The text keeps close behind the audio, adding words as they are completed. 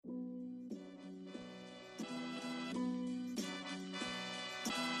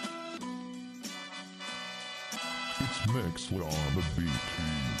Mix with on the beat.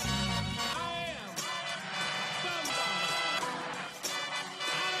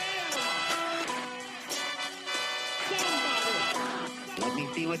 Let me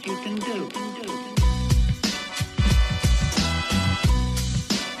see what you can do.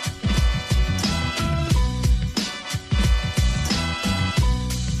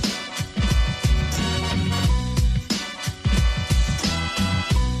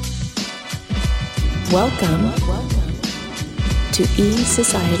 Welcome to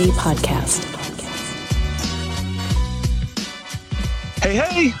E-Society Podcast.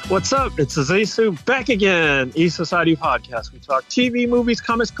 Hey, what's up? It's Azasu back again. E-Society Podcast. We talk TV, movies,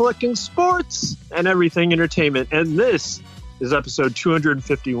 comics, collecting, sports, and everything entertainment. And this is episode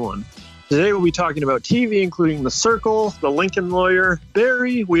 251. Today we'll be talking about TV, including The Circle, The Lincoln Lawyer,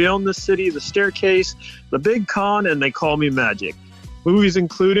 Barry, We Own the City, The Staircase, The Big Con, and They Call Me Magic. Movies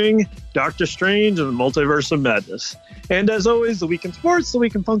including Doctor Strange and the Multiverse of Madness. And as always, the week in sports, the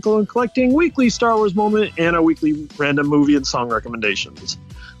week in Funko and collecting, weekly Star Wars moment, and a weekly random movie and song recommendations.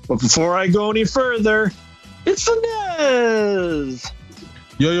 But before I go any further, it's Inez!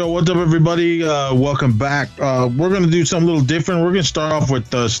 Yo, what's up, everybody? Welcome back. We're going to do something a little different. We're going to start off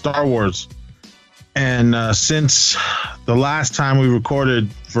with Star Wars. And since the last time we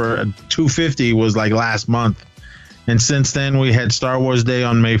recorded for 250 was like last month, and since then, we had Star Wars Day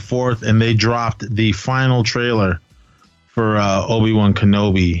on May 4th, and they dropped the final trailer for Obi-Wan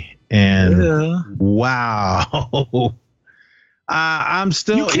Kenobi. And wow, I'm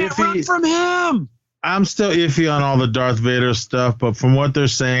still you can't iffy. run from him. I'm still iffy on all the Darth Vader stuff, but from what they're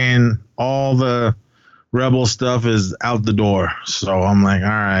saying, all the Rebel stuff is out the door. So I'm like, all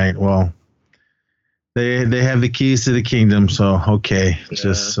right, well, they have the keys to the kingdom, so okay,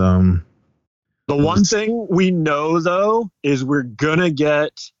 just The one thing we know, though, is we're going to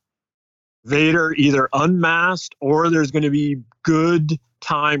get Vader either unmasked or there's going to be good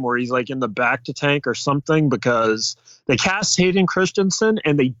time where he's like in the back to tank or something, because they cast Hayden Christensen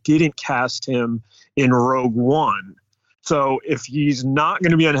and they didn't cast him in Rogue One. So if he's not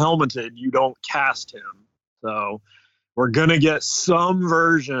going to be unhelmeted, you don't cast him. So we're going to get some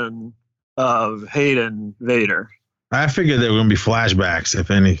version of Hayden Vader. I figured they were going to be flashbacks,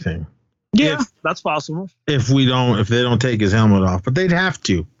 if anything. Yeah, that's possible. If they don't take his helmet off, but they'd have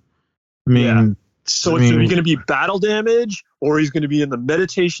to. I mean, so it's going to be battle damage, or he's going to be in the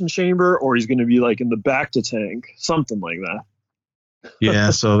meditation chamber, or he's going to be like in the back to tank, something like that. Yeah,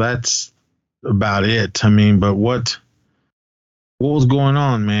 so that's about it. I mean, but what was going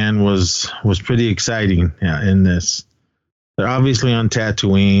on, man, was pretty exciting in this. They're obviously on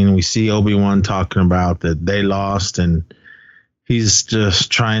Tatooine. We see Obi-Wan talking about that they lost, and he's just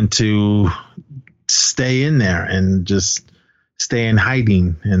trying to stay in there and just stay in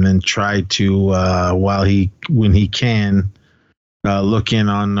hiding, and then try to, when he can, look in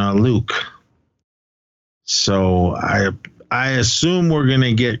on Luke. So I assume we're going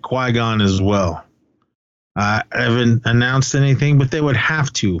to get Qui-Gon as well. I haven't announced anything, but they would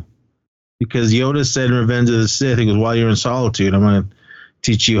have to, because Yoda said in Revenge of the Sith, he goes, while you're in solitude, I'm going to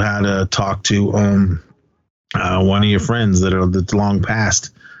teach you how to talk to one of your friends that's long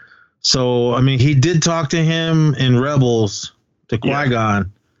past. So, I mean, he did talk to him in Rebels, to Qui-Gon. Yeah.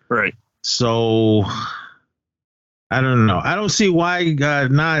 Right. So, I don't know. I don't see why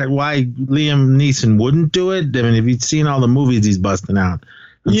Liam Neeson wouldn't do it. I mean, if you've seen all the movies he's busting out,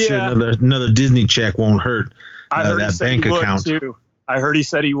 I'm sure another Disney check won't hurt that bank account. Too. I heard he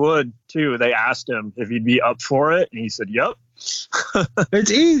said he would, too. They asked him if he'd be up for it, and he said, yep.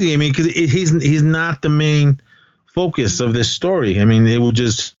 It's easy. I mean, because he's not the main focus of this story. I mean, it will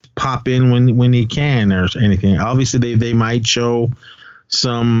just pop in when he can or anything. Obviously, they might show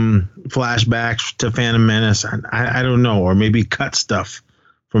some flashbacks to Phantom Menace. I don't know, or maybe cut stuff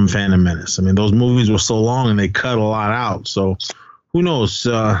from Phantom Menace. I mean, those movies were so long and they cut a lot out. So who knows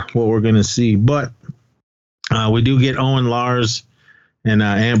what we're going to see. But we do get Owen Lars and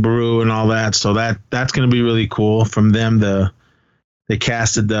Aunt Beru and all that. So that's going to be really cool. From them, they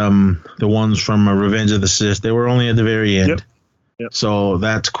casted the ones from Revenge of the Sith. They were only at the very end. Yep. So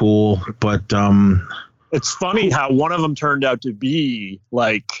that's cool. But it's funny how one of them turned out to be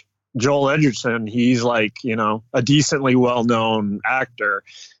like Joel Edgerton. He's like, a decently well-known actor.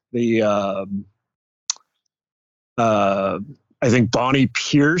 I think Bonnie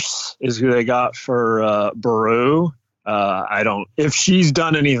Pierce is who they got for Beru. If she's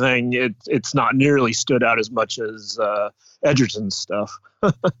done anything, it's not nearly stood out as much as Edgerton's stuff.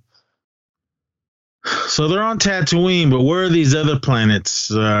 So they're on Tatooine, but where are these other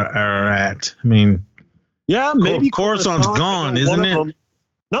planets are at? I mean, yeah, maybe Coruscant's gone, isn't it?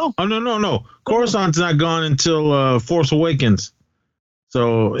 No. Oh no. Coruscant's not gone until Force Awakens.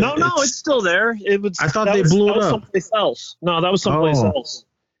 So No, it's still there. It was. I thought they blew it up. Someplace else. No, that was someplace else.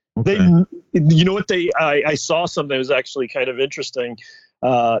 Okay. You know what I saw something that was actually kind of interesting.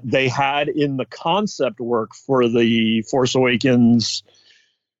 They had in the concept work for the Force Awakens,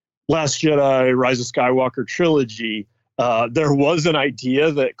 Last Jedi, Rise of Skywalker trilogy. There was an idea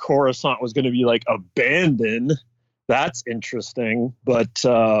that Coruscant was going to be like abandoned. That's interesting, but.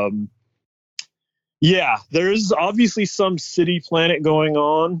 Yeah, there's obviously some city planet going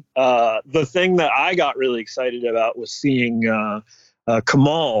on. The thing that I got really excited about was seeing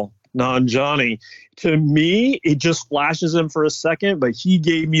Kamal Nanjiani. To me, it just flashes him for a second, but he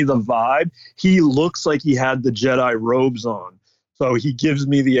gave me the vibe. He looks like he had the Jedi robes on. So he gives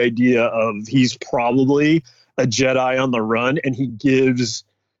me the idea of he's probably a Jedi on the run, and he gives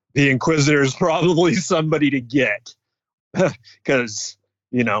the Inquisitors probably somebody to get. Because...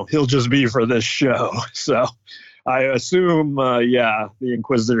 he'll just be for this show. So I assume, the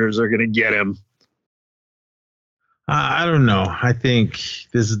Inquisitors are going to get him. I don't know. I think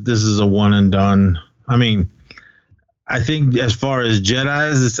this is a one and done. I mean, I think as far as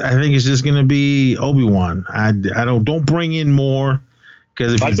Jedis, I think it's just going to be Obi-Wan. I don't bring in more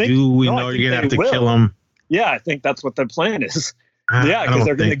because if you do, we know you're going to have to kill him. Yeah, I think that's what the plan is. Because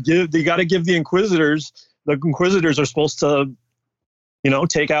they're going to they got to give the Inquisitors are supposed to,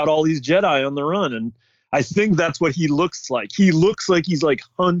 take out all these Jedi on the run. And I think that's what he looks like. He looks like he's like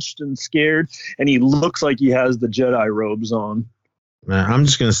hunched and scared, and he looks like he has the Jedi robes on. I'm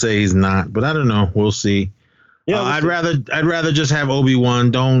just going to say he's not, but I don't know. We'll see. Yeah, I'd rather just have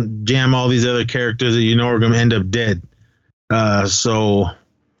Obi-Wan. Don't jam all these other characters that are going to end up dead. Well,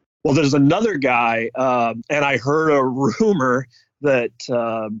 there's another guy, and I heard a rumor that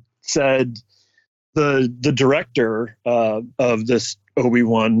said the director of this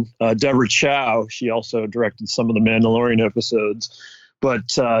Obi-Wan, Deborah Chow, she also directed some of the Mandalorian episodes,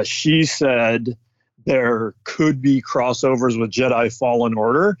 but she said there could be crossovers with Jedi Fallen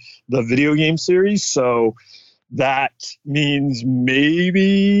Order, the video game series. So that means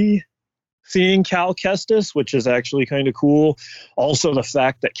maybe seeing Cal Kestis, which is actually kind of cool. Also, the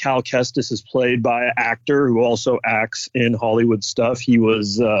fact that Cal Kestis is played by an actor who also acts in Hollywood stuff. He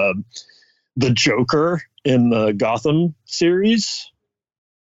was the Joker in the Gotham series.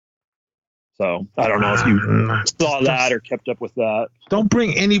 So I don't know if you saw that or kept up with that. Don't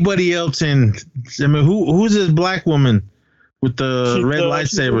bring anybody else in. I mean, who's this black woman with the red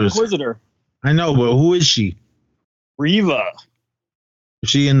lightsabers? Inquisitor. I know, but who is she? Reva. Is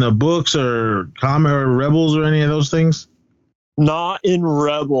she in the books or comic or Rebels or any of those things? Not in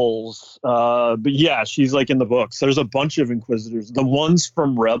Rebels, but yeah, she's like in the books. There's a bunch of Inquisitors. The ones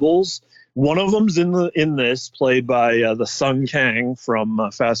from Rebels. One of them's in this, played by the Sung Kang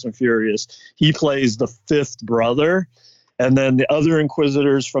from Fast and Furious. He plays the fifth brother. And then the other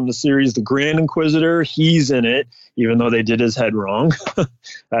Inquisitors from the series, the Grand Inquisitor, he's in it, even though they did his head wrong.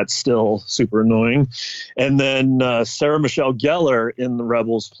 That's still super annoying. And then Sarah Michelle Gellar in the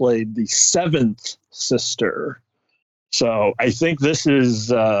Rebels played the seventh sister. So I think this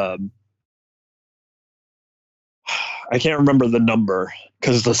is... I can't remember the number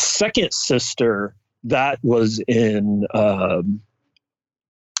because the second sister that was in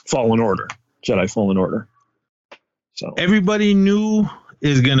Fallen Order, Jedi Fallen Order. So everybody new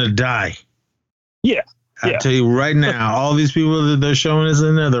is gonna die. Yeah, I tell you right now, all these people that they're showing us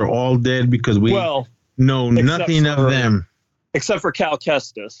in there, they're all dead because we know nothing of them, except for Cal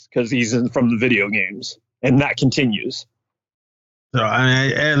Kestis because he's from the video games, and that continues. So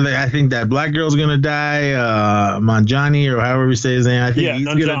I think that black girl's gonna die. Manjani or however we say his name. I think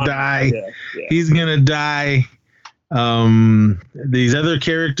he's gonna die. Yeah. He's gonna die. These other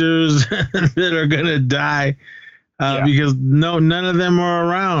characters that are gonna die because none of them are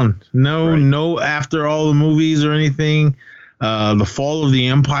around. No. After all the movies or anything, the fall of the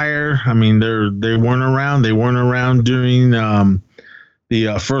Empire. I mean, they weren't around. They weren't around during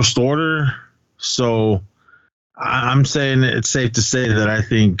the First Order. So. I'm saying it's safe to say that I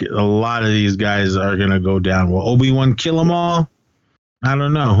think a lot of these guys are going to go down. Will Obi-Wan kill them all? I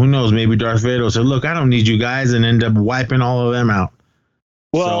don't know. Who knows? Maybe Darth Vader will say, look, I don't need you guys, and end up wiping all of them out.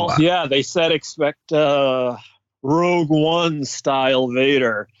 Well, they said expect Rogue One style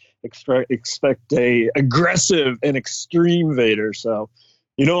Vader. Expect a aggressive and extreme Vader. So,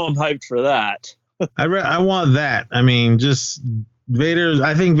 I'm hyped for that. I want that. I mean, just Vader.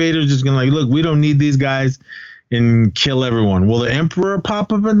 I think Vader's just going to look, we don't need these guys. And kill everyone. Will the Emperor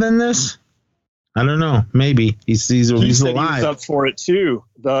pop up in this? I don't know. Maybe he's He said he alive. was up for it too.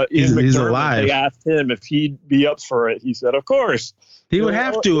 He's McDermott, alive. They asked him if he'd be up for it. He said, "Of course." He would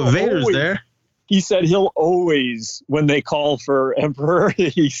have to if Vader's there. He said he'll always, when they call for Emperor,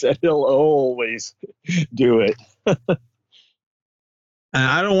 he said he'll always do it. And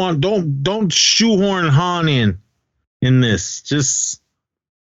I don't shoehorn Han in this. Just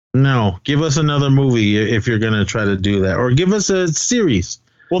no. Give us another movie if you're gonna try to do that, or give us a series.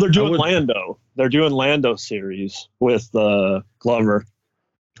 Well, they're doing Lando. They're doing Lando series with Glover.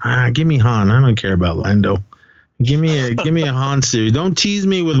 Give me Han. I don't care about Lando. Give me a Han series. Don't tease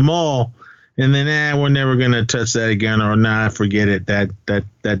me with Maul, and then we're never gonna touch that again, or forget it. That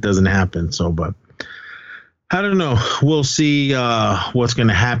doesn't happen. So, but I don't know. We'll see what's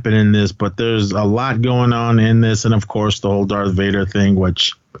gonna happen in this, but there's a lot going on in this, and of course the whole Darth Vader thing,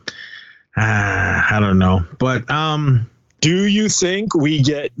 which I don't know, but Do you think we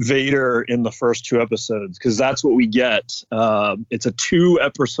get Vader in the first 2 episodes? Because that's what we get. It's a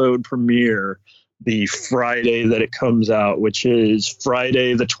 2-episode premiere the Friday that it comes out, which is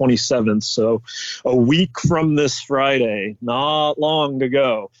Friday the 27th. So a week from this Friday, not long to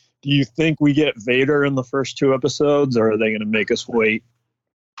go. Do you think we get Vader in the first 2 episodes, or are they going to make us wait?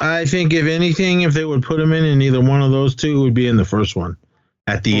 I think if anything, if they would put him in either one of those two, it would be in the first one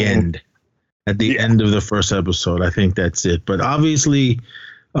at the end. At the end of the first episode. I think that's it. But obviously,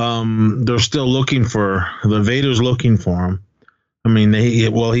 they're still looking for Vader's looking for him. I mean,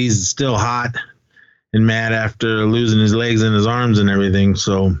 he's still hot and mad after losing his legs and his arms and everything.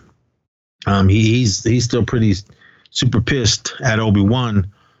 So he's still pretty super pissed at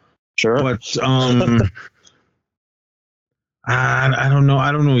Obi-Wan. Sure. But I don't know.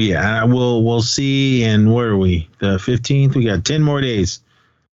 I don't know yet. We'll see. And where are we? The 15th. We got 10 more days.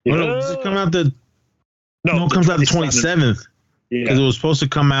 Yeah. Does it come out it comes out the 27th. Because it was supposed to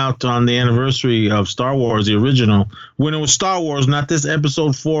come out on the anniversary of Star Wars, the original. When it was Star Wars, not this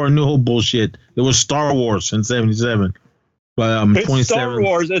episode 4 and New Hope bullshit. It was Star Wars in 77. But it's 27th. Star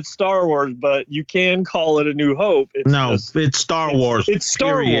Wars. It's Star Wars, but you can call it A New Hope. It's Star Wars. It's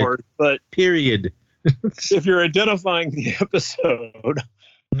Star Wars, but period. If you're identifying the episode,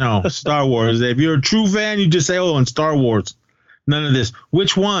 no, Star Wars. If you're a true fan, you just say, "Oh, and Star Wars." None of this.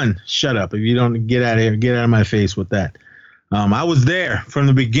 Which one? Shut up. If you don't get out of here, get out of my face with that. I was there from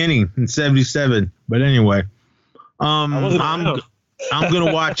the beginning in 77. But anyway, I'm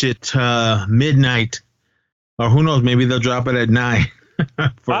gonna watch it midnight, or who knows? Maybe they'll drop it at 9.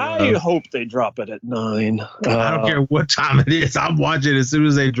 I hope they drop it at 9. I don't care what time it is. I'm watching as soon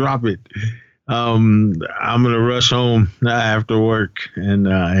as they drop it. I'm gonna rush home after work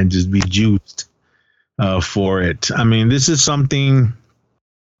and just be juiced for it. I mean, this is something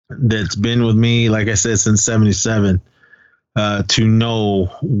that's been with me, like I said, since 77. To know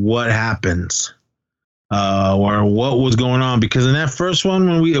what happens or what was going on, because in that first one,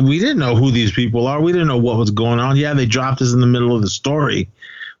 when we didn't know who these people are, we didn't know what was going on. Yeah, they dropped us in the middle of the story,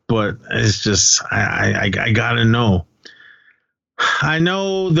 but it's just I gotta know. I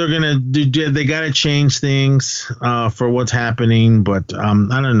know they're gonna do. They gotta change things for what's happening, but I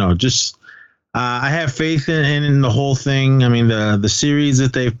don't know. Just I have faith in the whole thing. I mean, the series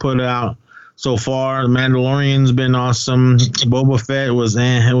that they've put out so far, The Mandalorian's been awesome. Boba Fett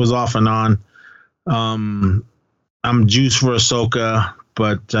it was off and on. I'm juiced for Ahsoka,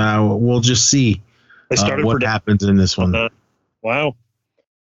 but we'll just see what happens in this one. Wow.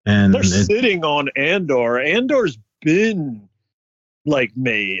 And they're sitting on Andor. Andor's been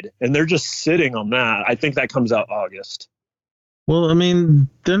made, and they're just sitting on that. I think that comes out August. Well, I mean,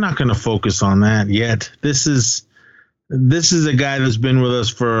 they're not going to focus on that yet. This is a guy that's been with us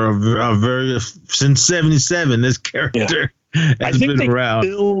for since 77. This character has been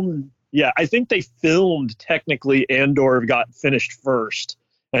around. I think they filmed technically Andor got finished first,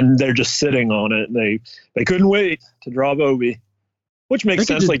 and they're just sitting on it. They couldn't wait to drop Obi, which makes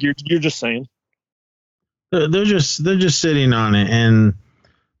sense. Like you're just saying. They're just sitting on it, and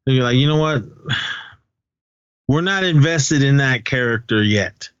they're like, you know what? We're not invested in that character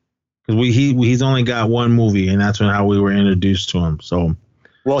yet, because he's only got one movie, and that's how we were introduced to him. So,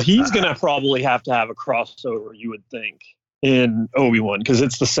 well, he's gonna probably have to have a crossover, you would think, in Obi-Wan, because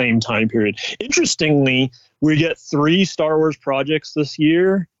it's the same time period. Interestingly, we get 3 Star Wars projects this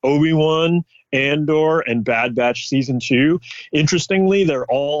year: Obi-Wan, Andor, and Bad Batch Season 2. Interestingly, they're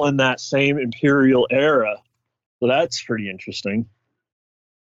all in that same Imperial era. So that's pretty interesting.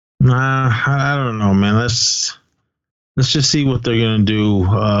 I don't know, man. Let's just see what they're going to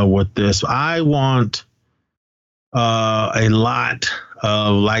do with this. I want a lot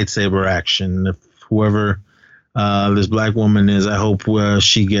of lightsaber action. If whoever this black woman is, I hope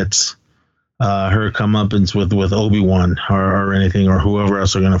she gets her comeuppance with Obi-Wan or anything, or whoever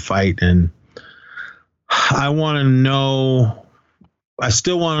else are going to fight. And I want to know. I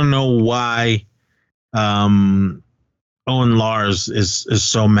still want to know why Owen Lars is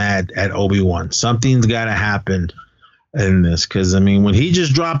so mad at Obi-Wan. Something's got to happen in this, because I mean, when he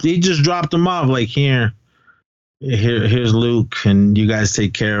just dropped him off, like, here's Luke, and you guys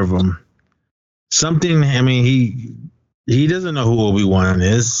take care of him. Something. I mean, he doesn't know who Obi-Wan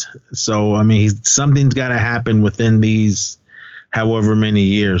is, so I mean, something's got to happen within these however many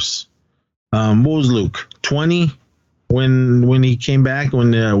years. What was Luke, 20 when he came back,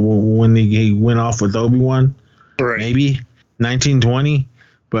 when he went off with Obi-Wan? Right. Maybe 1920,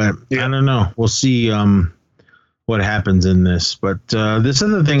 but yeah. I don't know. We'll see what happens in this. But this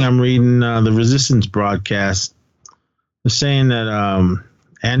other thing I'm reading, the Resistance broadcast, they're saying that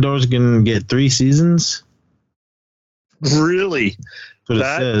Andor's going to get 3 seasons. Really? That's what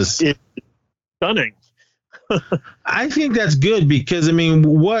it says. Is stunning. I think that's good, because I mean,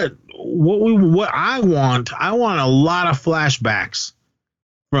 what I want a lot of flashbacks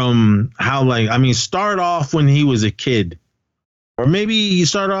from how, like, I mean, start off when he was a kid, or maybe you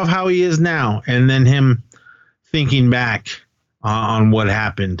start off how he is now, and then him thinking back on what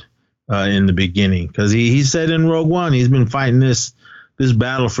happened in the beginning, because he said in Rogue One he's been fighting this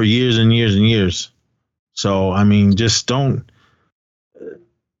battle for years and years and years. So I mean, just don't.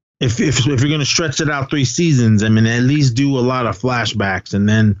 If you're going to stretch it out 3 seasons, I mean, at least do a lot of flashbacks and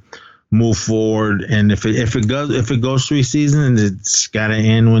then move forward. And if it goes 3 seasons, it's got to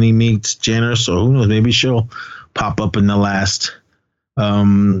end when he meets Jenna. So who knows? Maybe she'll pop up in the last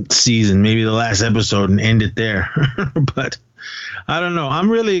season, maybe the last episode, and end it there. But I don't know.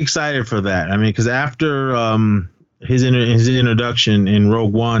 I'm really excited for that. I mean, because after his introduction in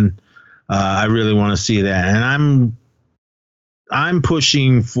Rogue One, I really want to see that, and I'm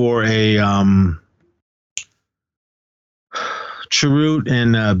pushing for a Chirrut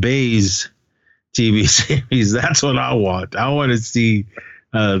and Baze TV series. That's what I want. I want to see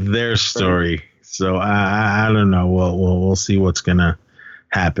their story. So I don't know. We'll see what's gonna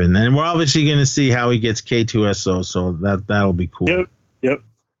happen, and we're obviously gonna see how he gets K2SO. So that'll be cool. Yep.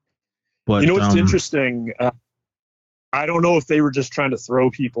 But you know what's interesting? I don't know if they were just trying to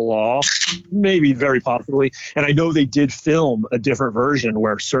throw people off, maybe, very possibly. And I know they did film a different version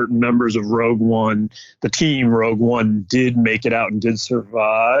where certain members of Rogue One, the team Rogue One, did make it out and did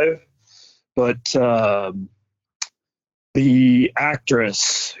survive. But the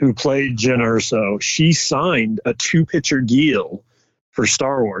actress who played Jyn Erso, she signed a 2-picture deal for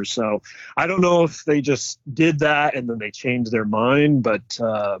Star Wars. So I don't know if they just did that and then they changed their mind, but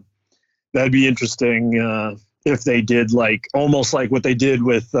that'd be interesting. If they did, like, almost like what they did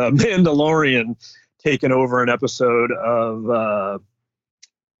with Mandalorian, taking over an episode of,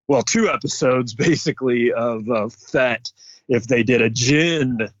 2 episodes basically of Fett. If they did a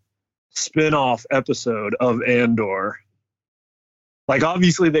Jyn spin-off episode of Andor, like,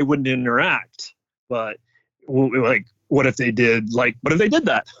 obviously they wouldn't interact, but like, what if they did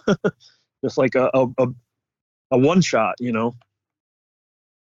that? Just like a one-shot, you know?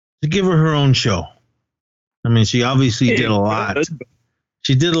 To give her own show. I mean, she obviously did a lot.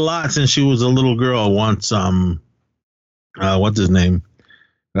 She did a lot since she was a little girl once. What's his name?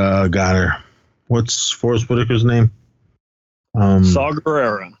 Got her. What's Forrest Whitaker's name? Saw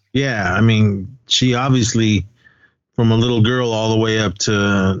Gerrera. Yeah, I mean, she obviously, from a little girl all the way up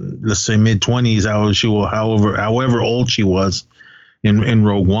to, let's say, mid-20s, however old she was in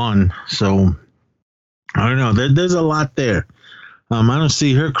Rogue One. So, I don't know. There's a lot there. I don't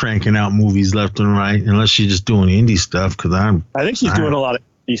see her cranking out movies left and right unless she's just doing indie stuff. I think she's doing a lot of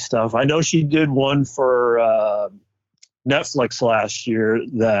indie stuff. I know she did one for Netflix last year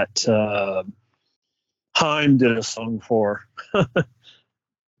that Haim did a song for. Because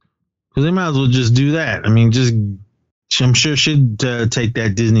they might as well just do that. I mean, I'm sure she'd take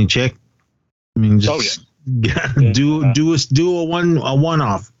that Disney check. I mean, just do a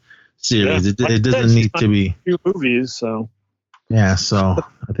one-off series. Yeah. It doesn't need to be 2 movies, so. Yeah, so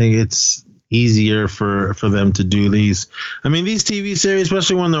I think it's easier for them to do these. I mean, these TV series,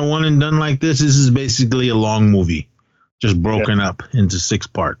 especially when they're one and done like this is basically a long movie, just broken up into 6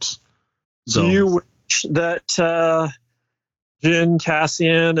 parts. So, do you wish that Jyn,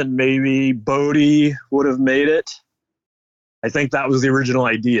 Cassian, and maybe Bodhi would have made it? I think that was the original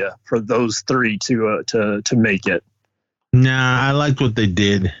idea for those 3 to make it. Nah, I liked what they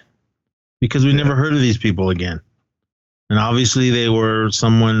did because we never heard of these people again. And obviously they were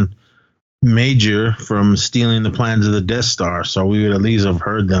someone major from stealing the plans of the Death Star, so we would at least have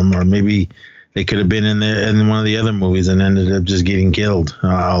heard them, or maybe they could have been in one of the other movies and ended up just getting killed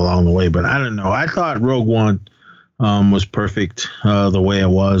along the way. But I don't know. I thought Rogue One was perfect the way it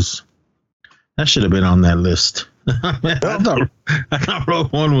was. That should have been on that list. I thought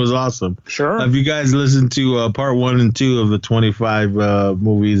Rogue One was awesome. Sure. Have you guys listened to part 1 and 2 of the 25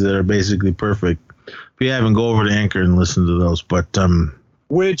 movies that are basically perfect? If you haven't, go over to Anchor and listen to those. But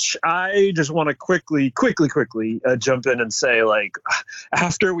which I just want to quickly jump in and say, like,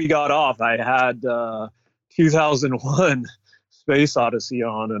 after we got off, I had 2001 Space Odyssey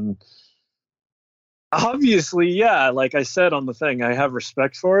on, and obviously, yeah, like I said on the thing, I have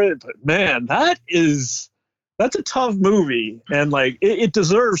respect for it, but man, that's a tough movie, and like it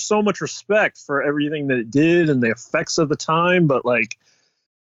deserves so much respect for everything that it did and the effects of the time, but like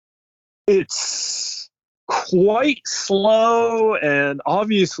it's quite slow and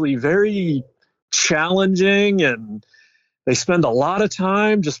obviously very challenging, and they spend a lot of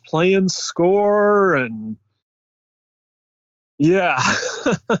time just playing score, and yeah.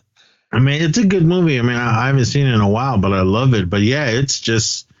 I mean, it's a good movie. I mean, I haven't seen it in a while, but I love it. But yeah, it's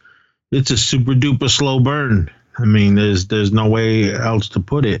a super duper slow burn. I mean, there's no way else to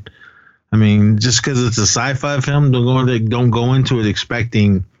put it. I mean, just because it's a sci-fi film, don't go into it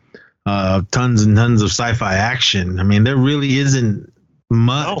expecting tons and tons of sci-fi action. I mean, there really isn't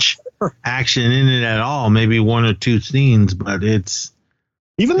much action in it at all. Maybe one or two scenes, but it's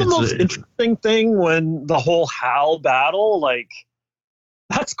even the most interesting thing when the whole HAL battle, like,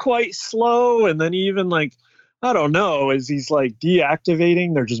 that's quite slow. And then even like, I don't know, as he's like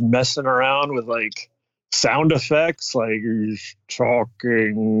deactivating, they're just messing around with like sound effects, like he's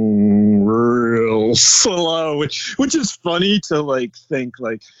talking real slow, which is funny to like think.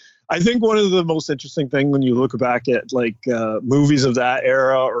 Like, I think one of the most interesting thing when you look back at like movies of that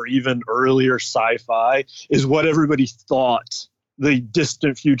era or even earlier sci-fi is what everybody thought the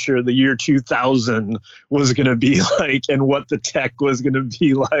distant future, the year 2000 was going to be like, and what the tech was going to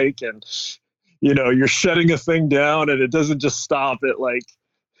be like. And, you know, you're shutting a thing down and it doesn't just stop. It like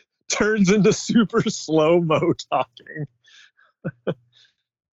turns into super slow-mo talking.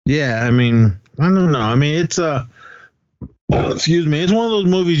 Yeah. I mean, I don't know. I mean, it's excuse me. It's one of those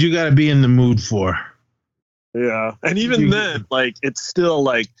movies you got to be in the mood for. Yeah. And even then, like, it's still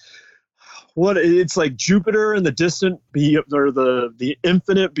like, it's like Jupiter and the the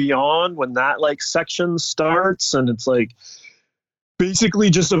infinite beyond, when that like section starts, and it's like basically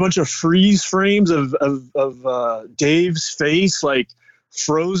just a bunch of freeze frames of Dave's face like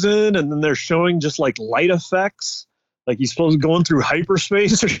frozen, and then they're showing just like light effects, like he's supposed to be going through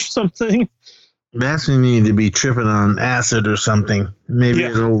hyperspace or something. That's when you need to be tripping on acid or something. Maybe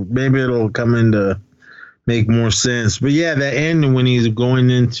it'll come into make more sense. But yeah, that end when he's going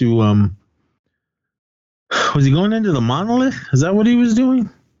into was he going into the monolith? Is that what he was doing?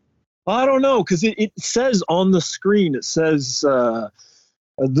 I don't know, because it says on the screen, it says the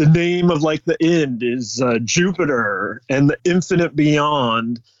name of like the end is Jupiter and the infinite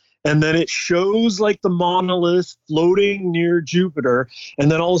beyond. And then it shows like the monolith floating near Jupiter.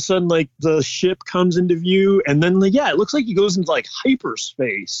 And then all of a sudden, like the ship comes into view. And then, it looks like he goes into like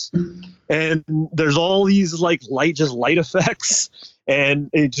hyperspace. And there's all these like light effects. And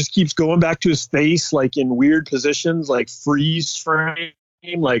it just keeps going back to his face, like in weird positions, like freeze frame,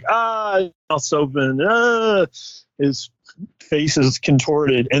 like, mouth's open, his face is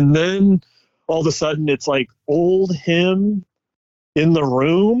contorted. And then all of a sudden it's like old him in the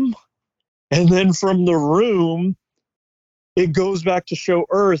room, and then from the room it goes back to show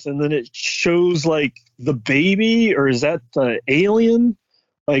Earth, and then it shows like the baby, or is that the alien?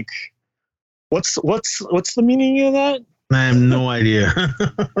 Like, what's the meaning of that? I have no idea.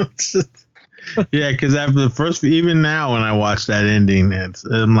 Yeah, because after the first, even now when I watch that ending,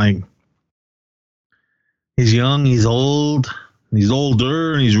 I'm like, he's young, he's old, he's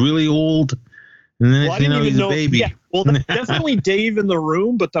older, and he's really old. And then he's a baby. Yeah, well, definitely Dave in the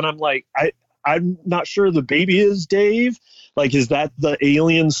room, but then I'm like, I'm not sure the baby is Dave. Like, is that the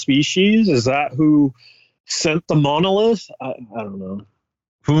alien species? Is that who sent the monolith? I don't know.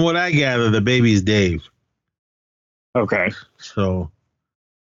 From what I gather, the baby's Dave. Okay. So,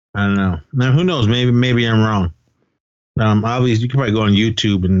 I don't know. Now, who knows? Maybe I'm wrong. Obviously, you can probably go on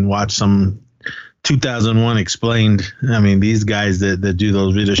YouTube and watch some 2001 Explained. I mean, these guys that do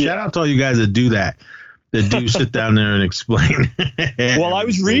those videos. Shout out to all you guys that do that do sit down there and explain. Well, I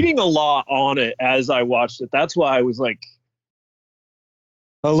was reading a lot on it as I watched it. That's why I was like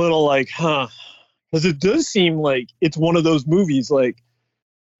a little like, because it does seem like it's one of those movies like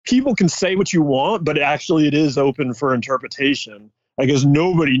people can say what you want, but actually it is open for interpretation. I guess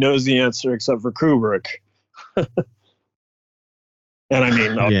nobody knows the answer except for Kubrick. And I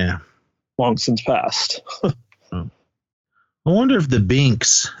mean, yeah. long since passed. I wonder if the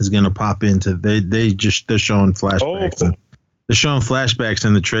Binks is going to pop into. They're showing flashbacks. Oh. They're showing flashbacks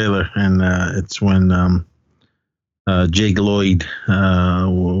in the trailer, and it's when Jake Lloyd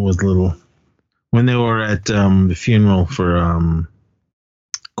was little, when they were at the funeral for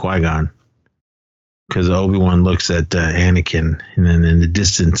Qui-Gon, because Obi-Wan looks at Anakin, and then in the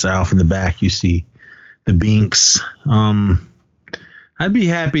distance, off in the back, you see the Binks. I'd be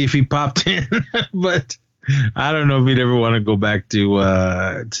happy if he popped in, but I don't know if he'd ever want to go back to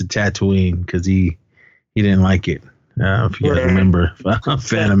Tatooine, because he didn't like it. If you guys remember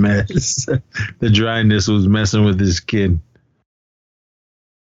Phantom Menace, the dryness was messing with this kid.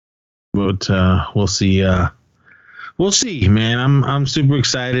 But we'll see. We'll see, man. I'm super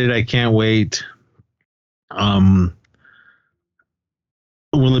excited. I can't wait. Will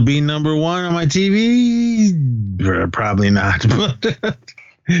it be number one on my TV? Probably not, but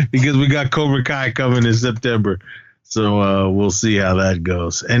because we got Cobra Kai coming in September. So we'll see how that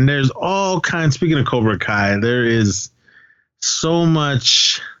goes. And there's all kinds. Speaking of Cobra Kai, there is so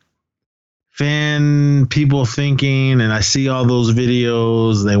much fan people thinking, and I see all those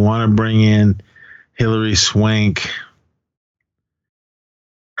videos. They want to bring in Hilary Swank.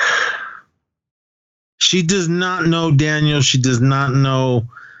 She does not know Daniel. She does not know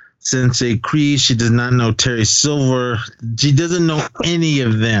Sensei Kreese. She does not know Terry Silver. She doesn't know any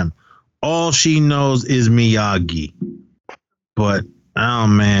of them. All she knows is Miyagi. But, oh,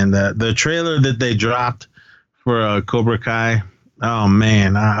 man, the trailer that they dropped for Cobra Kai, oh,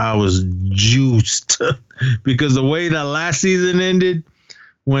 man, I was juiced. Because the way that last season ended,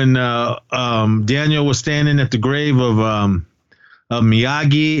 when Daniel was standing at the grave of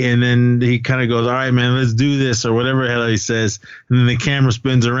Miyagi, and then he kind of goes, all right, man, let's do this, or whatever the hell he says. And then the camera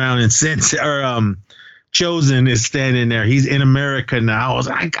spins around, and Chosen is standing there. He's in America now. I was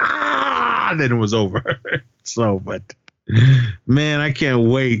like, then it was over. So, but man, I can't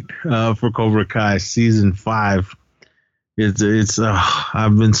wait for Cobra Kai season 5. It's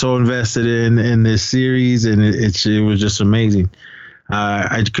I've been so invested in this series, and it was just amazing.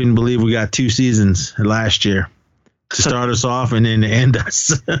 I couldn't believe we got 2 seasons last year to start us off and then to end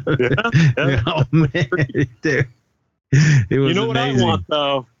us. Yeah. Oh, man, it was you know amazing. what I want,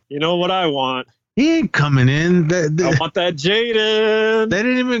 though? You know what I want? He ain't coming in. I want that Jaden. They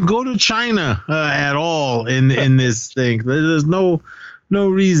didn't even go to China at all in this thing. There's no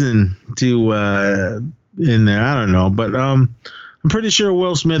reason to in there. I don't know, but I'm pretty sure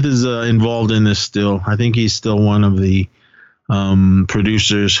Will Smith is involved in this still. I think he's still one of the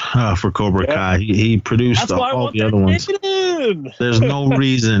producers for Cobra Kai. He produced all the other ones. Jaden. There's no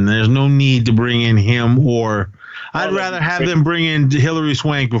reason. There's no need to bring in him, or I'd rather have them bring in Hilary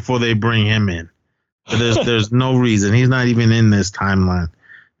Swank before they bring him in. But there's no reason. He's not even in this timeline.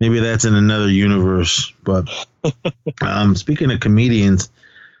 Maybe that's in another universe. But speaking of comedians,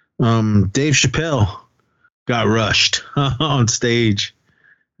 Dave Chappelle got rushed on stage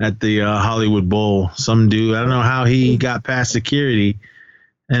at the Hollywood Bowl. Some dude, I don't know how he got past security,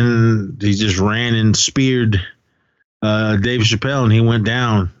 and he just ran and speared Dave Chappelle, and he went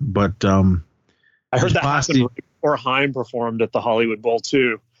down. But I heard that happened before Haim performed at the Hollywood Bowl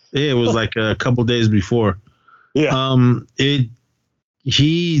too. It was like a couple days before. Yeah. I don't know,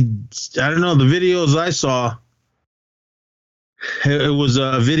 the videos I saw, it was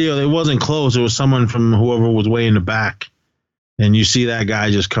a video, it wasn't close. It was someone from whoever was way in the back. And you see that guy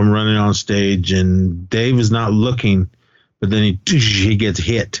just come running on stage, and Dave is not looking, but then he gets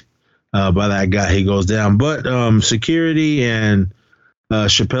hit by that guy. He goes down. But security and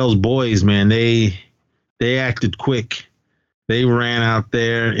Chappelle's boys, man, they acted quick. They ran out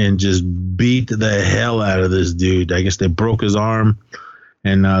there and just beat the hell out of this dude. I guess they broke his arm.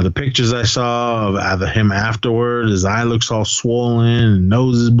 And the pictures I saw of him afterward, his eye looks all swollen,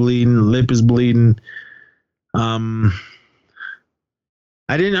 nose is bleeding, lip is bleeding. I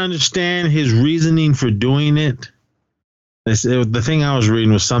didn't understand his reasoning for doing it. The thing I was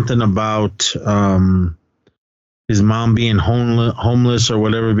reading was something about his mom being homeless or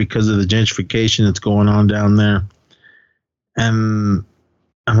whatever because of the gentrification that's going on down there. And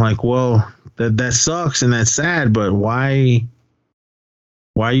I'm like, well, that sucks and that's sad, but why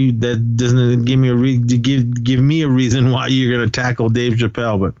that doesn't give me give me a reason why you're going to tackle Dave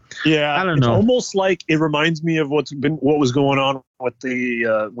Chappelle. But yeah, I don't know. It's almost like it reminds me of what was going on with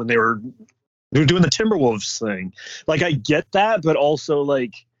the when they were doing the Timberwolves thing. Like, I get that, but also,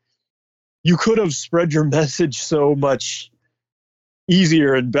 like, you could have spread your message so much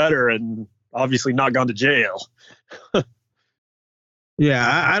easier and better, and obviously not gone to jail. Yeah,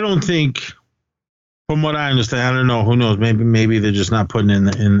 I don't think From what I understand, I don't know. Who knows? Maybe they're just not putting in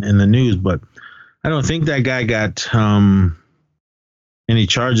the news. But I don't think that guy got any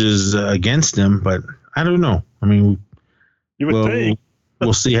charges against him. But I don't know. I mean, You would think.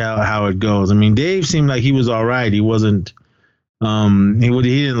 We'll see how it goes. I mean, Dave seemed like he was all right. He wasn't. He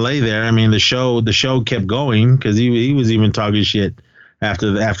didn't lay there. I mean, the show kept going because he was even talking shit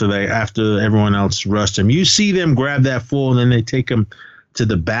after everyone else rushed him. You see them grab that fool and then they take him to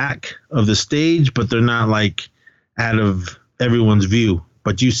the back of the stage, but they're not like out of everyone's view.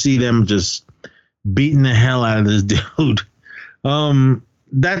 But you see them just beating the hell out of this dude.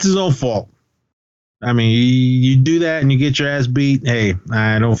 That's his own fault. I mean, you do that and you get your ass beat. Hey,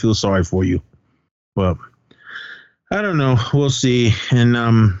 I don't feel sorry for you. But I don't know. We'll see. And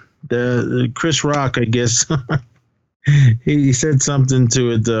the Chris Rock, I guess, he said something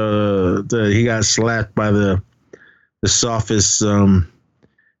to it. He got slapped by the softest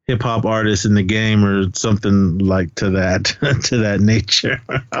hip hop artist in the game, or something like to that nature.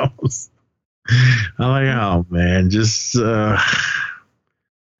 I'm like, oh man, just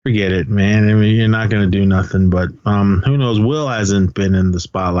forget it, man. I mean, you're not gonna do nothing. But who knows? Will hasn't been in the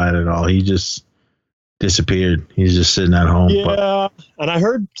spotlight at all. He just disappeared. He's just sitting at home. Yeah, and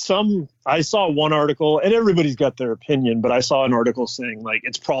I saw one article, and everybody's got their opinion, but I saw an article saying like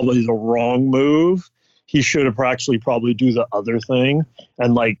it's probably the wrong move. He should have actually probably do the other thing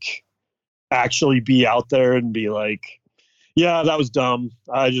and like actually be out there and be like, yeah, that was dumb.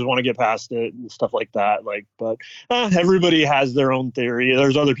 I just want to get past it and stuff like that. Like, but everybody has their own theory.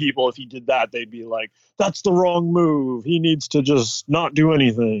 There's other people, if he did that, they'd be like, that's the wrong move. He needs to just not do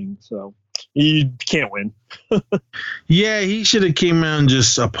anything. So he can't win. Yeah, he should have came out and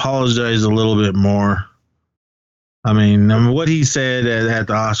just apologized a little bit more. I mean, what he said at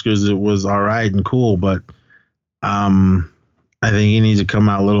the Oscars, it was all right and cool, but I think he needs to come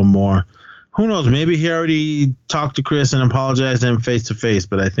out a little more. Who knows? Maybe he already talked to Chris and apologized to him face to face,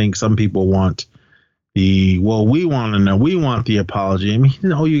 but I think some people want we want to know. We want the apology. I mean, he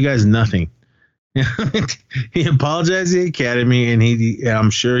didn't owe you guys nothing. He apologized to the Academy, and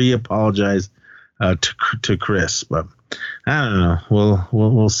I'm sure he apologized to Chris, but I don't know.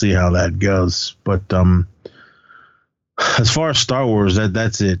 We'll see how that goes. But as far as Star Wars,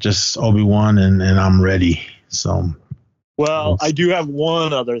 that's it. Just Obi-Wan and I'm ready. So, well, I do have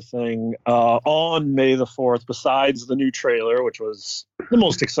one other thing on May the 4th. Besides the new trailer, which was the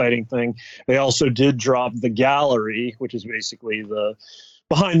most exciting thing, they also did drop the gallery, which is basically the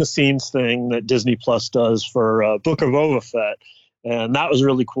behind the scenes thing that Disney Plus does for Book of Boba Fett, and that was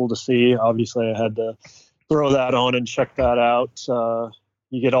really cool to see. Obviously, I had to throw that on and check that out.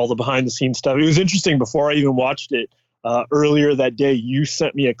 You get all the behind the scenes stuff. It was interesting. Before I even watched it, earlier that day, you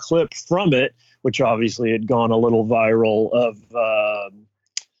sent me a clip from it, which obviously had gone a little viral, of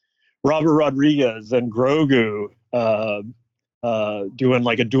Robert Rodriguez and Grogu doing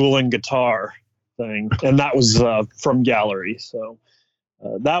like a dueling guitar thing. And that was from Gallery. So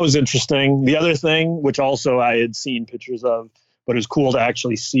that was interesting. The other thing, which also I had seen pictures of, but it was cool to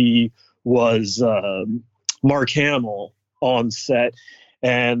actually see, was Mark Hamill on set.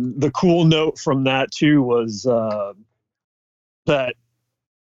 And the cool note from that, too, was that,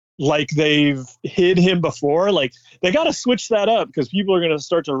 like, they've hid him before. Like, they got to switch that up, because people are going to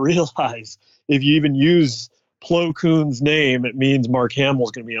start to realize if you even use Plo Koon's name, it means Mark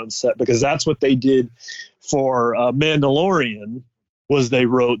Hamill's going to be on set, because that's what they did for Mandalorian, was they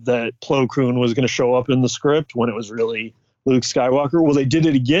wrote that Plo Koon was going to show up in the script when it was really Luke Skywalker. Well, they did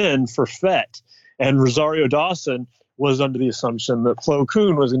it again for Fett, and Rosario Dawson was under the assumption that Plo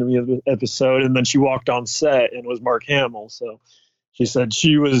Koon was going to be in the episode, and then she walked on set and it was Mark Hamill. So she said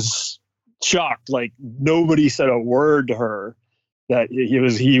she was shocked. Like, nobody said a word to her that he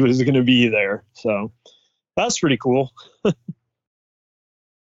was going to be there. So that's pretty cool.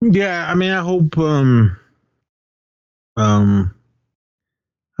 Yeah, I mean, I hope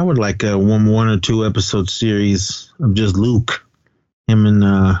I would like a one or two episode series of just Luke, him and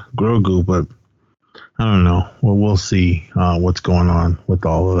Grogu, but I don't know. Well, we'll see what's going on with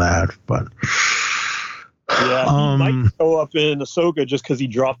all of that. But yeah, he might show up in Ahsoka just because he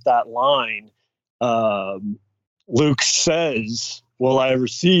dropped that line. Luke says, "Will I ever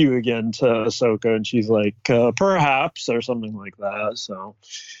see you again?" to Ahsoka, and she's like, "Perhaps," or something like that. So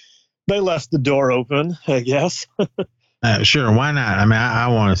they left the door open, I guess. Sure, why not? I mean, I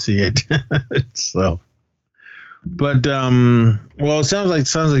want to see it. So, but well, it sounds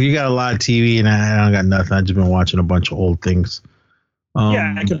like you got a lot of TV, and I don't got nothing. I've just been watching a bunch of old things.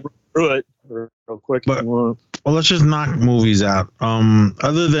 Yeah, I can run through it real quick. But, well, let's just knock movies out.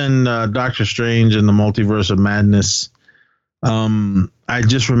 Other than Doctor Strange and the Multiverse of Madness, I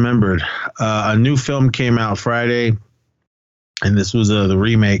just remembered a new film came out Friday, and this was the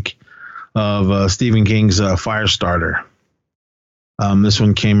remake of Stephen King's Firestarter. This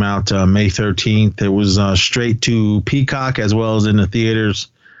one came out May 13th. It was straight to Peacock as well as in the theaters.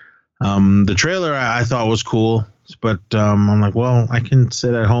 The trailer I thought was cool, but I'm like, well, I can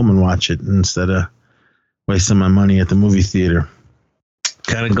sit at home and watch it instead of wasting my money at the movie theater.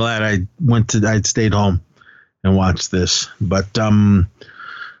 Kind of glad I'd stayed home and watched this. But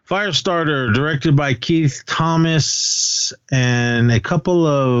Firestarter, directed by Keith Thomas, and a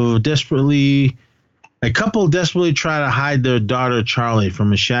couple desperately try to hide their daughter Charlie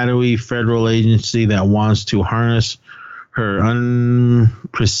from a shadowy federal agency that wants to harness her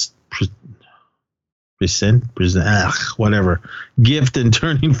gift and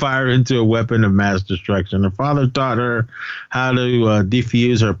turning fire into a weapon of mass destruction. Her father taught her how to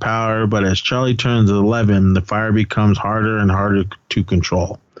defuse her power, but as Charlie turns 11, the fire becomes harder and harder to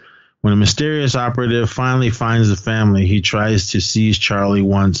control. When a mysterious operative finally finds the family, he tries to seize Charlie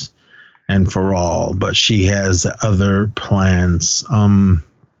once and for all, but she has other plans. All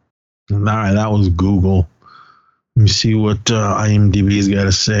right, that was Google. Let me see what IMDb's got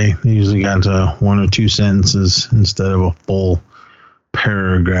to say. They usually got one or two sentences instead of a full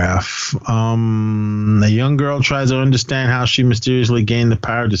paragraph. A young girl tries to understand how she mysteriously gained the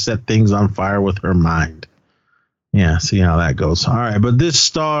power to set things on fire with her mind. Yeah, see how that goes. All right, but this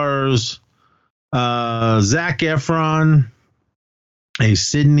stars Zac Efron, a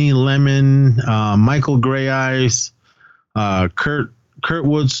Sidney Lemon, Michael Greyeyes,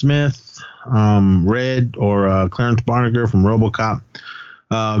 Kurtwood Smith, Red or Clarence Barnager from RoboCop,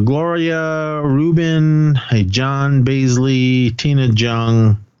 Gloria Rubin, a John Baisley, Tina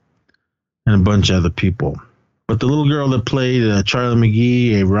Jung, and a bunch of other people. But the little girl that played Charlie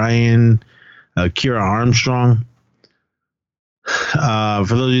McGee, a Ryan, Kira Armstrong. For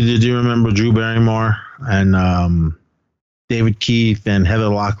those of you that do remember, Drew Barrymore and David Keith and Heather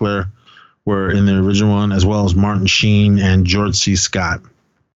Locklear were in the original one, as well as Martin Sheen and George C. Scott.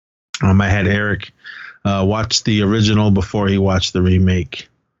 I had Eric watch the original before he watched the remake.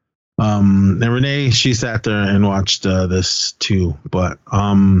 And Renee, she sat there and watched this too. But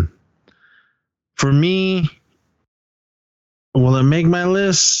for me, will it make my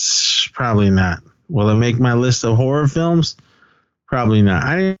list? Probably not. Will it make my list of horror films? Probably not.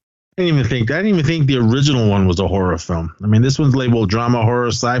 I didn't even think the original one was a horror film. I mean, this one's labeled drama, horror,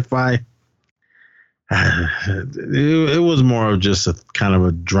 sci-fi. It was more of just a kind of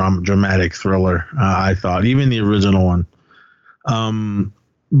a dramatic thriller, I thought, even the original one.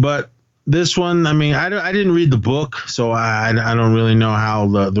 But this one, I mean, I didn't read the book, so I don't really know how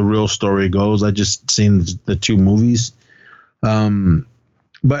the real story goes. I just seen the two movies.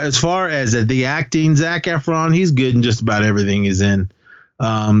 But as far as the acting, Zac Efron, he's good in just about everything he's in.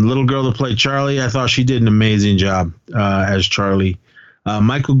 Little girl that played Charlie, I thought she did an amazing job as Charlie.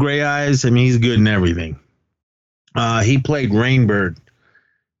 Michael Greyeyes, I mean, he's good in everything. He played Rainbird.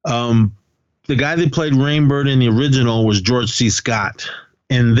 The guy that played Rainbird in the original was George C. Scott.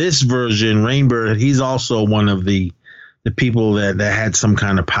 In this version, Rainbird, he's also one of the people that had some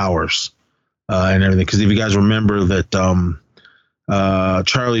kind of powers and everything. Because if you guys remember that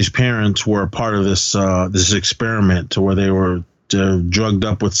Charlie's parents were a part of this experiment to where they were drugged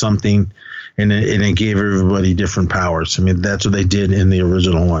up with something, and it gave everybody different powers. I mean, that's what they did in the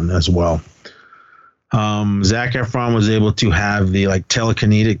original one as well. Zac Efron was able to have the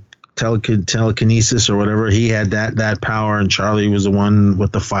telekinesis or whatever. He had that power, and Charlie was the one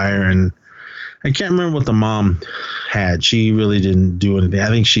with the fire. And I can't remember what the mom had. She really didn't do anything. I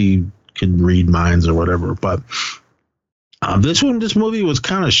think she could read minds or whatever. But this movie was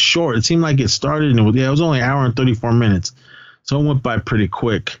kind of short. It seemed like it started, and it was only an hour and 34 minutes. So it went by pretty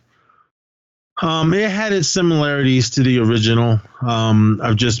quick. It had its similarities to the original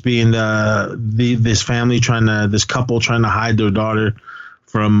of just being this couple trying to hide their daughter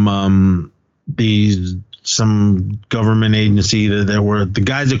from some government agency that were the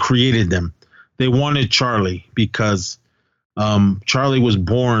guys that created them. They wanted Charlie because Charlie was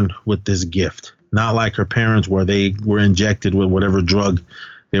born with this gift, not like her parents where they were injected with whatever drug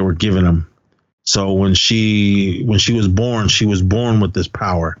they were giving them. So when she was born with this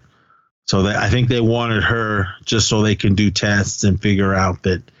power. So I think they wanted her just so they can do tests and figure out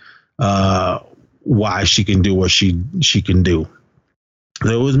that why she can do what she can do. So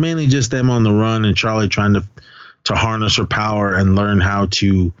it was mainly just them on the run and Charlie trying to harness her power and learn how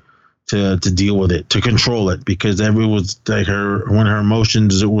to deal with it, to control it, because was like when her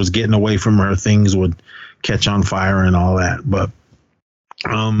emotions was getting away from her, things would catch on fire and all that. But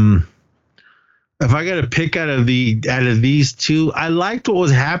if I got to pick out of these two, I liked what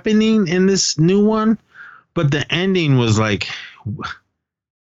was happening in this new one, but the ending was like,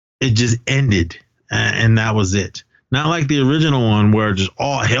 it just ended, and that was it. Not like the original one where just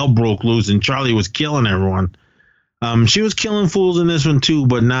all hell broke loose and Charlie was killing everyone. She was killing fools in this one too,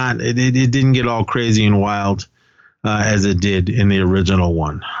 but it didn't get all crazy and wild as it did in the original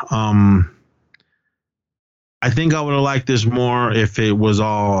one. I think I would have liked this more if it was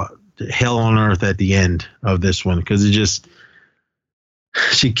all hell on earth at the end of this one, because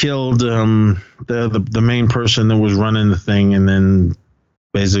she killed the main person that was running the thing and then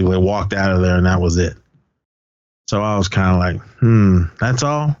basically walked out of there, and that was it. So I was kind of like, that's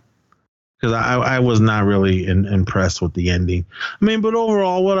all? Because I was not really impressed with the ending. I mean, but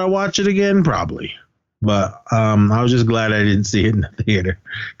overall, would I watch it again? Probably. But I was just glad I didn't see it in the theater,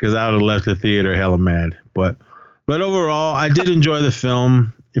 because I would have left the theater hella mad. But overall, I did enjoy the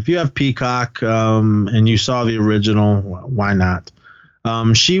film. If you have Peacock and you saw the original, why not?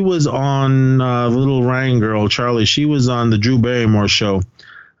 She was on Little Ryan Girl, Charlie. She was on the Drew Barrymore show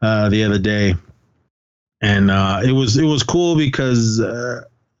the other day. And it was cool because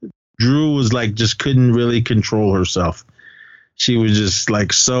Drew was like, just couldn't really control herself. She was just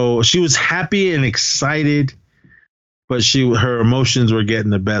like, she was happy and excited, but her emotions were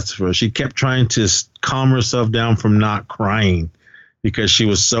getting the best of her. She kept trying to calm herself down from not crying because she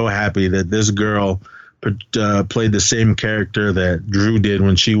was so happy that this girl played the same character that Drew did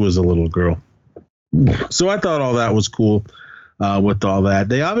when she was a little girl. So I thought all that was cool. With all that,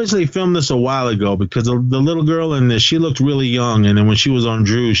 they obviously filmed this a while ago, because the little girl in this, she looked really young, and then when she was on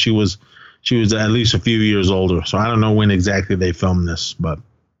Drew, she was at least a few years older. So I don't know when exactly they filmed this, but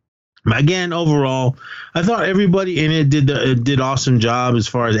again, overall, I thought everybody in it did awesome job as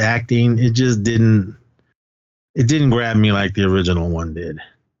far as acting. It just didn't grab me like the original one did.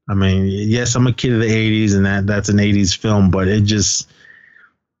 I mean, yes, I'm a kid of the '80s, and that's an '80s film, but it just,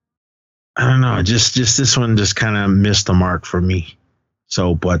 I don't know. Just this one just kind of missed the mark for me.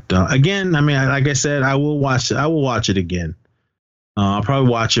 So, but again, I mean, like I said, I will watch it. I will watch it again. I'll probably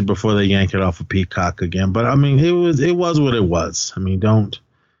watch it before they yank it off of Peacock again. But I mean, it was what it was. I mean, don't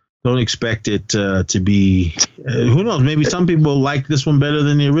expect it to be. Who knows? Maybe some people like this one better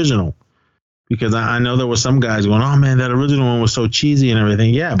than the original, because I know there were some guys going, "Oh man, that original one was so cheesy and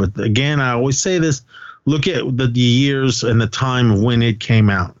everything." Yeah, but again, I always say this: look at the years and the time of when it came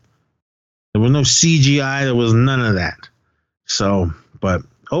out. There was no CGI. There was none of that. So, but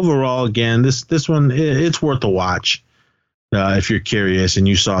overall, again, this one, it's worth a watch if you're curious and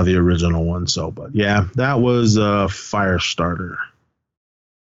you saw the original one. So, but yeah, that was Firestarter.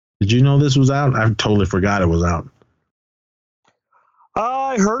 Did you know this was out? I totally forgot it was out.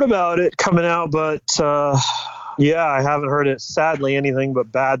 I heard about it coming out, but yeah, I haven't heard it, sadly, anything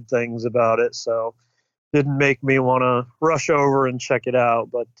but bad things about it. So didn't make me want to rush over and check it out,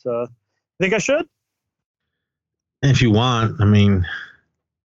 but think I should? If you want, I mean,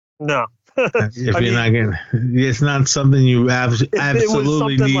 no. If you're not getting, it's not something you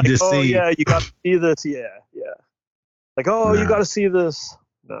absolutely need like, to see. Oh yeah, you got to see this. Yeah. Like, you got to see this.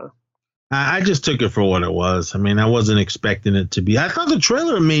 No. I just took it for what it was. I mean, I wasn't expecting it to be. I thought the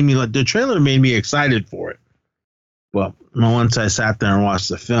trailer made me excited for it. But once I sat there and watched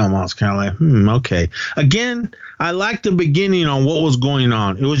the film, I was kind of like, okay. Again, I liked the beginning on what was going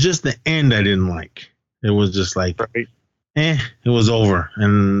on. It was just the end I didn't like. It was just like, right. It was over,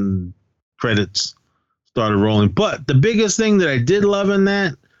 and credits started rolling. But the biggest thing that I did love in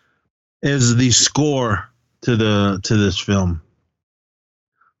that is the score to this film.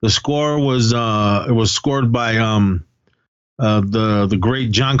 The score was it was scored by the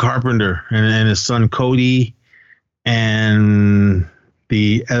great John Carpenter and his son Cody, and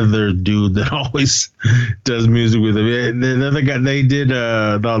the other dude that always does music with him. The other guy, they did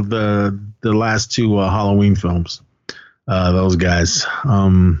the last two Halloween films. Those guys.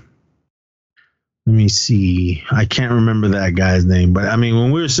 Let me see. I can't remember that guy's name, but I mean,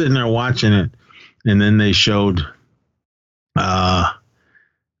 when we were sitting there watching it, and then they showed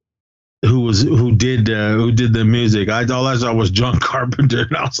who did the music. All I saw was John Carpenter,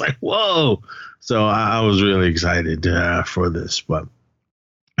 and I was like, whoa. So I was really excited for this. But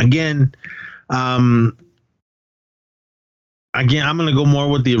again, I'm going to go more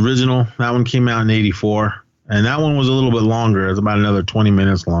with the original. That one came out in '84, and that one was a little bit longer. It's about another 20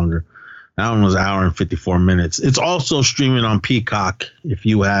 minutes longer. That one was an hour and 54 minutes. It's also streaming on Peacock if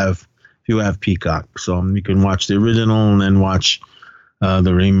you have Peacock. So you can watch the original and then watch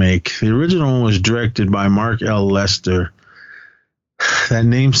the remake. The original was directed by Mark L. Lester. That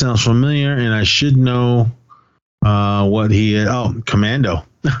name sounds familiar, and I should know what he is. Oh, Commando.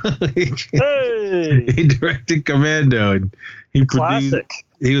 Hey! Hey, He directed Commando. And he classic.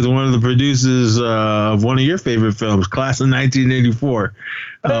 He was one of the producers of one of your favorite films, Class of 1984.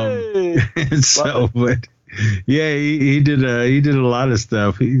 Hey, But yeah, he did a lot of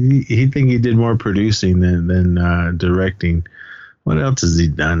stuff. He think he did more producing than directing. What else has he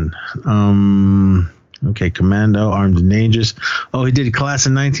done? Okay, Commando, Armed and Dangerous. Oh, he did Class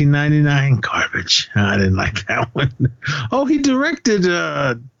of 1999. Garbage. I didn't like that one. Oh, he directed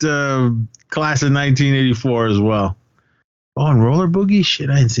the Class of 1984 as well. Oh, and Roller Boogie? Shit,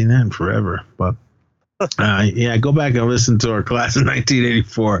 I ain't seen that in forever. But yeah, go back and listen to our Class of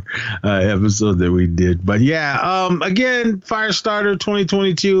 1984 episode that we did. But yeah, again, Firestarter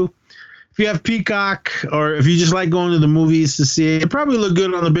 2022. If you have Peacock, or if you just like going to the movies to see it, it probably looked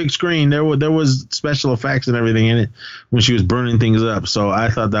good on the big screen. There was special effects and everything in it when she was burning things up. So I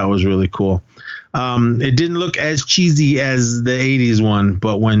thought that was really cool. It didn't look as cheesy as the 80s one,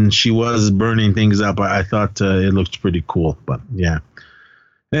 but when she was burning things up, I thought it looked pretty cool. But yeah.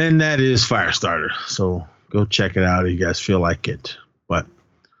 And that is Firestarter. So go check it out if you guys feel like it. But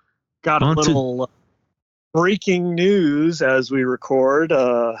got a little breaking news as we record.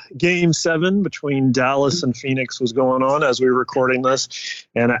 Game 7 between Dallas and Phoenix was going on as we were recording this,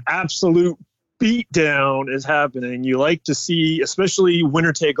 and an absolute beatdown is happening. You like to see, especially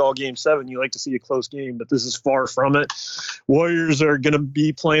winner take all Game 7, you like to see a close game, but this is far from it. Warriors are going to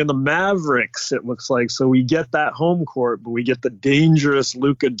be playing the Mavericks, it looks like. So we get that home court, but we get the dangerous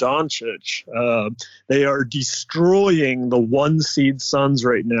Luka Doncic. They are destroying the 1 seed Suns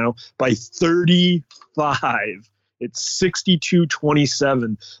right now by 35. It's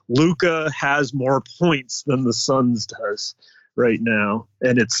 62-27. Luka has more points than the Suns does right now,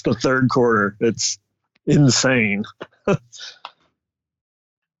 and it's the third quarter. It's insane.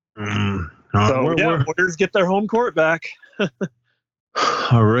 Warriors get their home court back.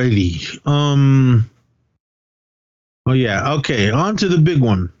 Alrighty. Oh yeah. Okay. On to the big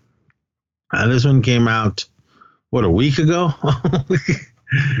one. This one came out a week ago.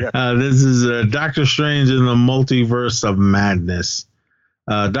 This is Doctor Strange in the Multiverse of Madness.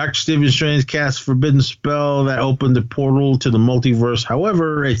 Dr. Stephen Strange casts forbidden spell that opened the portal to the multiverse.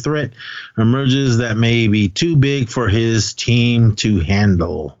 However, a threat emerges that may be too big for his team to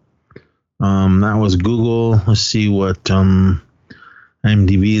handle. That was Google. Let's see what IMDb's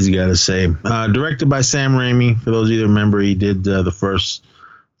got to say. Directed by Sam Raimi. For those of you that remember, he did the first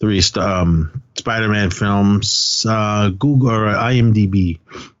 3 Spider-Man films. Google or IMDb.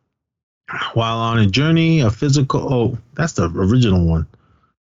 While on a journey, a physical... Oh, that's the original one.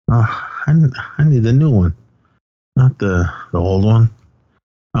 I need the new one, not the old one.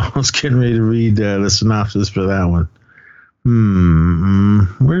 I was getting ready to read the synopsis for that one.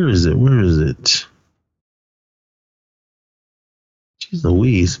 Where is it? Jeez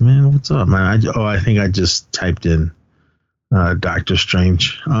Louise, man, what's up, man? I think I just typed in Doctor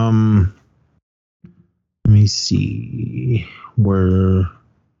Strange. Let me see where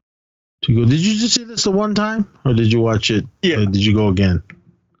to go. Did you just see this the one time, or did you watch it? Yeah. Or did you go again?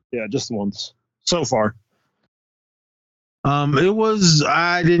 Yeah, just once so far.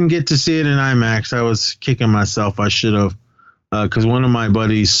 I didn't get to see it in IMAX. I was kicking myself. I should have, because one of my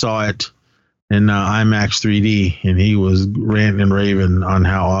buddies saw it in IMAX 3D, and he was ranting and raving on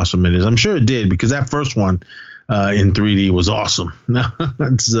how awesome it is. I'm sure it did, because that first one in 3D was awesome.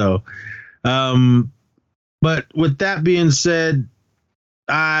 So, but with that being said,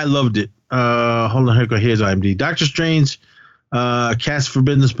 I loved it. Hold on, here's IMDb. Doctor Strange casts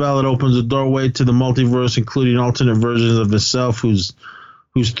forbidden spell that opens a doorway to the multiverse, including alternate versions of himself whose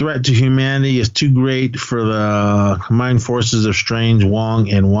threat to humanity is too great for the combined forces of Strange, Wong,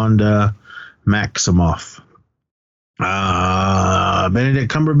 and Wanda Maximoff.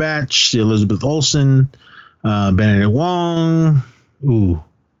 Benedict Cumberbatch, Elizabeth Olsen, Benedict Wong. Ooh. How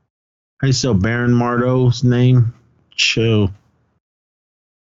do you spell Baron Mardo's name?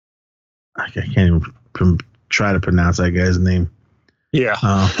 I can't even try to pronounce that guy's name. Yeah.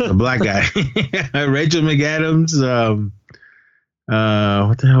 The black guy. Rachel McAdams.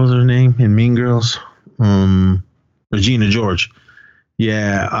 What the hell was her name in Mean Girls? Regina George.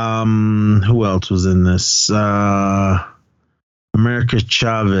 Yeah. Who else was in this? America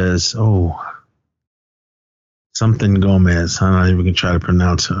Chavez. Oh. Something Gomez. I'm not even going to try to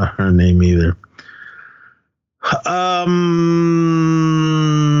pronounce her name either.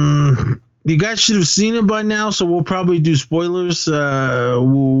 You guys should have seen it by now, so we'll probably do spoilers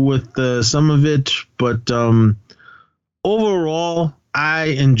with some of it. But overall, I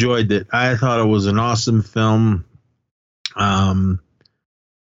enjoyed it. I thought it was an awesome film. Definitely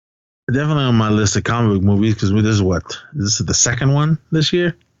on my list of comic book movies, because this is the second one this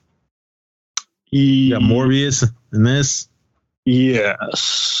year? You got Morbius in this.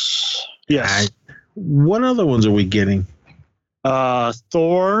 Yes. What other ones are we getting?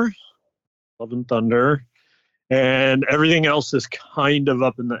 Thor, Love and Thunder, and everything else is kind of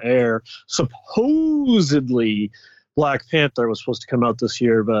up in the air. Supposedly, Black Panther was supposed to come out this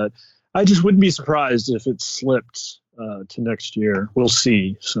year, but I just wouldn't be surprised if it slipped to next year. We'll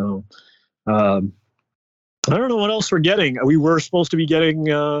see. So, I don't know what else we're getting. We were supposed to be getting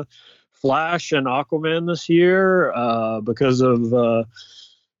Flash and Aquaman this year because of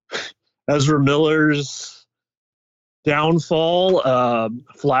Ezra Miller's downfall.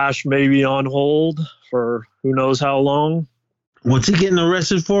 Flash may be on hold for who knows how long. What's he getting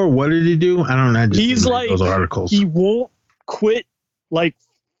arrested for? What did he do? I don't know. He's like those articles. He won't quit like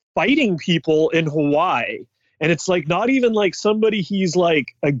fighting people in Hawaii, and it's like not even like somebody he's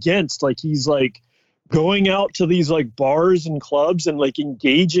like against. Like he's like going out to these like bars and clubs and like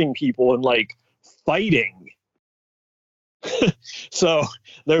engaging people and like fighting. So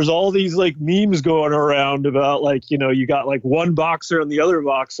there's all these like memes going around about like, you know, you got like one boxer and the other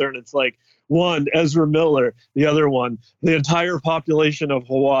boxer, and it's like one Ezra Miller, the other one the entire population of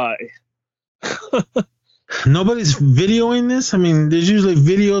Hawaii. Nobody's videoing this. I mean, there's usually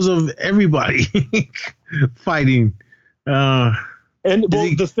videos of everybody fighting. And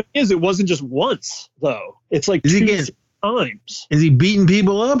the thing is, it wasn't just once though. It's like two times. Is he beating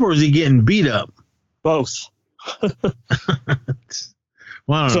people up or is he getting beat up? Both.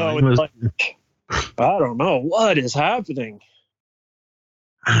 Well, so it's like, I don't know what is happening.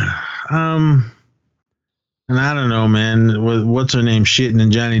 And I don't know, man. What's her name shitting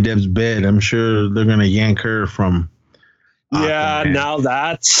in Johnny Depp's bed? I'm sure they're gonna yank her from. Yeah, Aquaman. now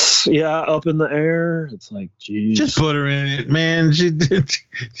that's up in the air. It's like, geez. Just put her in it, man.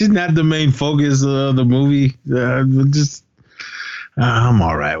 She's not the main focus of the movie. I'm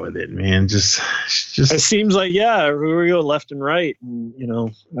all right with it, man. Just. It seems like we go left and right, and you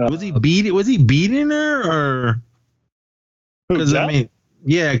know. Was he beating her or? Because I mean,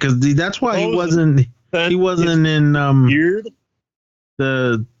 yeah, because that's why he wasn't. He wasn't in weird.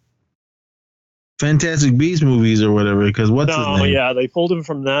 The Fantastic Beasts movies or whatever. Because what's his name? Yeah, they pulled him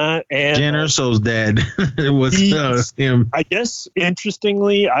from that. And Jan Erso's dad. It was him. I guess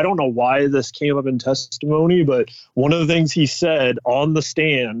interestingly, I don't know why this came up in testimony, but one of the things he said on the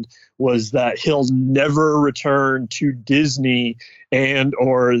stand was that he'll never return to Disney and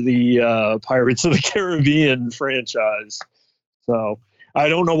or the Pirates of the Caribbean franchise. So I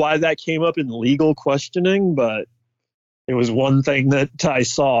don't know why that came up in legal questioning, but it was one thing that I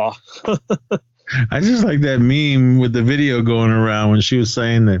saw. I just like that meme with the video going around when she was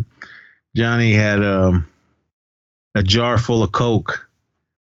saying that Johnny had a jar full of Coke,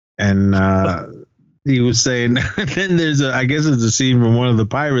 and he was saying. Then there's I guess it's a scene from one of the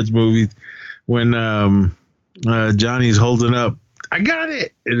Pirates movies when Johnny's holding up, "I got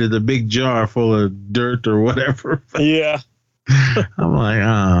it," and it's a big jar full of dirt or whatever. Yeah. I'm like,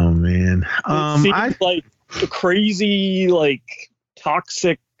 oh man. It seems like a crazy, like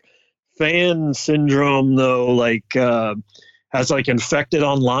toxic fan syndrome, though. Like, has like infected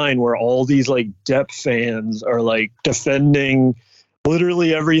online, where all these like Depp fans are like defending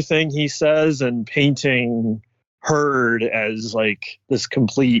literally everything he says and painting Heard as like this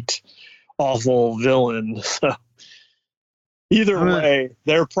complete awful villain. So either way,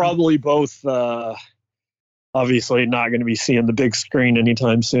 they're probably both. Obviously not going to be seeing the big screen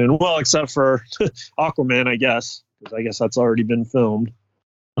anytime soon. Well, except for Aquaman, I guess, because I guess that's already been filmed.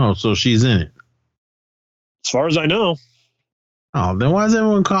 Oh, so she's in it. As far as I know. Oh, then why is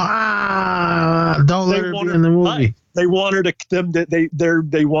everyone calling? Don't let her be in the movie. They want her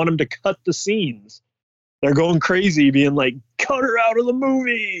they want him to cut the scenes. They're going crazy, being like, "Cut her out of the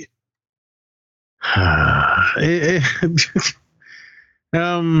movie."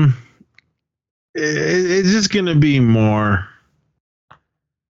 It's just gonna be more.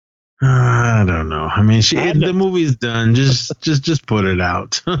 I don't know. I mean, the movie's done. Just put it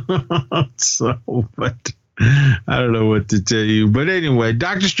out. So, but I don't know what to tell you. But anyway,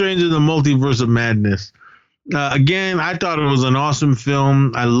 Doctor Strange in the Multiverse of Madness. Again, I thought it was an awesome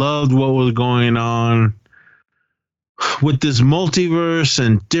film. I loved what was going on with this multiverse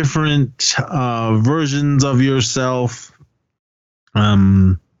and different versions of yourself.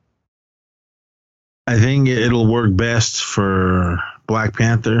 I think it'll work best for Black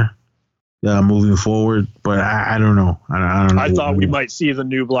Panther moving forward, but I don't know. I don't know. I thought we might see the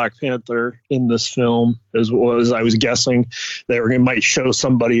new Black Panther in this film, as I was guessing they might show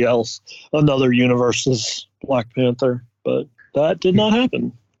somebody else, another universe's Black Panther, but that did not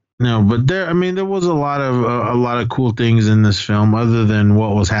happen. No, but there was a lot of cool things in this film, other than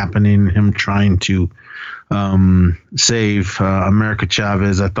what was happening, him trying to save America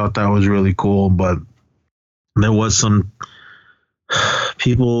Chavez. I thought that was really cool, but there was some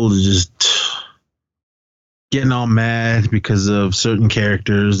people just getting all mad because of certain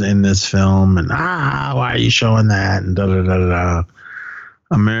characters in this film, and why are you showing that? And da da da da.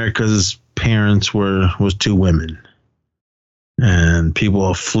 America's parents was two women, and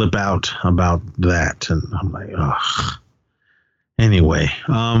people flip out about that, and I'm like, ugh. Anyway,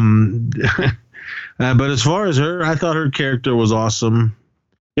 but as far as her, I thought her character was awesome.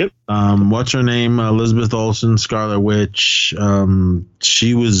 Yep. What's her name? Elizabeth Olsen, Scarlet Witch.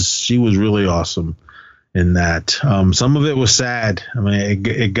 She was really awesome in that. Some of it was sad. I mean,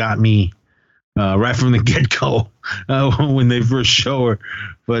 it got me right from the get-go when they first show her.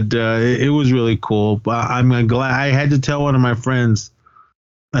 But it was really cool. But I'm glad. I had to tell one of my friends,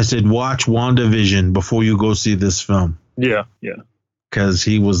 I said, watch WandaVision before you go see this film. Yeah. Because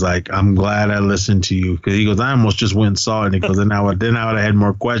he was like, I'm glad I listened to you. Because he goes, I almost just went and saw it. Because then I would have had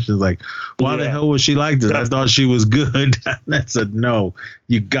more questions. Like, why the hell was she like this? I thought she was good. I said, no,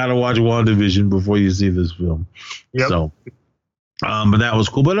 you got to watch WandaVision before you see this film. Yep. So, but that was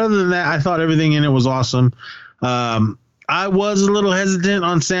cool. But other than that, I thought everything in it was awesome. I was a little hesitant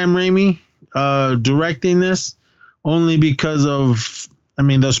on Sam Raimi directing this, only because of,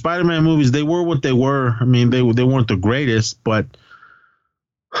 the Spider-Man movies, they were what they were. They weren't the greatest, but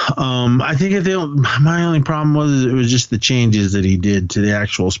I think my only problem was it was just the changes that he did to the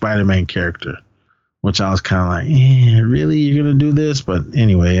actual Spider-Man character, which I was kind of like, really, you're gonna do this? But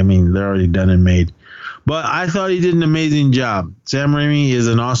anyway, they're already done and made. But I thought he did an amazing job. Sam Raimi is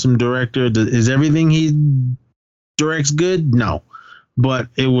an awesome director. Is everything he directs good? No, but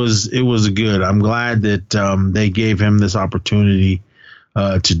it was good. I'm glad that they gave him this opportunity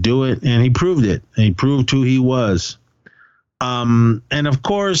to do it, and he proved it. And he proved who he was. And of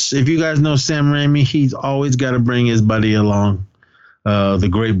course, if you guys know Sam Raimi, he's always got to bring his buddy along, the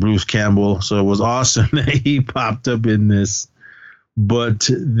great Bruce Campbell. So it was awesome that he popped up in this. But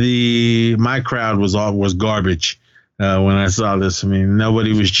my crowd was garbage when I saw this.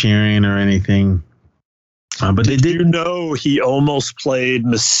 Nobody was cheering or anything. But they did. He almost played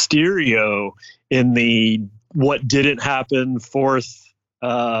Mysterio in the what didn't happen fourth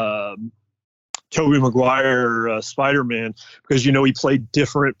Tobey Maguire Spider-Man, because he played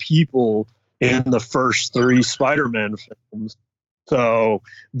different people in the first 3 Spider-Man films. So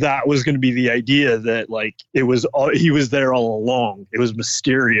that was going to be the idea that he was there all along. It was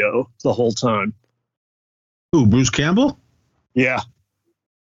Mysterio the whole time. Who, Bruce Campbell? Yeah.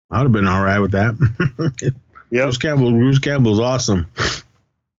 I'd have been all right with that. Yeah. Bruce Campbell's awesome.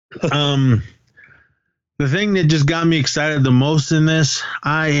 The thing that just got me excited the most in this,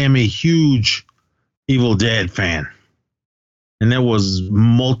 I am a huge Evil Dead fan. And there was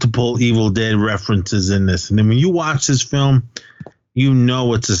multiple Evil Dead references in this. And then when you watch this film,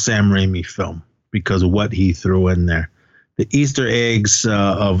 it's a Sam Raimi film because of what he threw in there. The Easter eggs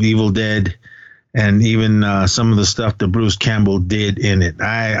of Evil Dead, and even some of the stuff that Bruce Campbell did in it.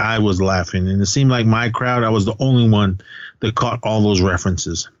 I was laughing. And it seemed like my crowd, I was the only one that caught all those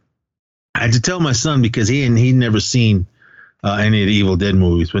references. I had to tell my son because he'd never seen any of the Evil Dead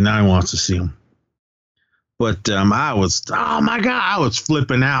movies, but now he wants to see them. But I was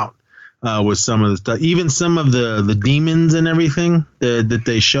flipping out with some of the stuff. Even some of the demons and everything that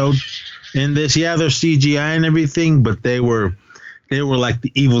they showed in this. Yeah, they're CGI and everything, but they were like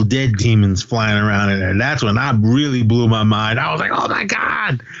the Evil Dead demons flying around in there. That's when I really blew my mind. I was like, oh my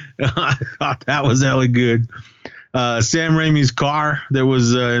God. I thought that was hella good. Sam Raimi's car that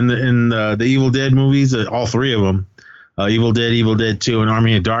was in the Evil Dead movies, all 3 of them. Evil Dead, Evil Dead 2, and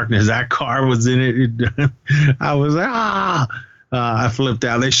Army of Darkness. That car was in it. I was like, I flipped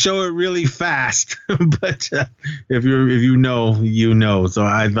out. They show it really fast, but if you know. So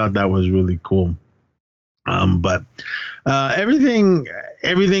I thought that was really cool. But everything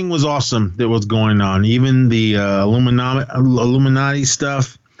was awesome that was going on. Even the Illuminati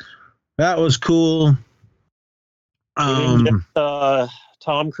stuff, that was cool.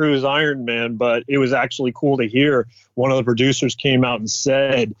 Tom Cruise Iron Man, but it was actually cool to hear one of the producers came out and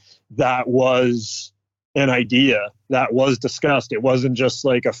said that was an idea that was discussed. It wasn't just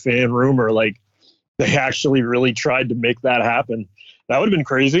like a fan rumor. Like they actually really tried to make that happen. That would have been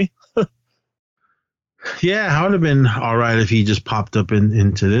crazy. Yeah, I would have been all right if he just popped up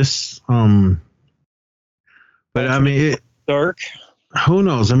into this. But dark. Who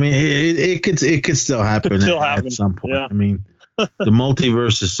knows? It could still happen, at some point. Yeah. The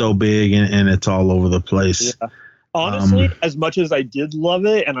multiverse is so big and it's all over the place. Honestly, as much as I did love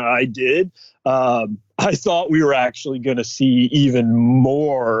it, and I did, I thought we were actually going to see even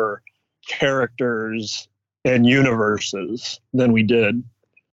more characters and universes than we did.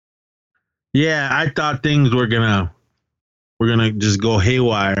 Yeah, I thought things were gonna just go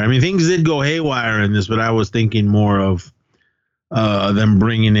haywire. I mean, things did go haywire in this, but I was thinking more of them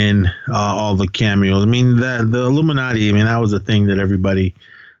bringing in all the cameos. I mean, the Illuminati. I mean, that was a thing that everybody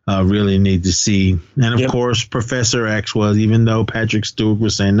really need to see. And of course, Professor X was, even though Patrick Stewart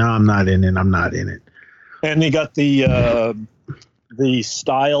was saying, "No, I'm not in it. I'm not in it." And he got the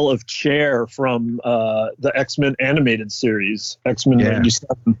style of chair from the X-Men animated series, X-Men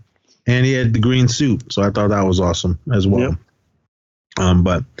 97. And he had the green suit, so I thought that was awesome as well. Yep.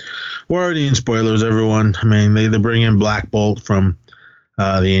 But we're already in spoilers, everyone. I mean, they bring in Black Bolt from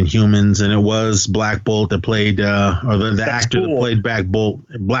the Inhumans, and it was Black Bolt that played, or the actor that played Black Bolt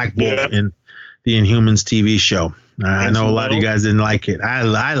in the Inhumans TV show. I know a lot of you guys didn't like it. I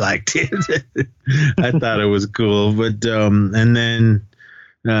liked it. I thought it was cool. But and then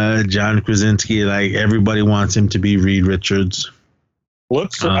John Krasinski, like, everybody wants him to be Reed Richards.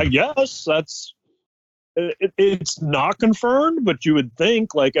 Looks, I guess that's it's not confirmed, but you would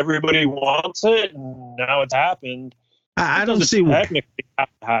think, like, everybody wants it, and now it's happened. I don't see what technically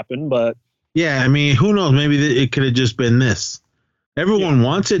happen, but yeah, I mean, who knows? Maybe it could have just been this. Everyone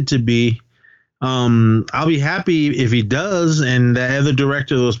wants it to be. I'll be happy if he does, and the other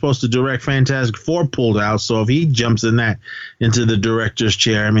director that was supposed to direct Fantastic Four pulled out. So if he jumps into the director's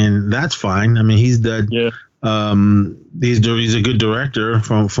chair, I mean, that's fine. I mean, he's the he's a good director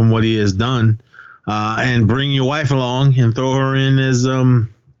from what he has done. And bring your wife along and throw her in as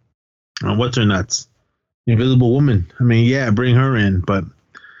what's her nuts, Invisible Woman. I mean, yeah, bring her in. But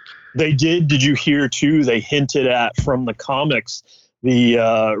they did you hear too, they hinted at from the comics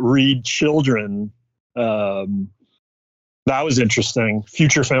the Reed children. That was interesting.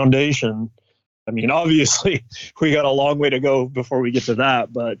 Future Foundation. I mean, obviously we got a long way to go before we get to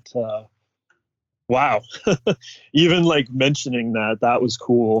that, but wow. Even like mentioning that was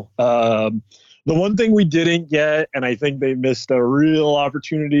cool. The one thing we didn't get, and I think they missed a real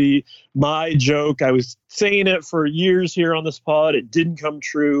opportunity, my joke, I was saying it for years here on this pod, it didn't come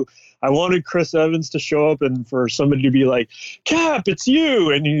true. I wanted Chris Evans to show up and for somebody to be like, "Cap, it's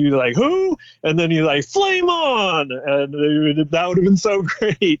you." And you're like, "Who?" And then you're like, "Flame on." And that would have been so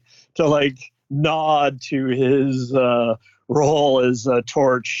great to like nod to his role as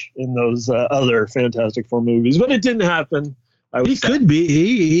Torch in those other Fantastic Four movies. But it didn't happen. He could be.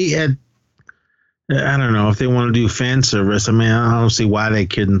 He had... I don't know if they want to do fan service. I mean, I don't see why they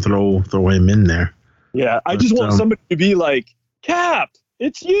couldn't throw him in there. Yeah, I just want somebody to be like, "Cap,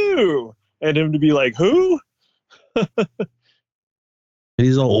 it's you," and him to be like, "Who?"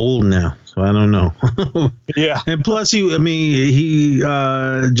 He's all old now, so I don't know. Yeah, and plus, Johnny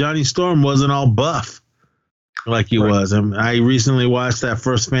Storm wasn't all buff like he was. I recently watched that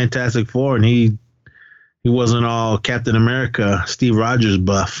first Fantastic Four, and he wasn't all Captain America, Steve Rogers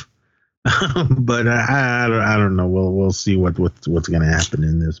buff. But I don't know. We'll see what's going to happen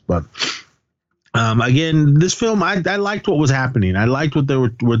in this. But again, this film, I liked what was happening. I liked what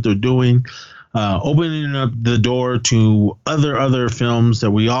they're doing, opening up the door to other films that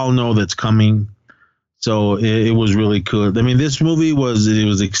we all know that's coming. So it was really cool. I mean, this movie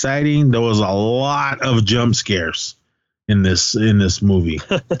was exciting. There was a lot of jump scares in this movie.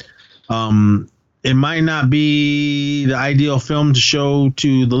 It might not be the ideal film to show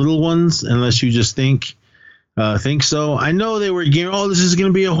to the little ones unless you just think so. I know they were getting, this is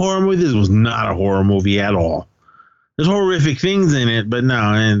going to be a horror movie. This was not a horror movie at all. There's horrific things in it, but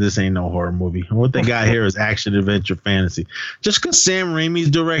no, this ain't no horror movie. What they got here is action, adventure, fantasy. Just because Sam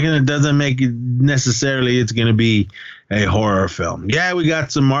Raimi's directing it doesn't make it necessarily it's going to be a horror film. Yeah, we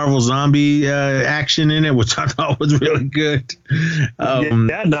got some Marvel zombie action in it, which I thought was really good.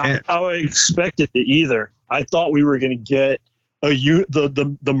 Not how I expected it either. I thought we were going to get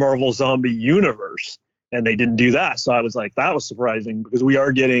the Marvel zombie universe, and they didn't do that. So I was like, that was surprising because we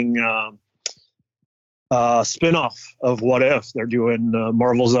are getting spin-off of What If. They're doing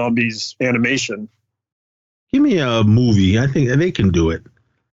Marvel Zombies animation. Give me a movie. I think they can do it.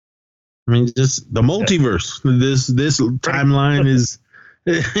 I mean, just the multiverse. This timeline is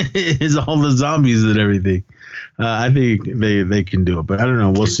all the zombies and everything. I think they can do it, but I don't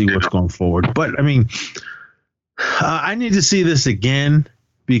know. We'll see what's going forward. But I mean, I need to see this again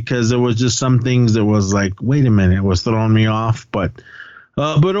because there was just some things that was like, wait a minute, it was throwing me off. But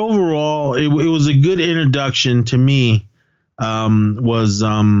overall, it was a good introduction to me. Was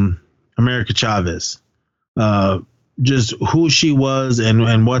America Chavez. Just who she was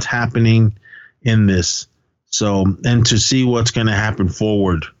and what's happening in this. So, and to see what's going to happen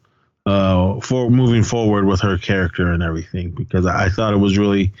forward, for moving forward with her character and everything, because I thought it was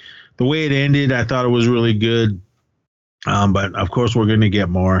really, the way it ended, I thought it was really good. But of course, we're going to get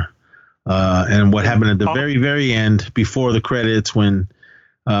more. And what happened at the very, very end, before the credits, when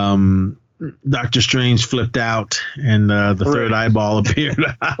Doctor Strange flipped out and the third eyeball appeared.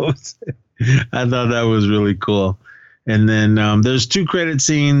 I thought that was really cool. And then there's 2 credit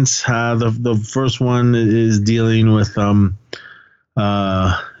scenes. The first one is dealing with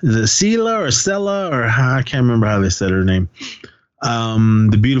is it Sela or Stella, or I can't remember how they said her name.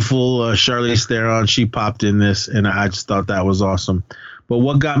 The beautiful Charlize Theron, she popped in this, and I just thought that was awesome. But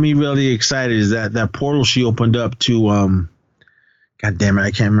what got me really excited is that portal she opened up to God damn it, I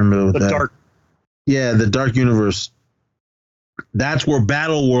can't remember the dark. Yeah, the Dark Universe. That's where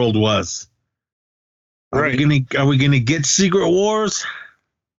Battle World was. Are we gonna get Secret Wars?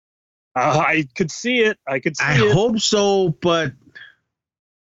 I could see it. I hope so, but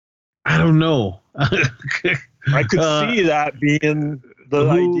I don't know. I could see that being the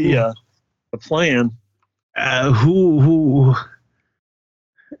idea, the plan. Who?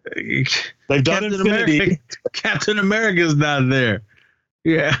 They've done Infinity. Captain America's not there.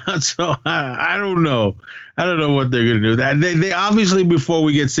 Yeah, so I don't know. I don't know what they're gonna do. That they obviously, before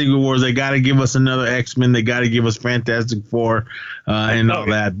we get Secret Wars, they got to give us another X-Men. They got to give us Fantastic Four and all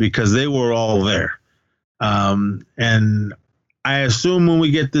that, because they were all there. And I assume when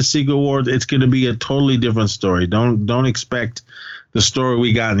we get the Secret Wars, it's going to be a totally different story. Don't expect the story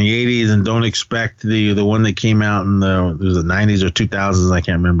we got in the 80s, and don't expect the one that came out in the 90s or 2000s. I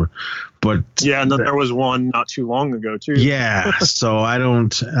can't remember. But yeah, and then there was one not too long ago too. Yeah, so I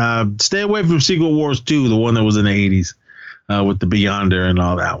don't stay away from Secret Wars 2, the one that was in the 80s with the Beyonder and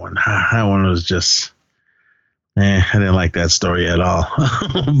all that one. That one was just, I didn't like that story at all.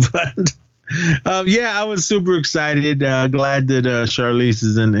 But yeah, I was super excited. Glad that Charlize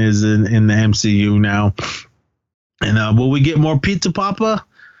is in the MCU now. And will we get more Pizza Papa?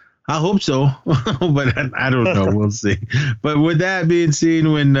 I hope so, but I don't know. We'll see. But with that being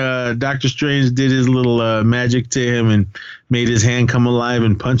seen, when Doctor Strange did his little magic to him and made his hand come alive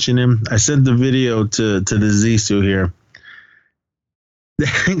and punching him, I sent the video to the Zissou here.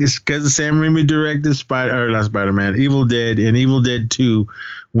 It's because Sam Raimi directed Evil Dead, and Evil Dead 2,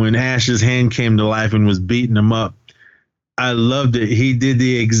 when Ash's hand came to life and was beating him up. I loved it. He did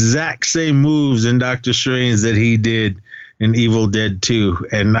the exact same moves in Doctor Strange that he did in Evil Dead 2,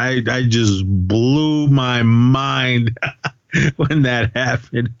 and I just blew my mind when that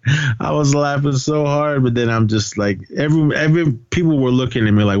happened. I was laughing so hard, but then I'm just like, every people were looking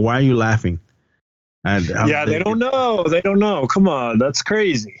at me like, "Why are you laughing?" They don't know. They don't know. Come on, that's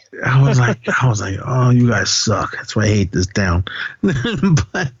crazy. I was like, "Oh, you guys suck." That's why I hate this town.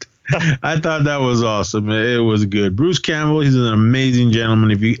 But I thought that was awesome. It was good. Bruce Campbell, he's an amazing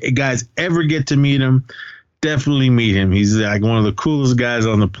gentleman. If you guys ever get to meet him, definitely meet him. He's like one of the coolest guys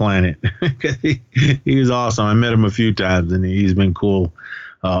on the planet. He's awesome. I met him a few times, and he's been cool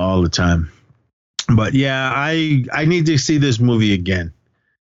all the time. But yeah, I need to see this movie again.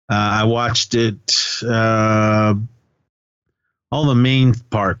 I watched it, all the main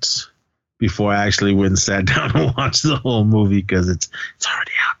parts, before I actually went and sat down and watched the whole movie, because it's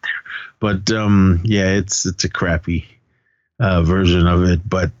already out there. But yeah, it's a crappy version of it,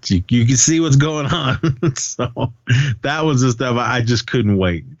 but you can see what's going on. So that was the stuff I just couldn't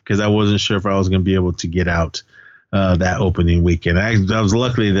wait, because I wasn't sure if I was going to be able to get out that opening weekend. I was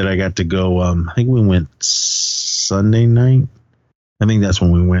lucky that I got to go. I think we went Sunday night. I think that's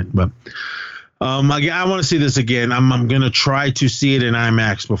when we went. But I want to see this again. I'm going to try to see it in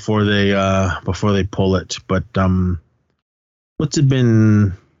IMAX before they pull it. But what's it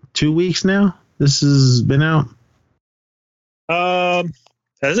been? 2 weeks now? This has been out.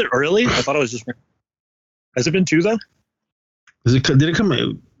 Has it really? I thought it was just. Has it been 2 though? Did it come out?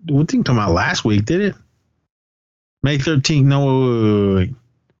 It didn't come out last week, did it? May 13th. No, wait.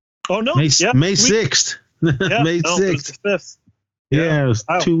 Oh no. May 6th. Yeah, May 6th. It was the 5th. Yeah, it was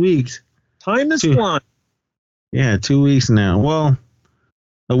 2 weeks. Time is flying. Yeah, 2 weeks now. Well,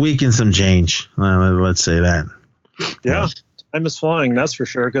 a week and some change. Let's say that. Yeah, time is flying. That's for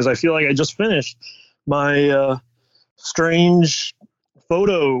sure. Because I feel like I just finished my Strange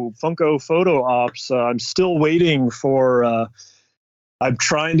Funko photo ops. I'm still waiting for. I'm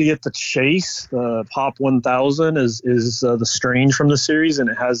trying to get the chase. The Pop 1000 is the Strange from the series, and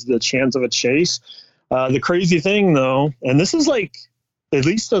it has the chance of a chase. The crazy thing, though, and this is like at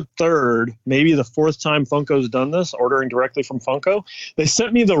least the third, maybe the fourth time Funko's done this, ordering directly from Funko. They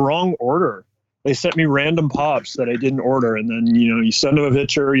sent me the wrong order. They sent me random pops that I didn't order, and then you send them a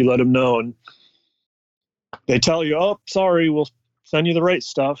picture, you let them know, and they tell you, "Oh, sorry, we'll send you the right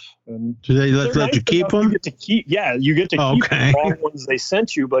stuff." And do they let you keep them? You get to keep keep the wrong ones they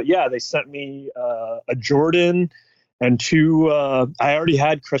sent you. But yeah, they sent me a Jordan and two. I already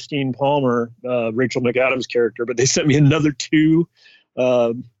had Christine Palmer, Rachel McAdams' character, but they sent me another two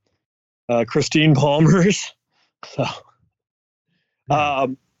Christine Palmers. So,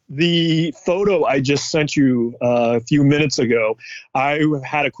 the photo I just sent you a few minutes ago, I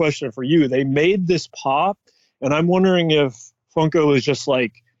had a question for you. They made this pop, and I'm wondering if Funko is just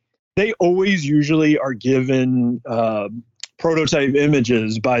like, they always usually are given prototype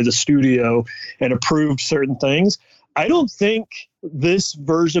images by the studio and approved certain things. I don't think this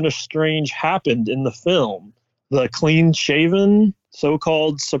version of Strange happened in the film. The clean-shaven,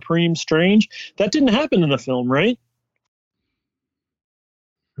 so-called Supreme Strange, that didn't happen in the film, right?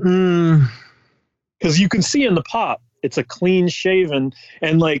 Because you can see in the pop, it's a clean-shaven,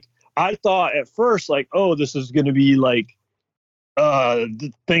 and like I thought at first, like, oh, this is going to be like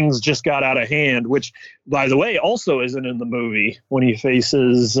things just got out of hand, which, by the way, also isn't in the movie when he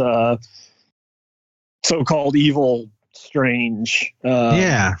faces so-called evil Strange.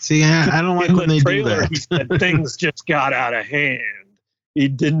 Yeah, see, I don't like when they do that. He said things just got out of hand. He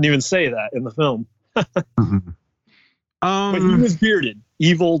didn't even say that in the film. But he was bearded.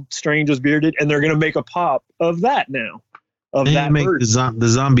 Evil Strange was bearded, and they're going to make a pop of that now. The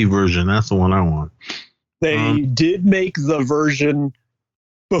zombie version. That's the one I want. They did make the version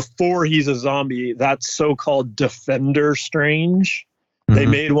before he's a zombie. That's so-called Defender Strange. They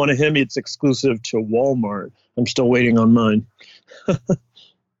made one of him. It's exclusive to Walmart. I'm still waiting on mine.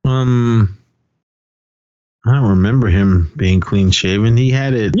 I don't remember him being clean shaven. He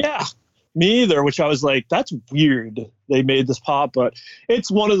had it. Yeah, me either, which I was like, that's weird. They made this pop, but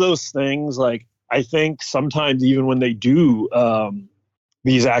it's one of those things. Like, I think sometimes even when they do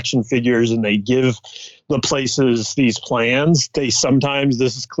these action figures and they give the places these plans, sometimes,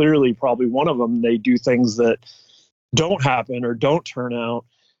 this is clearly probably one of them, they do things that don't happen or don't turn out.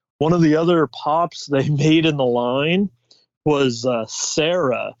 One of the other pops they made in the line was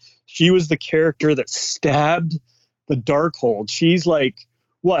Sarah. She was the character that stabbed the Darkhold. She's like,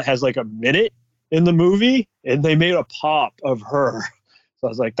 has like a minute in the movie, and they made a pop of her. So I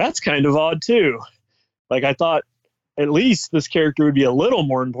was like, that's kind of odd too. Like, I thought at least this character would be a little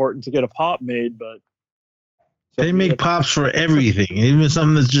more important to get a pop made, but they make pops for everything, even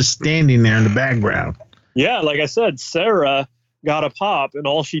something that's just standing there in the background. Yeah, like I said, Sarah got a pop, and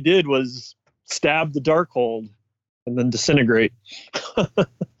all she did was stab the Darkhold and then disintegrate.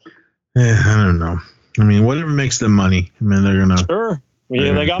 Yeah, I don't know. I mean, whatever makes them money. I mean, they're gonna. Sure.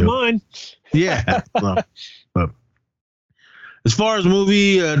 Yeah, they got mine. Yeah. Well, but as far as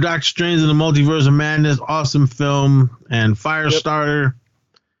movie, Doctor Strange in the Multiverse of Madness, awesome film, and Firestarter.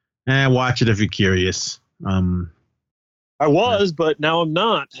 And watch it if you're curious. I was, but now I'm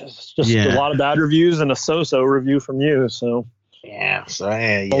not. It's just a lot of bad reviews and a so-so review from you. So yeah,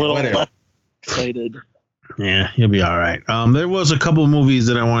 a little less excited. Yeah, you'll be all right. There was a couple of movies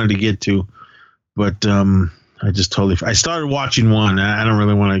that I wanted to get to, but I just I started watching one. I don't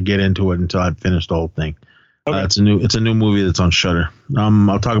really want to get into it until I finish the whole thing. Okay. It's a new movie that's on Shudder.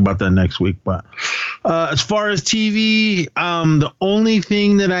 I'll talk about that next week. But as far as TV, the only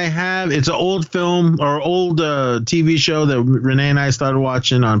thing that I have, it's an old film or old TV show that Renee and I started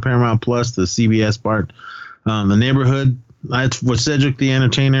watching on Paramount Plus, the CBS part, The Neighborhood. That's with Cedric the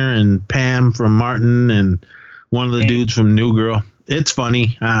Entertainer and Pam from Martin and one of the dudes from New Girl. It's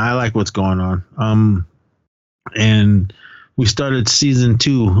funny. I like what's going on. And we started season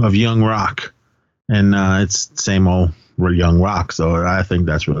 2 of Young Rock. And it's the same old Young Rock, so I think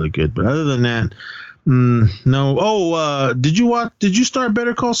that's really good. But other than that, no. Oh, did you start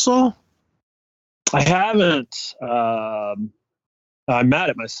Better Call Saul? I haven't. I'm mad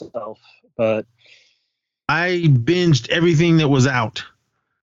at myself, but I binged everything that was out.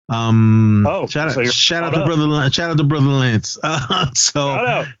 Shout out to Brother Lance. I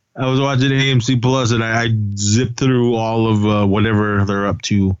was watching AMC Plus, and I zipped through all of whatever they're up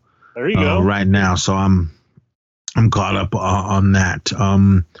to. There you go. Right now, so I'm caught up on that.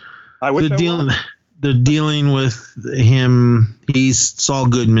 I wish they're dealing with him. He's Saul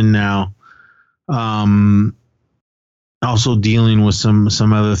Goodman now. Also dealing with some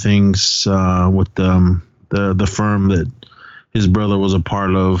other things with the firm that his brother was a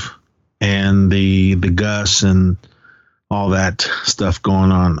part of, and the Gus and all that stuff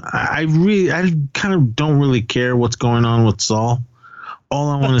going on. I kind of don't really care what's going on with Saul. All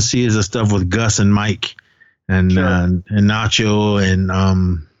I want to see is the stuff with Gus and Mike and Nacho and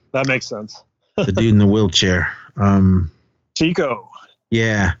that makes sense. The dude in the wheelchair. Chico.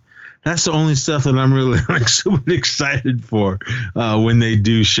 Yeah. that's the only stuff that I'm really like super excited for when they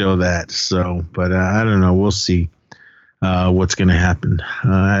do show that. So, but I don't know. We'll see what's going to happen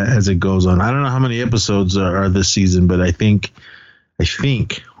as it goes on. I don't know how many episodes are this season, but I think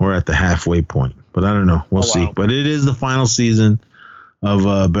we're at the halfway point. But I don't know. We'll see. But it is the final season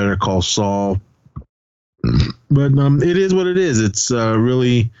of Better Call Saul. But it is what it is. It's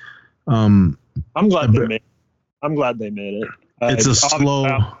really. I'm glad they made it. It's a slow.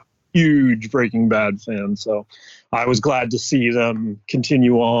 I'm a huge Breaking Bad fan, so I was glad to see them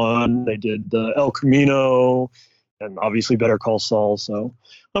continue on. They did the El Camino, and obviously Better Call Saul. So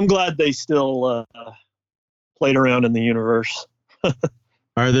I'm glad they still played around in the universe. All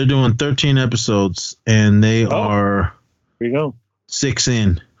right, they're doing 13 episodes, and they are. There you go. 6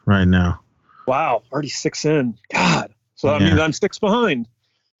 in right now. Wow, already 6 in. God. So that means I'm 6 behind.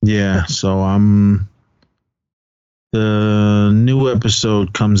 Yeah, so the new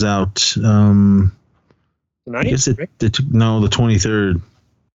episode comes out tonight? I guess the 23rd.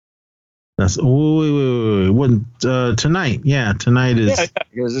 That's wait. What tonight? Yeah, tonight is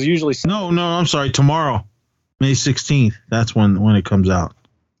because it's usually No, I'm sorry, tomorrow. May 16th. That's when it comes out.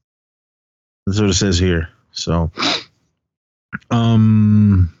 That's what it says here. So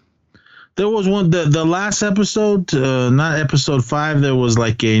there was one the last episode, not episode 5, there was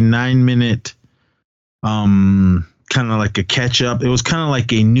like a 9-minute kind of like a catch up. It was kind of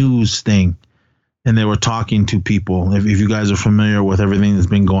like a news thing, and they were talking to people. If you guys are familiar with everything that's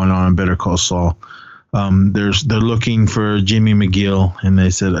been going on in Better Call Saul, they're looking for Jimmy McGill, and they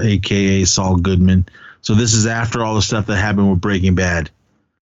said AKA Saul Goodman. So this is after all the stuff that happened with Breaking Bad.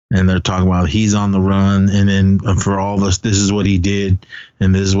 And they're talking about he's on the run, and then for all this is what he did,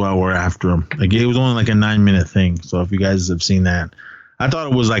 and this is why we're after him. Like, it was only like a 9-minute thing. So if you guys have seen that, I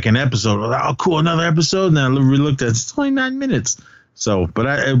thought it was like an episode. Oh, cool, another episode. And then I looked at it, it's only 9 minutes. So, but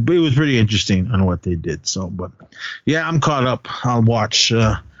it was pretty interesting on what they did. So, but yeah, I'm caught up. I'll watch.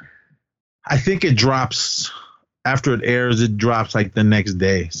 I think it drops after it airs. It drops like the next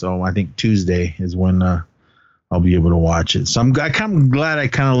day. So I think Tuesday is when I'll be able to watch it. So I'm kind of glad I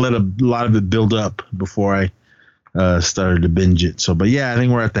kind of let a lot of it build up before I started to binge it. So, but yeah, I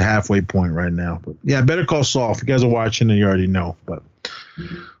think we're at the halfway point right now. But yeah, Better Call Saul. If you guys are watching, then you already know. But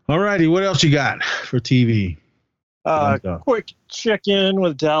all righty, what else you got for TV? Quick check-in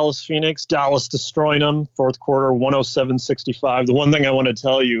with Dallas Phoenix. Dallas destroying them. Fourth quarter, 107-65. The one thing I want to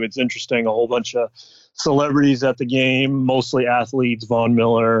tell you, it's interesting, a whole bunch of celebrities at the game, mostly athletes, Von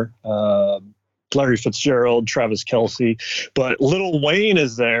Miller, Larry Fitzgerald, Travis Kelce, but Lil Wayne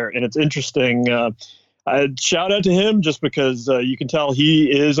is there, and it's interesting. I'd shout out to him just because you can tell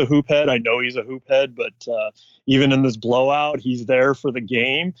he is a hoop head. I know he's a hoop head, but even in this blowout, he's there for the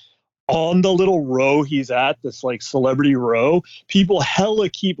game. On the little row he's at, this like celebrity row, people hella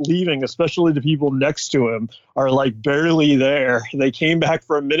keep leaving, especially the people next to him are like barely there. They came back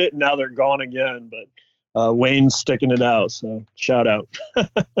for a minute and now they're gone again, but Wayne's sticking it out, so shout out.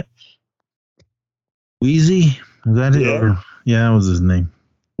 Wheezy? Is that it? Yeah. Yeah, that was his name.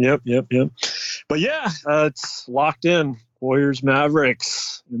 Yep. But yeah, it's locked in. Warriors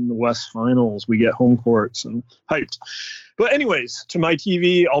Mavericks in the West Finals. We get home court, so hyped. But anyways, to my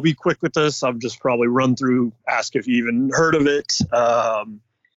TV, I'll be quick with this. I'll just probably run through, ask if you even heard of it. I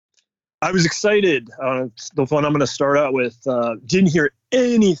was excited. The one I'm going to start out with, didn't hear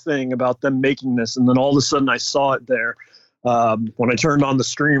anything about them making this, and then all of a sudden I saw it there when I turned on the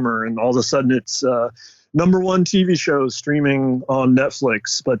streamer, and all of a sudden it's #1 TV show streaming on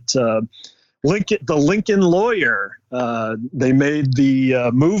Netflix. But the Lincoln Lawyer, they made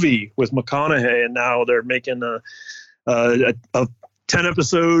the movie with McConaughey, and now they're making a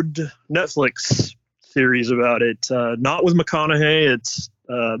 10-episode Netflix series about it. Not with McConaughey. It's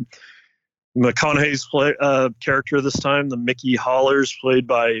McConaughey's character this time, the Mickey Hollers, played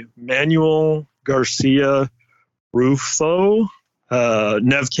by Manuel Garcia Rufo.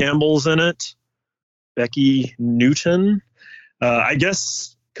 Nev Campbell's in it. Becky Newton. I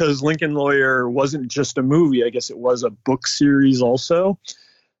guess because Lincoln Lawyer wasn't just a movie, I guess it was a book series also.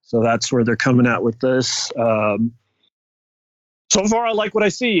 So that's where they're coming out with this. So far, I like what I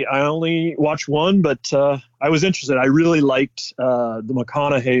see. I only watched one, but I was interested. I really liked the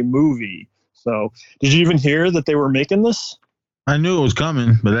McConaughey movie. So did you even hear that they were making this? I knew it was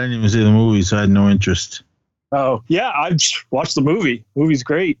coming, but I didn't even see the movie, so I had no interest. Oh, yeah, I watched the movie. Movie's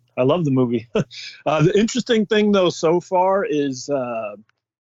great. I love the movie. The interesting thing, though, so far is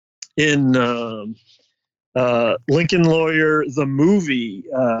in Lincoln Lawyer, the movie,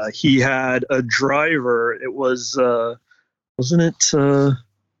 he had a driver. It was, wasn't it?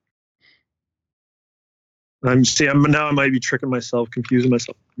 Now I might be tricking myself, confusing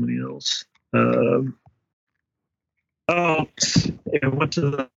myself with somebody else. It went to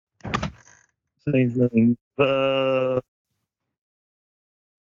the same thing. The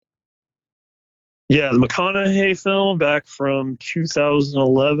McConaughey film back from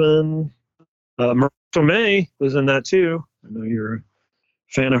 2011. Marissa Tomei was in that too. I know you're a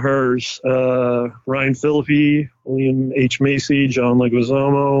fan of hers. Ryan Phillippe, William H. Macy, John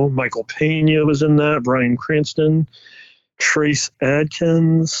Leguizamo, Michael Pena was in that. Bryan Cranston, Trace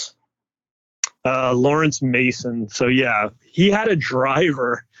Adkins, Lawrence Mason. So yeah, he had a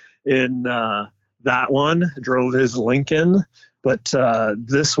driver in that one. Drove his Lincoln, but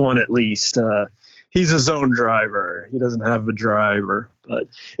this one at least. He's his own driver. He doesn't have a driver, but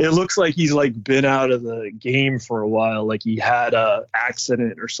it looks like he's like been out of the game for a while. Like he had a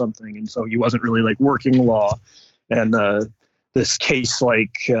accident or something, and so he wasn't really like working law. And this case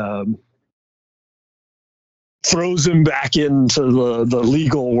like throws him back into the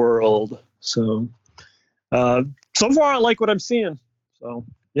legal world. So so far I like what I'm seeing. So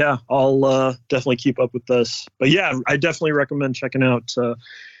yeah, I'll definitely keep up with this. But yeah, I definitely recommend checking out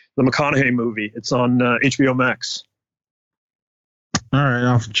the McConaughey movie. It's on HBO Max. All right,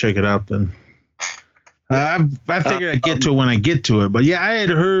 I'll have to check it out then. I figured I'd get to it when I get to it, but yeah, I had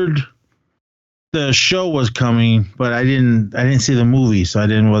heard the show was coming, but I didn't see the movie, so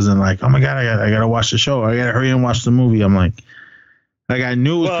wasn't like, oh my god, I gotta watch the show. I gotta hurry and watch the movie. I'm like I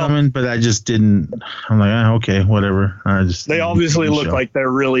knew it was coming, but I just didn't. I'm like, okay, whatever. They obviously look like they're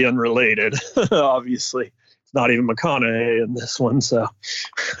really unrelated. Obviously. Not even McConaughey in this one, so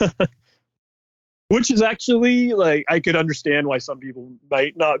which is actually like I could understand why some people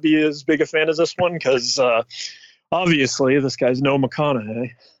might not be as big a fan as this one because obviously this guy's no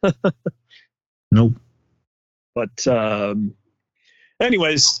McConaughey. Nope. But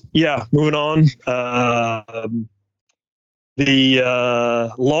anyways, yeah, moving on.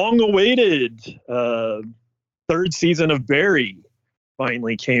 The long-awaited third season of Barry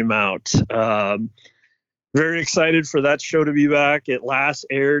finally came out. Very excited for that show to be back. It last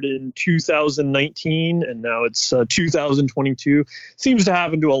aired in 2019, and now it's 2022. Seems to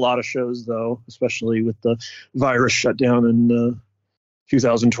happen to a lot of shows, though, especially with the virus shutdown in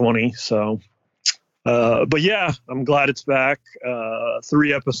 2020. So, but yeah, I'm glad it's back.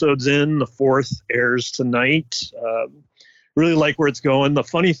 3 episodes in, the 4th airs tonight. Really like where it's going. The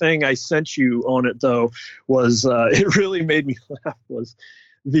funny thing I sent you on it, though, was it really made me laugh was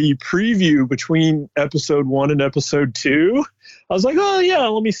the preview between episode 1 and episode 2. I was like, oh yeah,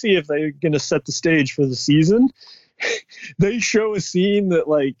 let me see if they're going to set the stage for the season. They show a scene that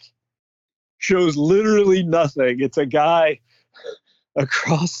like shows literally nothing. It's a guy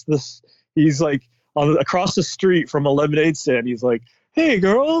across this, he's like across the street from a lemonade stand. He's like, hey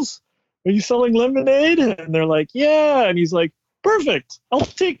girls, are you selling lemonade? And they're like, yeah. And he's like, perfect, I'll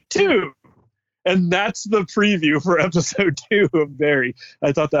take 2. And that's the preview for episode 2 of Barry.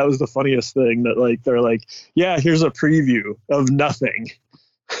 I thought that was the funniest thing that like they're like, yeah, here's a preview of nothing.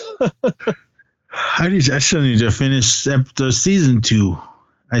 I still need to finish the season 2.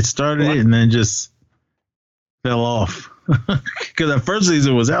 I started it and then just fell off because the first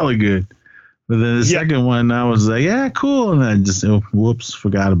season was hella good, but then the second one I was like, yeah, cool, and I just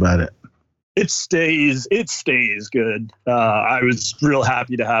forgot about it. It stays good. I was real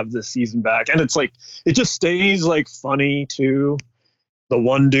happy to have this season back, and it's like it just stays like funny too. The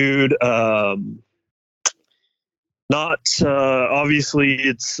one dude, not obviously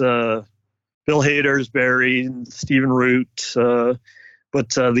it's Bill Hader's Barry and Stephen Root, but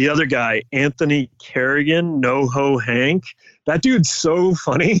the other guy, Anthony Carrigan, NoHo Hank. That dude's so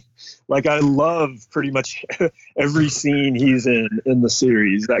funny. Like I love pretty much every scene he's in the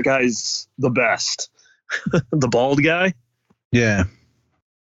series. That guy's the best. The bald guy. Yeah.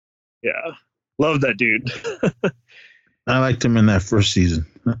 Yeah. Love that dude. I liked him in that first season.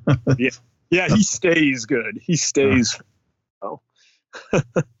 Yeah, he stays good. He stays. Oh,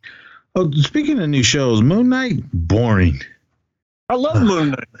 speaking of new shows, Moon Knight, boring. I love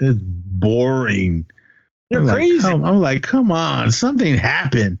Moon Knight. It's boring. You're crazy. I'm like, come on, something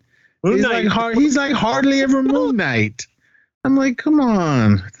happened. He's like hardly ever Moon Knight. I'm like, come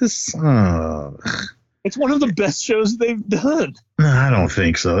on, this. It's one of the best shows they've done. No, I don't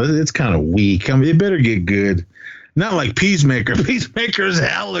think so. It's kind of weak. I mean, it better get good. Not like Peacemaker. Peacemaker's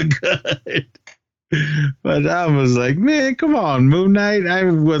hella good. But I was like, man, come on, Moon Knight. I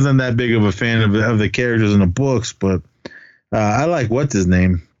wasn't that big of a fan of the characters in the books, but I like what's his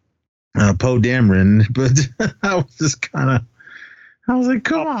name, Poe Dameron. But I was just I was like,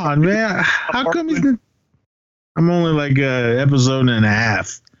 come on, man. How come he's? I'm only like an episode and a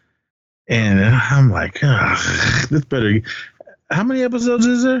half And I'm like, this better. How many episodes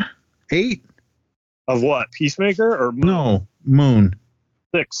is there? 8? Of what? Peacemaker or Moon? No, Moon.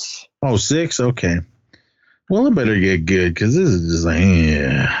 6. Oh, 6? Okay. Well, it better get good because this is just like,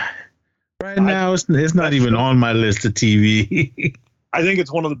 yeah. Right now, it's not even on my list of TV. I think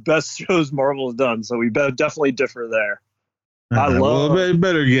it's one of the best shows Marvel has done, so we definitely differ there. Well, it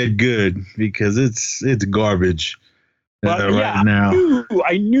better get good because it's garbage. But right now.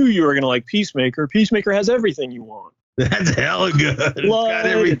 I knew you were going to like Peacemaker. Peacemaker has everything you want. That's hella good. Blood, it's got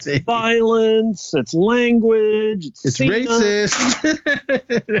everything. It's violence, it's language, it's racist.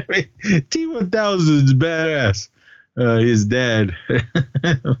 T-1000 is badass. His dad.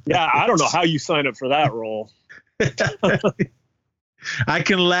 Yeah, I don't know how you signed up for that role. I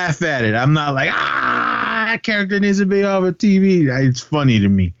can laugh at it. I'm not like, that character needs to be off of TV. It's funny to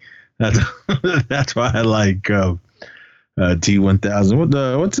me. That's why I like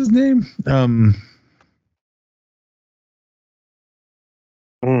T-1000. What's his name?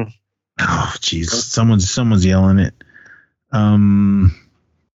 Oh, jeez. Someone's yelling it.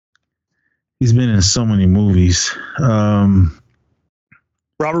 He's been in so many movies.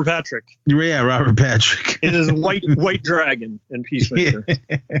 Robert Patrick. Yeah, Robert Patrick. It is White Dragon in Peacemaker.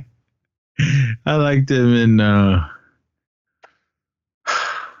 Yeah. I liked him in The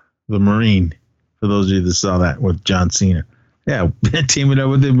Marine. For those of you that saw that with John Cena. Yeah, teaming up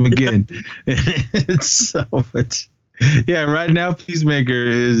with him again. Yeah, right now Peacemaker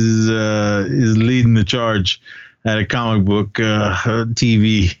is leading the charge at a comic book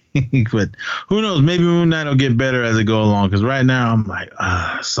TV. But who knows? Maybe Moon Knight will get better as it go along. Because right now I'm like,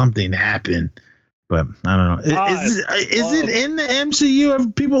 something happened. But I don't know. Is it in the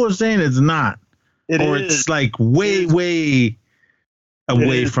MCU? People are saying it's not. It's like way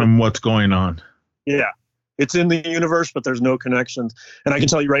away from what's going on. Yeah. It's in the universe, but there's no connections. And I can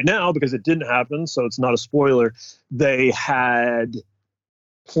tell you right now, because it didn't happen, so it's not a spoiler, they had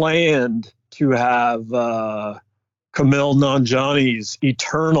planned to have Kumail Nanjiani's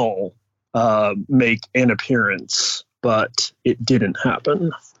Eternal make an appearance, but it didn't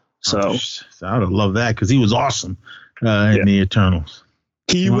happen. So I would have loved that because he was awesome in the Eternals.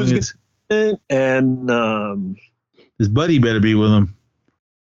 He was good, and his buddy better be with him.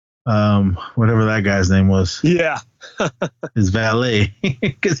 Whatever that guy's name was. Yeah. His valet,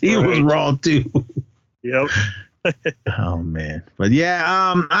 because he was raw too. Yep. Oh man, but yeah,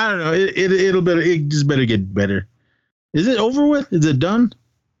 I don't know. It just better get better. Is it over with? Is it done?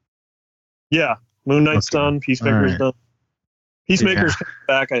 Yeah, Moon Knight's done. Peacemaker's done. Peacemaker's coming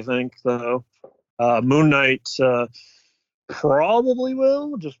back, I think. Though Moon Knight probably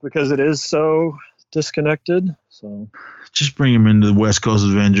will, just because it is so disconnected. So just bring him into the West Coast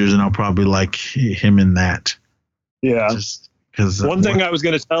Avengers, and I'll probably like him in that. Yeah. Just because one thing I was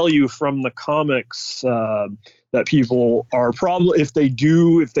going to tell you from the comics that people are probably, if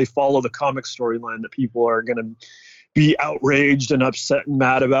they follow the comic storyline, that people are going to be outraged and upset and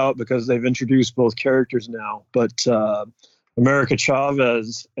mad about because they've introduced both characters now. But America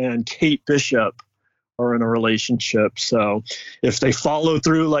Chavez and Kate Bishop are in a relationship. So if they follow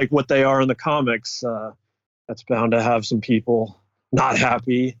through like what they are in the comics, that's bound to have some people not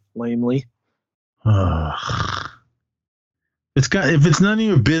happy, lamely. If it's none of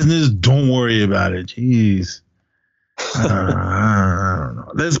your business, don't worry about it. Jeez. I don't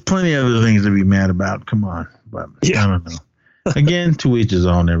know. There's plenty of other things to be mad about. Come on. But I don't know. Again, to each his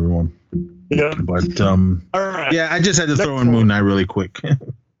own, everyone. Yeah. But all right. Yeah, I just had to throw in Moon Knight really quick.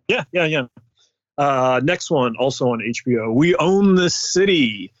 Yeah. Next one, also on HBO. We Own This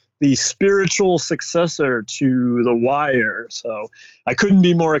City, the spiritual successor to The Wire. So I couldn't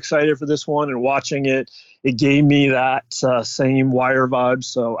be more excited for this one, and watching it gave me that same Wire vibe.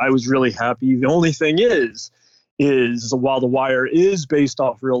 So I was really happy. The only thing is while The Wire is based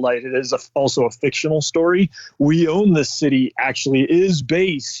off real life, it is also a fictional story. We Own This City actually is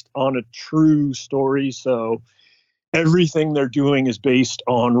based on a true story. So everything they're doing is based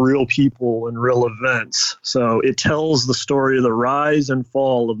on real people and real events. So it tells the story of the rise and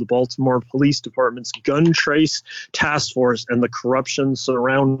fall of the Baltimore Police Department's gun trace task force and the corruption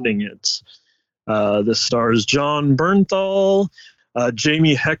surrounding it. This stars John Bernthal,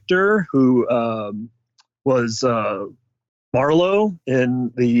 Jamie Hector, who was Marlowe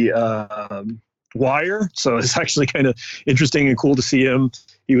in the Wire. So it's actually kind of interesting and cool to see him.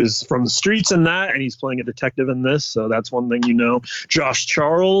 He was from the streets in that, and he's playing a detective in this. So that's one thing you know. Josh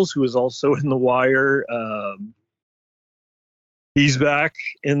Charles, who is also in The Wire. he's back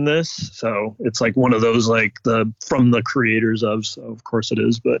in this, so it's like one of those like from the creators of, so of course it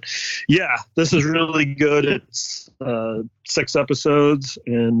is. But yeah, this is really good. It's 6 episodes,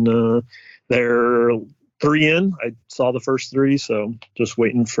 and they're 3 in. I saw the first 3, so just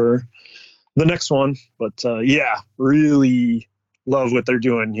waiting for the next one. But yeah, really love what they're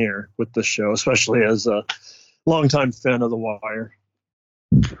doing here with this show, especially as a longtime fan of The Wire.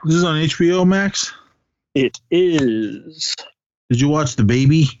 This is on HBO Max? It is. Did you watch The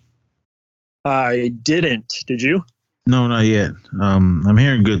Baby? I didn't. Did you? No, not yet. I'm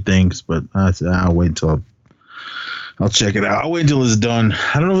hearing good things, but I'll wait until I'll check it out. I'll wait until it's done.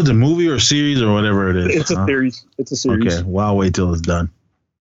 I don't know if it's a movie or a series or whatever it is. It's a series. It's a series. Okay, well, I'll wait till it's done.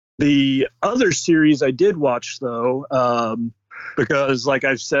 The other series I did watch, though, because like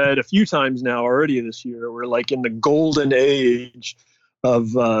I've said a few times now already this year, we're like in the golden age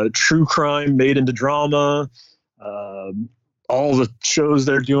of true crime made into drama. All the shows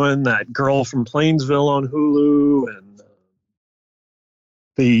they're doing, that Girl from Plainsville on Hulu, and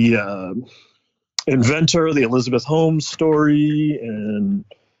the Inventor, the Elizabeth Holmes story, and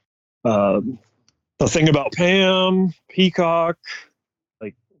The Thing About Pam, Peacock,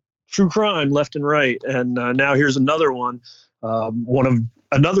 like true crime left and right. And now here's another one,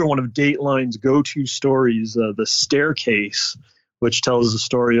 another one of Dateline's go-to stories, The Staircase, which tells the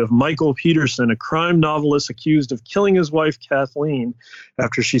story of Michael Peterson, a crime novelist accused of killing his wife, Kathleen,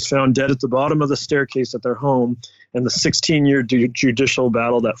 after she's found dead at the bottom of the staircase at their home, and the 16-year judicial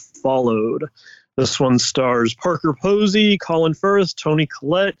battle that followed. This one stars Parker Posey, Colin Firth, Toni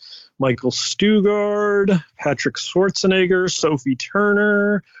Collette, Michael Stuhlbarg, Patrick Schwarzenegger, Sophie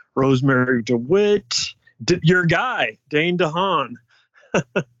Turner, Rosemary DeWitt, your guy, Dane DeHaan.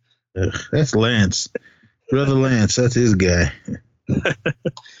 That's Lance. Brother Lance, that's his guy.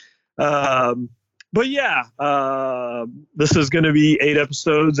 But yeah, this is going to be 8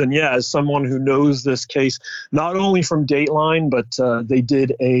 episodes. And yeah, as someone who knows this case, not only from Dateline, but they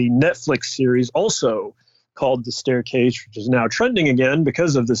did a Netflix series also called The Staircase, which is now trending again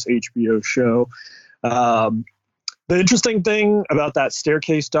because of this HBO show. The interesting thing about that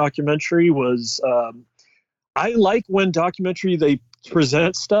Staircase documentary was I like when documentary they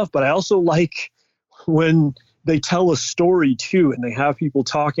present stuff, but I also like when they tell a story too, and they have people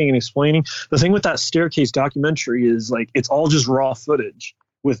talking and explaining. The thing with that Staircase documentary is like it's all just raw footage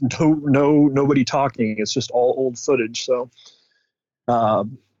with nobody talking. It's just all old footage. So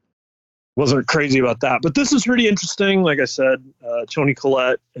wasn't crazy about that. But this is pretty interesting. Like I said, Toni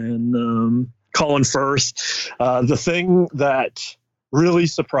Collette and Colin Firth. The thing that really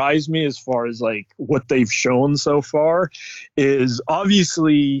surprised me as far as like what they've shown so far is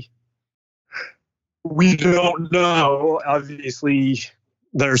obviously we don't know. Obviously,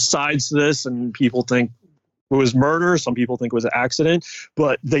 there's sides to this, and people think it was murder. Some people think it was an accident.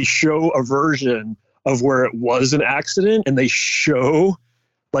 But they show a version of where it was an accident, and they show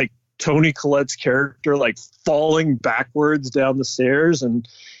like Toni Collette's character like falling backwards down the stairs, and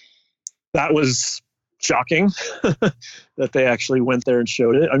that was shocking that they actually went there and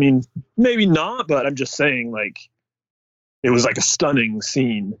showed it. I mean, maybe not, but I'm just saying, like, it was like a stunning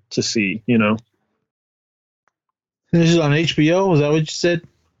scene to see, you know. This is on HBO? Is that what you said?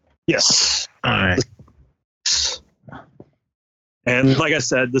 Yes. All right. And like I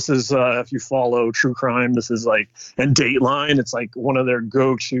said, this is, if you follow true crime, this is like, and Dateline, it's like one of their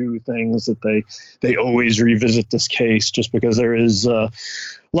go-to things that they always revisit this case just because there is a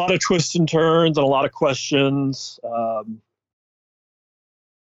lot of twists and turns and a lot of questions.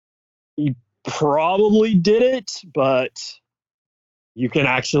 He probably did it, but you can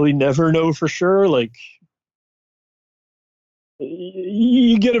actually never know for sure. Like,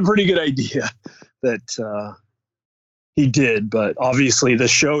 you get a pretty good idea that he did, but obviously the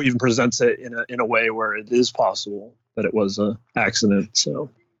show even presents it in a way where it is possible that it was an accident. So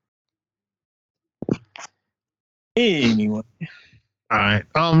anyway, all right.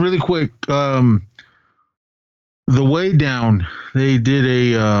 Really quick. The Way Down. They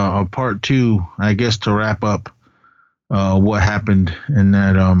did a part 2, I guess, to wrap up what happened in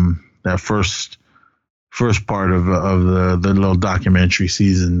that first part of the little documentary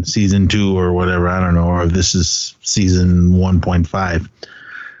season 2 or whatever. I don't know, or if this is season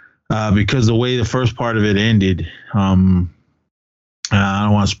 1.5. Because the way the first part of it ended, I don't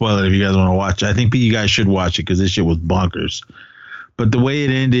want to spoil it if you guys want to watch it. I think you guys should watch it because this shit was bonkers. But the way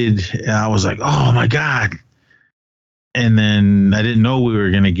it ended, I was like, oh my God. And then I didn't know we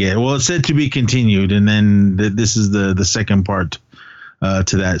were going to get, well, it said to be continued. And then this is the second part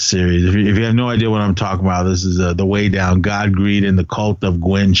to that series. If you have no idea what I'm talking about, this is The Way Down, God, Greed, and the Cult of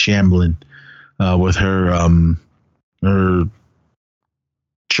Gwen Shamblin, with her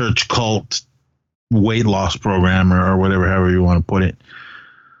church cult weight loss program or whatever, however you want to put it.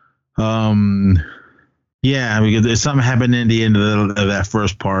 Yeah, because something happened in the end of that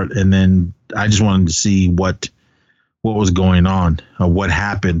first part, and then I just wanted to see what was going on, or what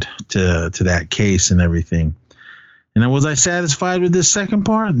happened to that case and everything. And was I satisfied with this second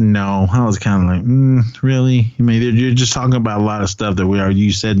part? No, I was kind of like, really? I mean, you're just talking about a lot of stuff that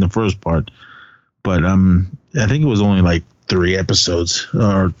you said in the first part, but I think it was only like 3 episodes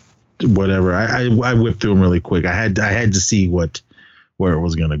or whatever. I whipped through them really quick. I had to see where it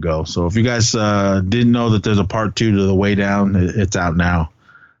was going to go. So if you guys didn't know that there's a part 2 to The Way Down, it's out now.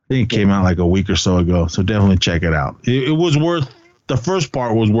 I think it came out like a week or so ago. So definitely check it out. It was the first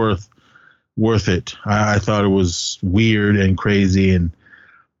part was worth it. I thought it was weird and crazy, and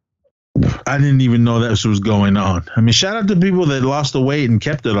I didn't even know that was going on. I mean, shout out to people that lost the weight and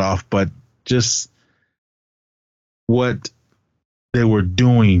kept it off, but just what they were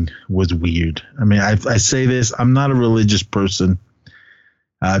doing was weird. I mean, I say this, I'm not a religious person.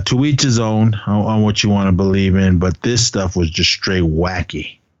 To each his own on what you want to believe in, but this stuff was just straight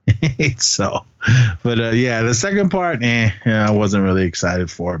wacky. So, but yeah, the second part, I wasn't really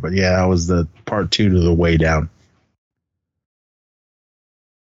excited for it. But yeah, that was the part 2 to The Way Down.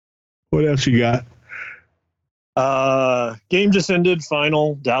 What else you got? Game just ended.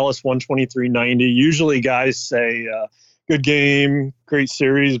 Final Dallas 123-90. Usually, guys say good game, great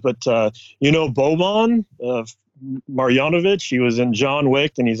series, but Boban Marjanovic, he was in John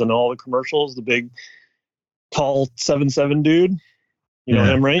Wick, and he's in all the commercials. The big, tall 7'7" dude. You know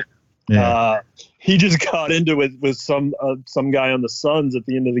him, right? Yeah. He just got into it with some guy on the Suns at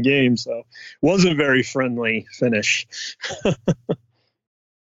the end of the game, so wasn't very friendly finish.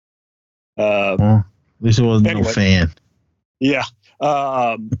 Well, at least it wasn't no fan. Yeah.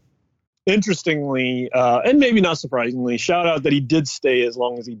 Interestingly, and maybe not surprisingly, shout out that he did stay as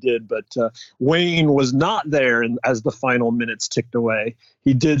long as he did, but Wayne was not there as the final minutes ticked away.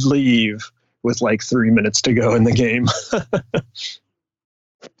 He did leave with like 3 minutes to go in the game.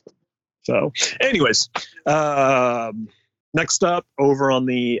 So, anyways, next up, over on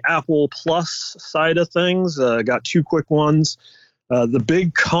the Apple Plus side of things, got 2 quick ones. The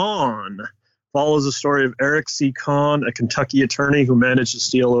Big Con follows the story of Eric C. Kahn, a Kentucky attorney who managed to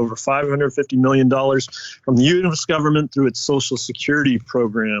steal over $550 million from the U.S. government through its Social Security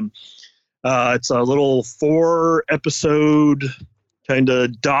program. It's a little 4-episode kind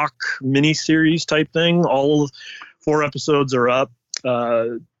of doc miniseries type thing. All 4 episodes are up.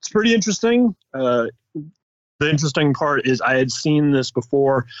 It's pretty interesting. The interesting part is I had seen this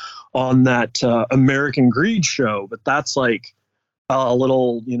before on that American Greed show, but that's like a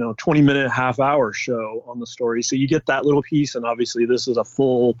little, 20-minute, half-hour show on the story. So you get that little piece, and obviously this is a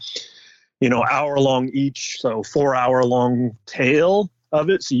full, hour-long each, so 4-hour-long tale of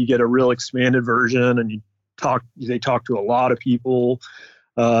it. So you get a real expanded version, and they talk to a lot of people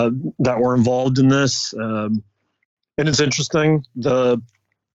that were involved in this. And it's interesting.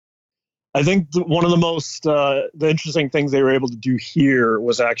 I think one of the most the interesting things they were able to do here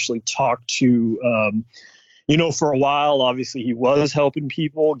was actually talk to, for a while, obviously he was helping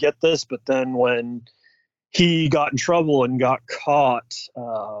people get this, but then when he got in trouble and got caught,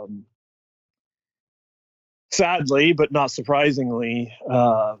 sadly, but not surprisingly,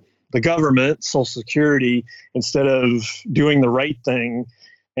 the government, Social Security, instead of doing the right thing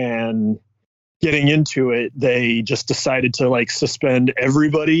and getting into it, they just decided to suspend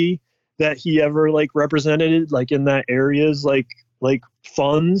everybody that he ever represented in that areas like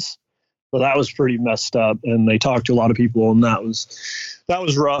funds. So that was pretty messed up, and they talked to a lot of people, and that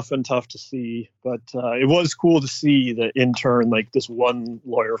was rough and tough to see. But it was cool to see that in turn, this one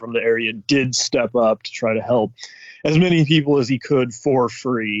lawyer from the area did step up to try to help as many people as he could for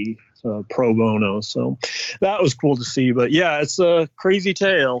free, pro bono. So that was cool to see. But yeah, it's a crazy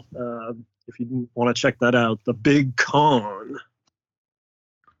tale. If you want to check that out, The Big Con.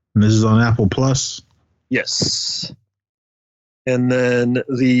 And this is on Apple Plus? Yes. And then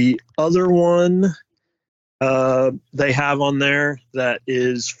the other one they have on there that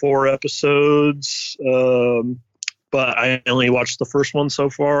is 4 episodes, but I only watched the first one so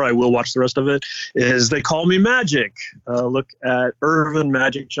far. I will watch the rest of it, is They Call Me Magic. Look at Irvin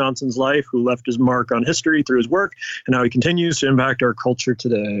Magic Johnson's life, who left his mark on history through his work, and how he continues to impact our culture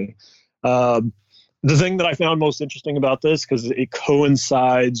today. The thing that I found most interesting about this, because it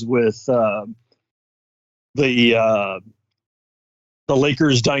coincides with the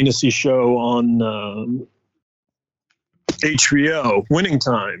Lakers dynasty show on HBO, Winning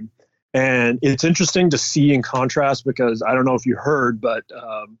Time. And it's interesting to see in contrast, because I don't know if you heard, but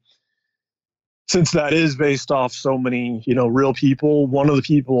since that is based off so many, real people, one of the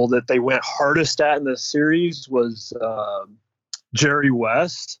people that they went hardest at in this series was Jerry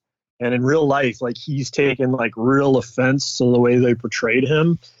West. And in real life, like, he's taken like real offense to the way they portrayed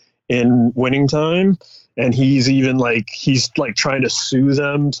him in Winning Time. And he's even he's trying to sue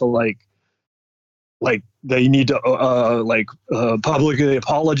them to like they need to publicly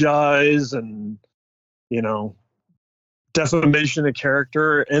apologize and, defamation of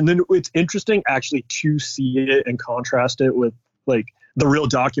character. And then it's interesting actually to see it and contrast it with like the real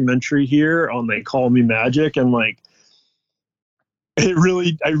documentary here on They Call Me Magic. And like, I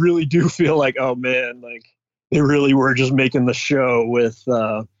really do feel like, oh man, like they really were just making the show with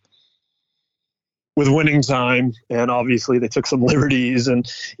Winning Time. And obviously they took some liberties. And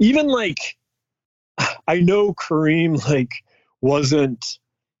even like, I know Kareem like wasn't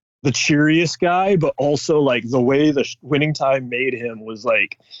the cheeriest guy, but also like the way the Winning Time made him was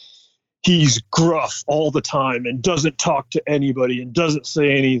like, he's gruff all the time and doesn't talk to anybody and doesn't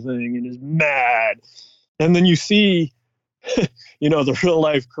say anything and is mad. And then you see, the real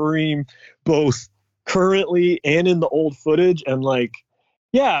life Kareem, both currently and in the old footage. And like,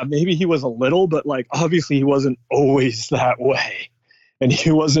 yeah, maybe he was a little, but like, obviously he wasn't always that way. And he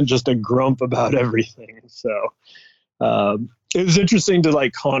wasn't just a grump about everything. So it was interesting to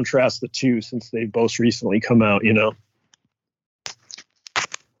like contrast the two since they've both recently come out,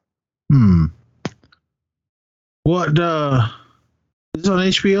 What is it on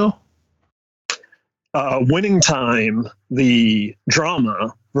HBO? Winning Time, the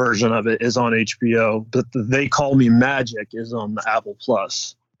drama version of it, is on HBO, but They Call Me Magic is on the Apple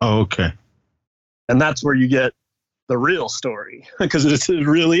Plus. Oh, okay. And that's where you get the real story, because it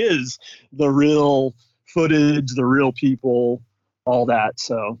really is the real footage, the real people, all that.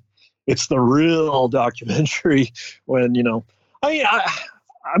 So it's the real documentary when,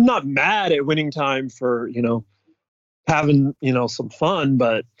 I'm not mad at Winning Time for, having, some fun,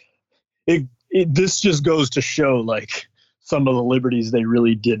 but this just goes to show like some of the liberties they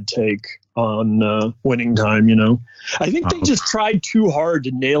really did take on Winning Time. I think they just tried too hard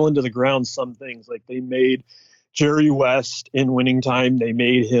to nail into the ground some things. Like they made Jerry West in Winning Time, they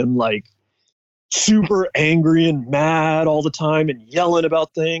made him like super angry and mad all the time and yelling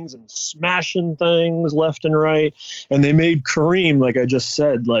about things and smashing things left and right. And they made Kareem, like I just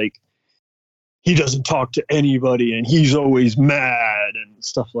said, like he doesn't talk to anybody and he's always mad and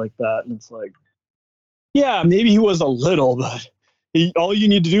stuff like that. And it's like, yeah, maybe he was a little, but all you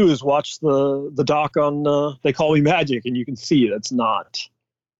need to do is watch the doc on They Call Me Magic, and you can see that's not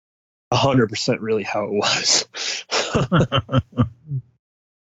 100% really how it was.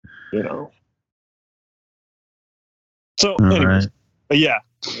 So anyways, right. But yeah,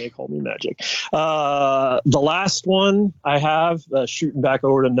 They Call Me Magic. The last one I have, shooting back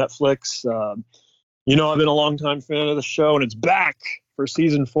over to Netflix. I've been a longtime fan of the show, and it's back for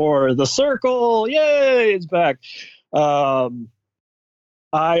season 4. The Circle, yay, it's back. I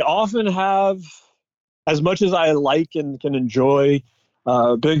often have, as much as I like and can enjoy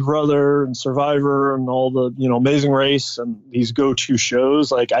Big Brother and Survivor and all the Amazing Race and these go-to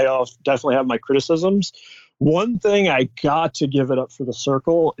shows, like I definitely have my criticisms. One thing I got to give it up for The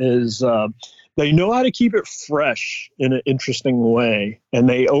Circle is they know how to keep it fresh in an interesting way. And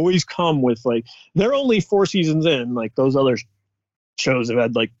they always come with like, they're only 4 seasons in, like those other shows have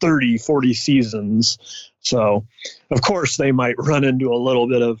had like 30, 40 seasons. So of course they might run into a little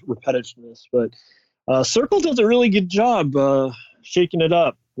bit of repetitiveness, but Circle does a really good job shaking it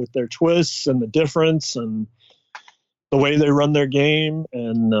up with their twists and the difference and the way they run their game.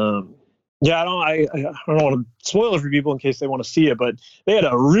 And I don't want to spoil it for people in case they want to see it, but they had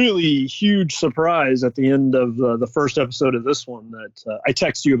a really huge surprise at the end of the first episode of this one that I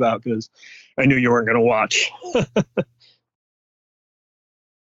texted you about because I knew you weren't going to watch.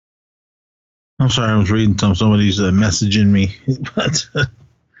 I'm sorry, I was reading somebody's messaging me, but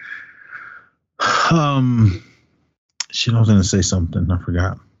shit, I was going to say something. I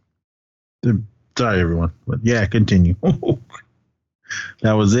forgot. Sorry, everyone, but yeah, continue.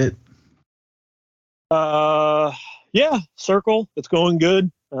 That was it. Yeah, Circle. It's going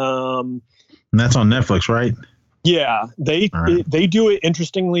good. And that's on Netflix, right? Yeah, they do it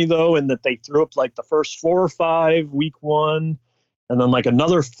interestingly though, in that they threw up like the first 4 or 5 week 1, and then like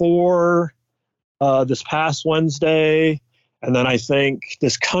another 4 this past Wednesday, and then I think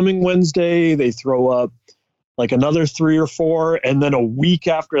this coming Wednesday they throw up like another 3 or 4, and then a week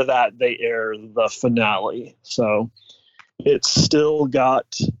after that they air the finale. So it's still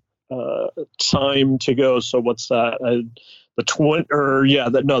got time to go. So what's that? The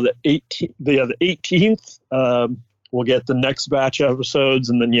 18th we'll get the next batch of episodes,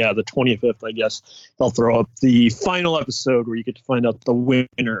 and then the 25th, I guess they'll throw up the final episode where you get to find out the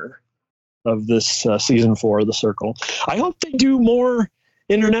winner of this season 4 of The Circle. I hope they do more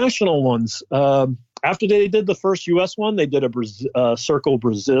international ones. After they did the first U.S. one, they did a Circle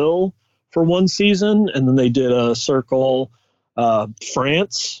Brazil for one season, and then they did a Circle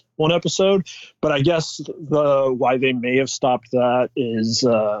France one episode. But I guess why they may have stopped that is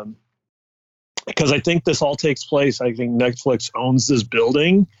because I think this all takes place. I think Netflix owns this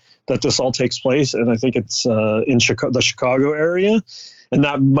building that this all takes place, and I think it's in the Chicago area. And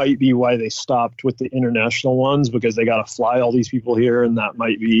that might be why they stopped with the international ones, because they got to fly all these people here, and that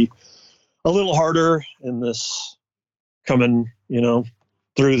might be a little harder in this coming,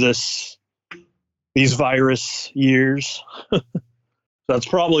 through these virus years. That's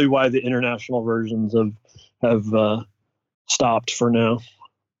probably why the international versions have stopped for now.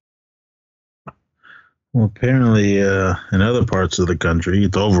 Well, apparently, in other parts of the country,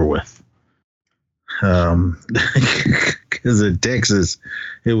 it's over with. Because in Texas,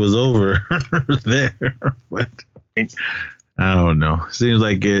 it was over there. But I don't know. Seems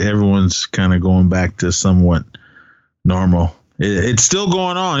like everyone's kind of going back to somewhat normal. It's still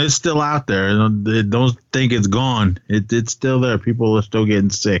going on. It's still out there. Don't think it's gone. It's still there. People are still getting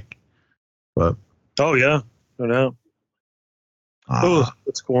sick. But oh yeah, no doubt. Oh,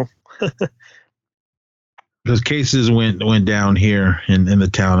 that's cool. Because cases went down here in the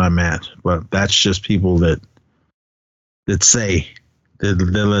town I'm at, but that's just people that say they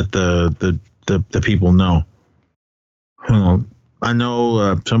let the people know. I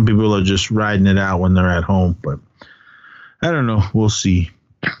know some people are just riding it out when they're at home, but I don't know. We'll see.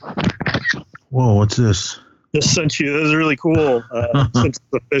 Whoa, what's this? This sent you. This is really cool. Since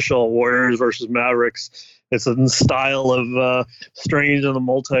it's official, Warriors versus Mavericks. It's in the style of Strange in the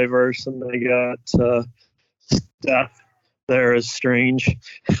Multiverse, and they got Steph there as Strange.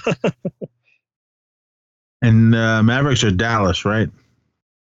 And Mavericks are Dallas, right?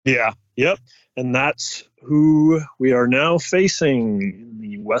 Yeah. Yep. And that's who we are now facing in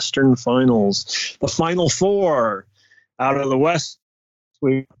the Western Finals. The Final Four. Out of the West,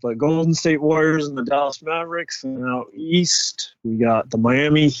 we got the Golden State Warriors and the Dallas Mavericks. And out East, we got the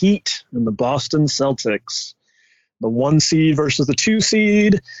Miami Heat and the Boston Celtics. The 1 seed versus the 2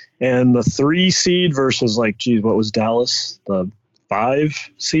 seed, and the 3 seed versus, what was Dallas? The 5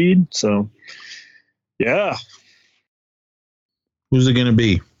 seed? So, yeah. Who's it going to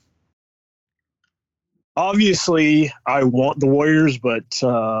be? Obviously, I want the Warriors, but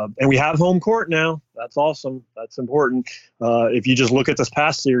and we have home court now. That's awesome. That's important. If you just look at this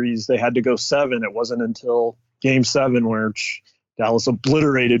past series, they had to go 7. It wasn't until Game 7 where Dallas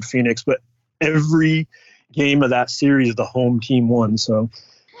obliterated Phoenix, but every game of that series, the home team won. So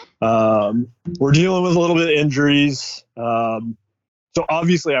we're dealing with a little bit of injuries. So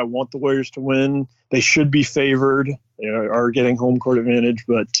obviously I want the Warriors to win. They should be favored. They are getting home court advantage,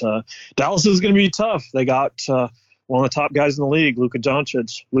 but Dallas is going to be tough. They got one of the top guys in the league, Luka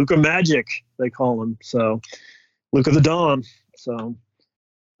Doncic, Luka Magic, they call him. So Luka the Don. So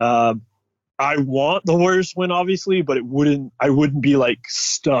I want the Warriors to win, obviously, but I wouldn't be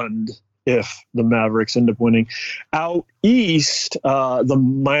stunned if the Mavericks end up winning. Out East, the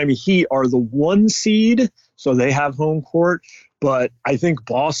Miami Heat are the 1 seed, so they have home court. But I think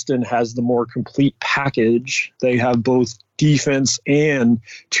Boston has the more complete package. They have both defense and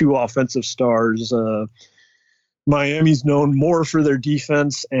 2 offensive stars. Miami's known more for their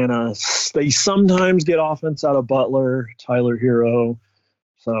defense, and they sometimes get offense out of Butler, Tyler Hero.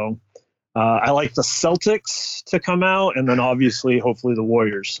 So I like the Celtics to come out, and then obviously, hopefully, the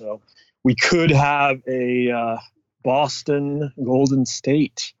Warriors. So we could have a Boston Golden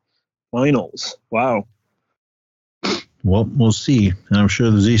State finals. Wow. Well, we'll see. And I'm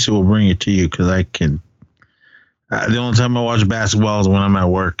sure the Zisa will bring it to you because I can. The only time I watch basketball is when I'm at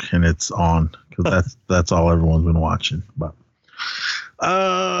work and it's on because that's all everyone's been watching. But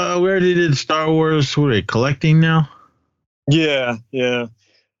where did Star Wars? What are they collecting now? Yeah.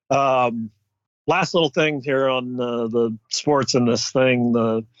 Last little thing here on the sports in this thing.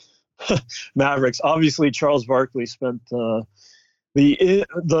 The Mavericks. Obviously, Charles Barkley spent the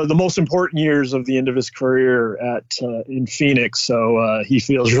most important years of the end of his career in Phoenix, so he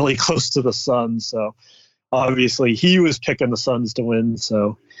feels really close to the Suns. So obviously he was picking the Suns to win,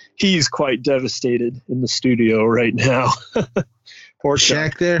 so he's quite devastated in the studio right now. Poor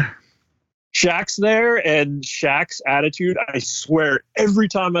Shaq there. Shaq's there, and Shaq's attitude, I swear, every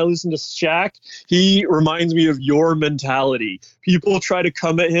time I listen to Shaq, he reminds me of your mentality. People try to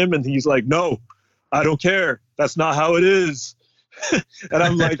come at him, and he's like, no, I don't care. That's not how it is. And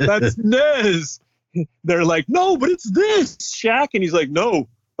I'm like, that's Nez. they're like, no, but it's this, Shaq. And he's like, no,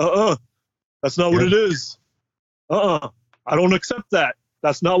 that's not what it is. I don't accept that.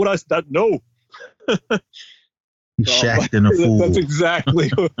 That's not what no. Shaq and a fool. That's exactly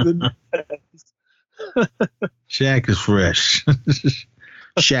what it is. Shaq is fresh.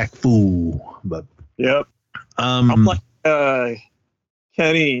 Shaq fool. But yep. I'm like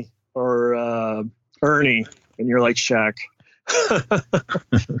Kenny or Ernie, and you're like Shaq.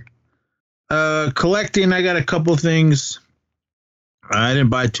 Collecting, I got a couple things. I didn't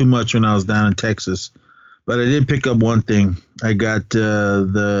buy too much when I was down in Texas, but I did pick up one thing. I got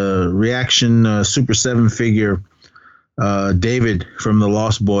the Reaction Super 7 figure, David from the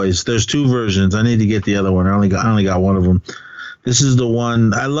Lost Boys. There's two versions. I need to get the other one. I only got one of them. This is the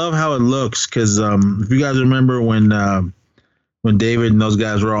one. I love how it looks because if you guys remember when David and those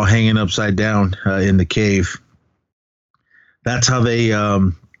guys were all hanging upside down in the cave, that's how they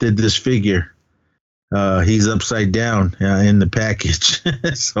did this figure. He's upside down in the package.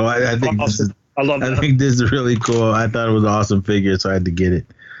 So I think awesome. I love that. I think this is really cool. I thought it was an awesome figure, so I had to get it.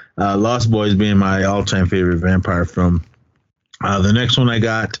 Lost Boys being my all-time favorite vampire film. The next one I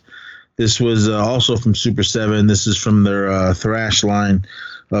got, this was also from Super 7. This is from their Thrash line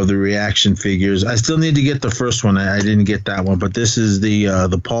of the Reaction figures. I still need to get the first one. I didn't get that one, but this is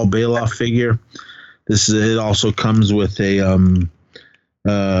the Paul Bailoff figure. It also comes with a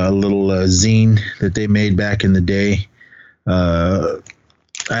little zine that they made back in the day.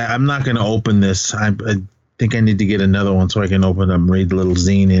 I'm not going to open this. I think I need to get another one so I can open up and read the little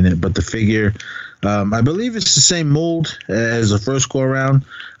zine in it. But the figure, I believe it's the same mold as the first go around.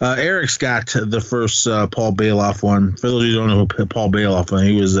 Eric's got the first Paul Bailoff one. For those of you who don't know who Paul Bailoff was,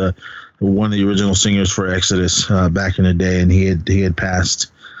 he was one of the original singers for Exodus back in the day, and he had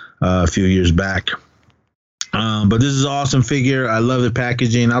passed a few years back. But this is an awesome figure. I love the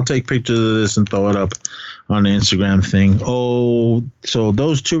packaging. I'll take pictures of this and throw it up on the Instagram thing. Oh, so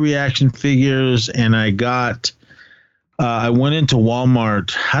those two Reaction figures, and I got I went into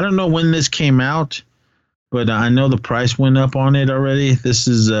Walmart. I don't know when this came out, but I know the price went up on it already. This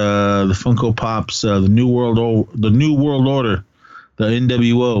is the Funko Pops, the New World Order, the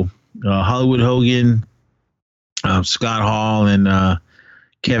NWO, Hollywood Hogan, Scott Hall, and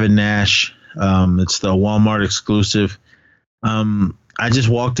Kevin Nash. It's the Walmart exclusive. I just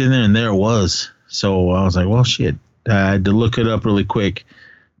walked in there and there it was. So I was like, well, shit. I had to look it up really quick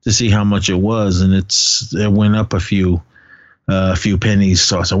to see how much it was, and it went up a few pennies.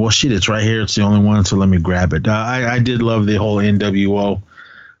 So I said, well, shit, it's right here. It's the only one, so let me grab it. I did love the whole NWO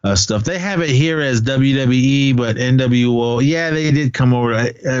stuff. They have it here as WWE, but NWO, yeah, they did come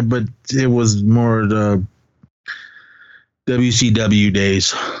over, but it was more the WCW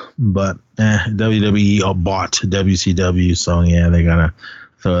days. But WWE bought WCW, so yeah, they gotta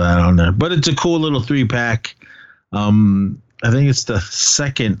throw that on there. But it's a cool little 3-pack. I think it's the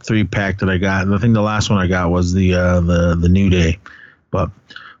second 3-pack that I got. I think the last one I got was the New Day, but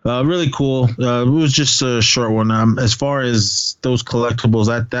really cool. It was just a short one. As far as those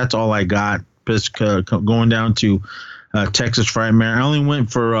collectibles, that's all I got. Just going down to Texas Frightmare. I only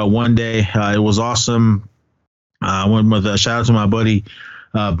went for one day. It was awesome. I went with a shout out to my buddy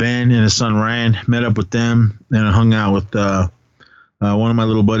Ben and his son Ryan. Met up with them and I hung out with one of my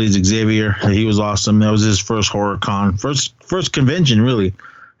little buddies, Xavier. He was awesome. That was his first horror con, first convention really,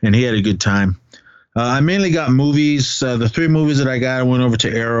 and he had a good time. I mainly got movies. The 3 movies that I got, I went over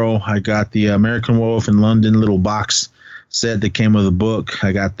to Arrow. I got the American Werewolf in London little box set that came with a book.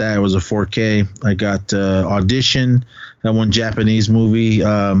 I got that. It was a 4K. I got Audition, that one Japanese movie, the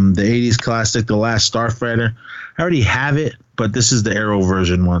 80s classic, The Last Starfighter. I already have it, but this is the Arrow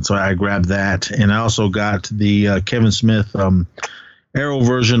version one, so I grabbed that. And I also got the Kevin Smith Arrow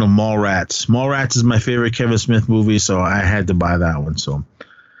version of Mallrats. Mallrats is my favorite Kevin Smith movie, so I had to buy that one. So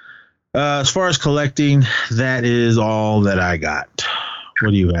as far as collecting, that is all that I got.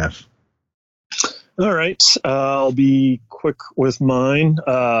 What do you have? All right. I'll be quick with mine.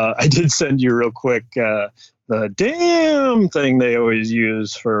 I did send you real quick the damn thing they always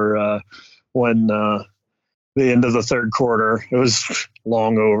use for when the end of the third quarter. It was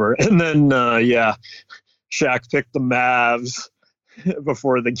long over. And then, Shaq picked the Mavs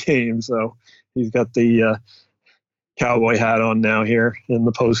before the game. So he's got the cowboy hat on now here in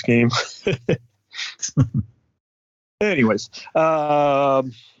the post game. Anyways,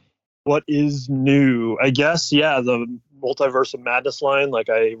 what is new? I guess, the Multiverse of Madness line, like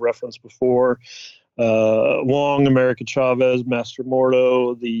I referenced before. Wong, America Chavez, Master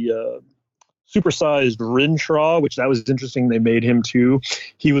Mordo, the supersized Rinshaw, which that was interesting. They made him too.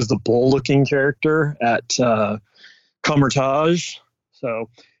 He was the bull-looking character at Comertage. So,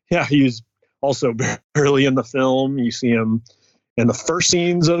 yeah, he was also barely in the film. You see him in the first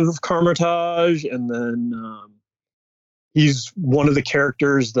scenes of Carmitage, and then he's one of the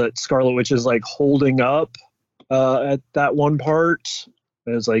characters that Scarlet Witch is like holding up at that one part.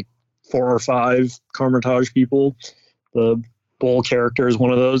 There's like 4 or 5 Carmitage people. The Bull character is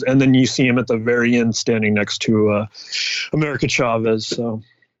one of those, and then you see him at the very end standing next to America Chavez. So,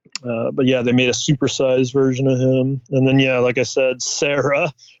 but yeah, they made a supersized version of him, and then yeah, like I said,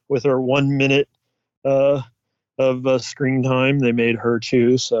 Sarah with her 1 minute of screen time, they made her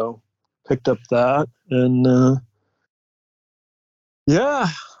too. So picked up that, and yeah,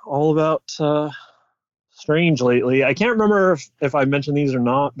 all about Strange lately. I can't remember if I mentioned these or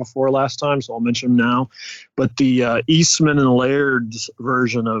not before last time, so I'll mention them now. But the Eastman and Laird's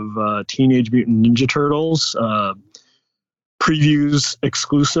version of Teenage Mutant Ninja Turtles, previews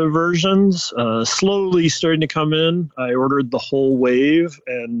exclusive versions, slowly starting to come in. I ordered the whole wave,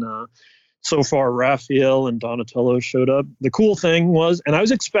 and so far Raphael and Donatello showed up. The cool thing was, and I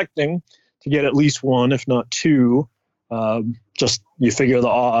was expecting to get at least one, if not two, just you figure the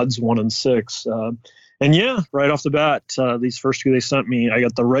odds, 1 in 6. And yeah, right off the bat, these first 2 they sent me, I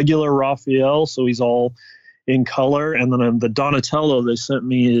got the regular Raphael, so he's all in color, and then the Donatello they sent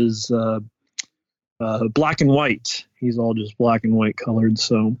me is black and white. He's all just black and white colored,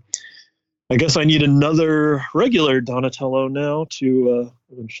 so I guess I need another regular Donatello now to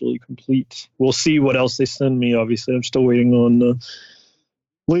eventually complete. We'll see what else they send me, obviously. I'm still waiting on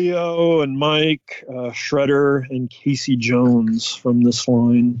Leo and Mike, Shredder, and Casey Jones from this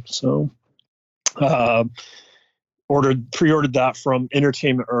line, so... pre-ordered that from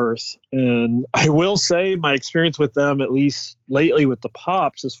Entertainment Earth, and I will say my experience with them, at least lately with the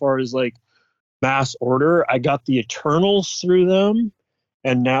Pops, as far as like mass order, I got the Eternals through them,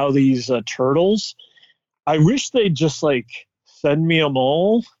 and now these Turtles. I wish they'd just like send me them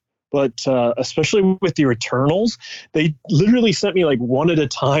all, but especially with the Eternals, they literally sent me like one at a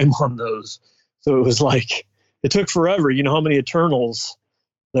time on those, so it was like it took forever. You know how many Eternals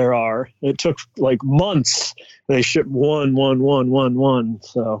there are? It took like months. They shipped one.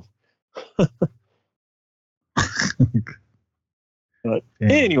 So, but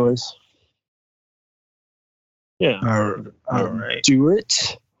anyways, yeah. All right. Do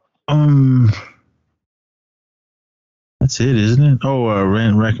it. That's it, isn't it? Oh,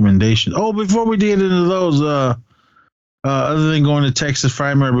 rent recommendations. Oh, before we get into those, other than going to Texas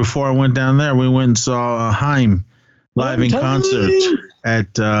Primary, before I went down there, we went and saw Haim live in concert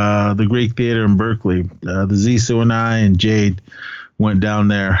at the Greek Theater in Berkeley. The Zissou and I and Jade went down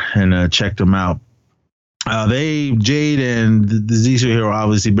there and checked them out. Jade and the Zissou here are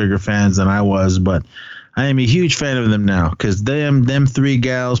obviously bigger fans than I was, but I am a huge fan of them now because them 3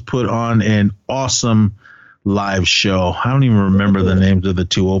 gals put on an awesome live show. I don't even remember the names of the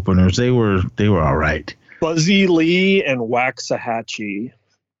 2 openers. They were all right. Buzzy Lee and Waxahachie.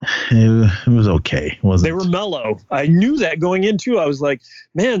 It was okay. They were mellow. I knew that going into. I was like,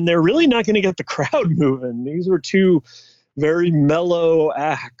 man, they're really not going to get the crowd moving. These were 2 very mellow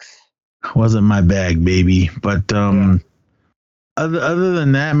acts. Wasn't my bag, baby. But other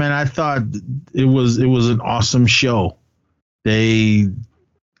than that, man, I thought it was an awesome show. These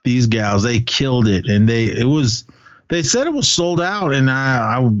gals, they killed it, and they said it was sold out, and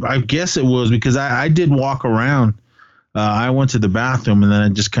I guess it was because I did walk around. I went to the bathroom, and then I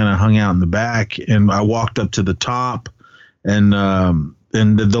just kind of hung out in the back, and I walked up to the top, and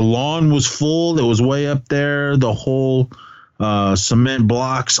the lawn was full. It was way up there. The whole cement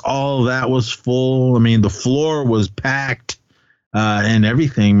blocks, all of that was full. I mean, the floor was packed and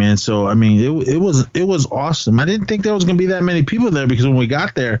everything, man. So, I mean, it was awesome. I didn't think there was going to be that many people there because when we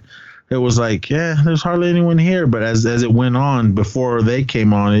got there, it was like, yeah, there's hardly anyone here. But as it went on, before they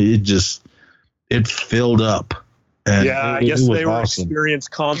came on, it filled up. And yeah, I guess they were awesome.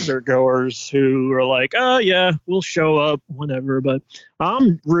 Experienced concert goers who were like, oh, yeah, we'll show up whenever. But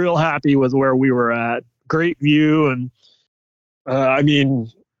I'm real happy with where we were at. Great view. And I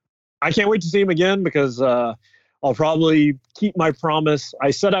mean, I can't wait to see him again because I'll probably keep my promise. I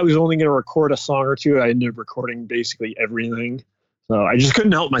said I was only going to record a song or 2. I ended up recording basically everything. So I just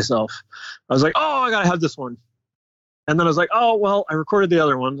couldn't help myself. I was like, oh, I got to have this one. And then I was like, oh, well, I recorded the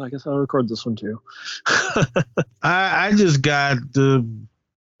other one. I guess I'll record this one too. I just got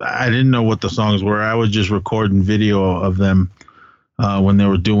I didn't know what the songs were. I was just recording video of them when they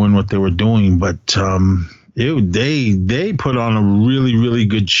were doing what they were doing. But they put on a really, really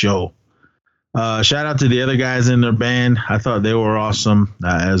good show. Shout out to the other guys in their band. I thought they were awesome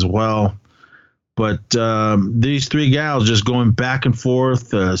as well. But these 3 gals just going back and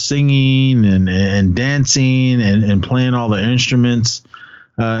forth, singing and dancing and playing all the instruments.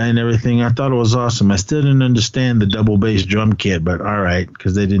 and everything. I thought it was awesome. I still didn't understand the double bass drum kit, but all right,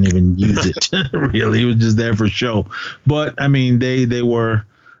 because they didn't even use it. Really, it was just there for show. But I mean, they were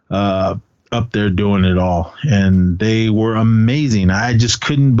up there doing it all, and they were amazing. I just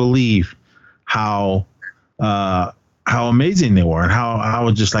couldn't believe how amazing they were, and how I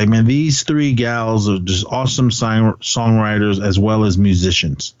was just like, man, these three gals are just awesome songwriters as well as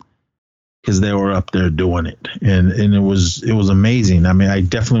musicians, because they were up there doing it, and it was amazing. I mean, I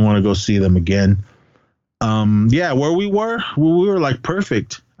definitely want to go see them again. Where we were like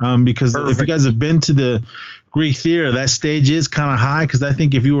perfect. Because if you guys have been to the Greek Theater, that stage is kind of high, because I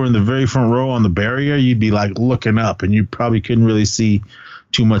think if you were in the very front row on the barrier, you'd be like looking up, and you probably couldn't really see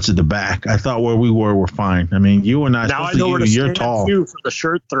too much of the back. I thought where we were fine. I mean, you and I. Now I know where to stand too for the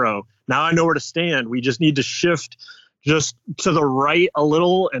shirt throw. Now I know where to stand. We just need to shift just to the right a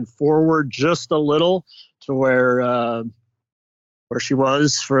little and forward just a little to where she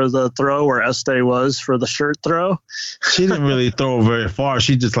was for the throw, where Este was for the shirt throw. She didn't really throw very far.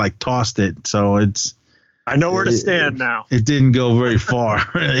 She just like tossed it. So I know where to stand now. It didn't go very far.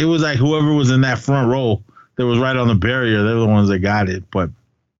 It was like whoever was in that front row that was right on the barrier, they're the ones that got it. But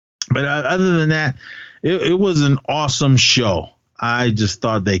other than that, it was an awesome show. I just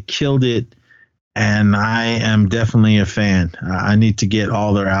thought they killed it, and I am definitely a fan. I need to get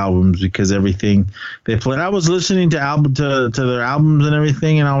all their albums, because everything they played, I was listening to their albums and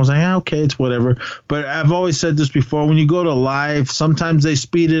everything, and I was like, okay, it's whatever. But I've always said this before: when you go to live, sometimes they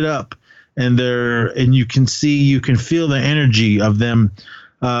speed it up, and you can feel the energy of them.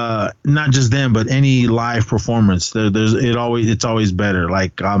 Not just them, but any live performance. It's always better.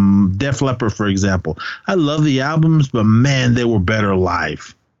 Like Def Leppard, for example. I love the albums, but man, they were better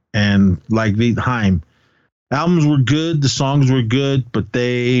live. And like the Haim, albums were good, the songs were good, but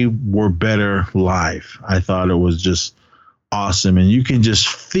they were better live. I thought it was just awesome, and you can just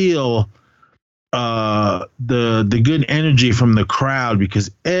feel the good energy from the crowd, because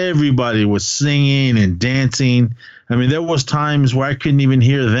everybody was singing and dancing. I mean, there was times where I couldn't even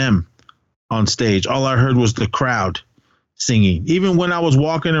hear them on stage. All I heard was the crowd singing. Even when I was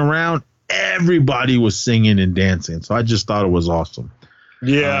walking around, everybody was singing and dancing. So I just thought it was awesome.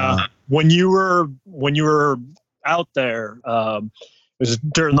 Yeah. When you were out there, it was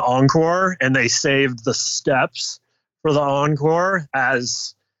during the encore, and they saved the steps for the encore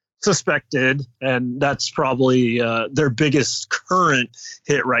as suspected, and that's probably their biggest current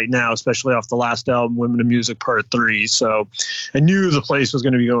hit right now, especially off the last album, Women in Music Part 3. So I knew the place was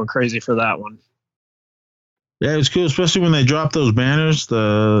going to be going crazy for that one. Yeah, it was cool, especially when they dropped those banners,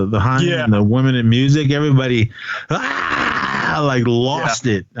 the Haim and the Women in Music. Everybody lost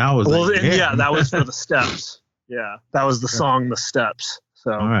it. I was that was for the steps. Yeah, that was the song The Steps.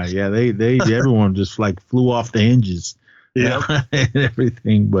 So all right, yeah, they everyone just like flew off the hinges. Yeah, and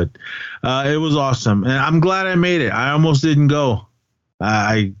everything, but it was awesome, and I'm glad I made it. I almost didn't go.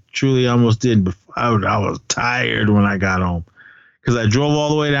 I truly almost didn't. I was tired when I got home, because I drove all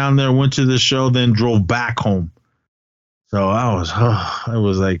the way down there, went to the show, then drove back home. So I was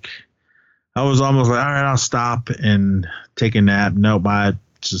almost like, all right, I'll stop and take a nap. Nope, I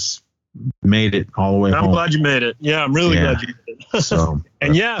just made it all the way home. I'm glad you made it. Yeah, I'm really glad you did it. So,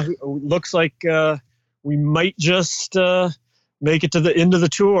 and looks like we might just make it to the end of the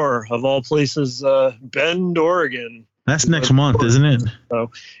tour, of all places, Bend, Oregon. That's next month, isn't it?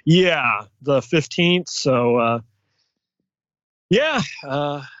 So, yeah, the 15th. So,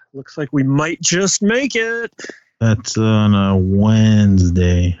 looks like we might just make it. That's on a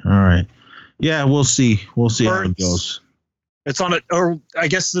Wednesday. All right. Yeah, we'll see. We'll see how it goes. It's on it, or I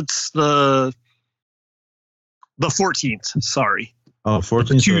guess it's the 14th. Sorry. Oh,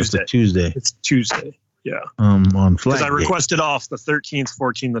 14th. Tuesday. Tuesday. It's Tuesday. Yeah. On Flag Day. Because I requested off the 13th,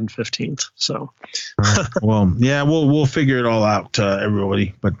 14th, and 15th. So. Well, yeah, we'll figure it all out,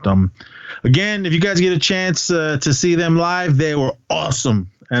 everybody. But again, if you guys get a chance to see them live, they were awesome,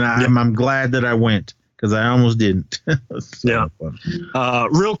 and I'm glad that I went, because I almost didn't.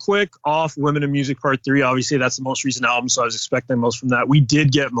 Real quick, off Women in Music Part 3. Obviously, that's the most recent album, so I was expecting most from that. We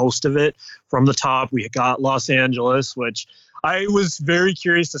did get most of it from the top. We got Los Angeles, which I was very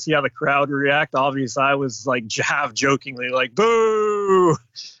curious to see how the crowd would react. Obviously, I was like half jokingly like, boo,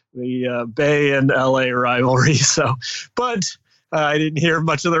 the Bay and LA rivalry. So, but I didn't hear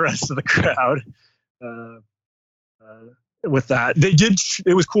much of the rest of the crowd. with that. They did.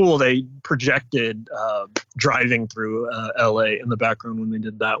 It was cool. They projected driving through LA in the background when they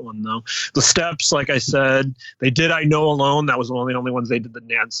did that one, though. The Steps, like I said, they did I Know Alone. That was one of the only ones they did the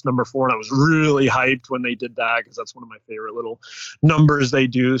dance number for, and I was really hyped when they did that because that's one of my favorite little numbers they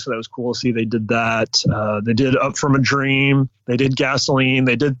do. So that was cool to see they did that. They did Up From a Dream. They did Gasoline.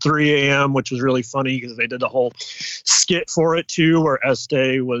 They did 3 a.m., which was really funny because they did the whole skit for it too, where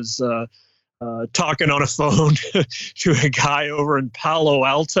Estee was talking on a phone to a guy over in Palo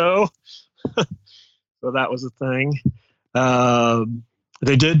Alto. So that was a thing.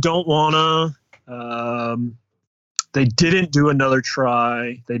 They did Don't Wanna. They didn't do Another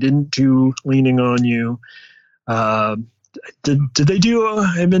Try. They didn't do Leaning on You. Did they do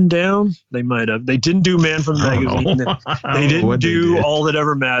I've Been Down? They might have. They didn't do Man from Vegas. They didn't do All That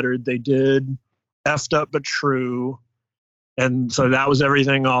Ever Mattered. They did Effed Up But True. And so that was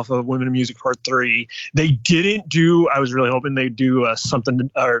everything off of Women in Music Part 3. They didn't do, I was really hoping they'd do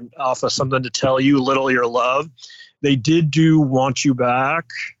off of Something to Tell You, Little Your Love. They did do Want You Back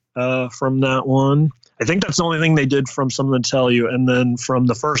from that one. I think that's the only thing they did from Something to Tell You. And then from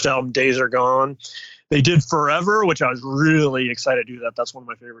the first album, Days Are Gone, they did Forever, which I was really excited to do that. That's one of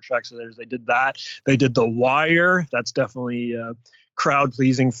my favorite tracks of theirs. They did that. They did The Wire. That's definitely a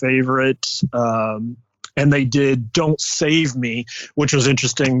crowd-pleasing favorite. And they did Don't Save Me, which was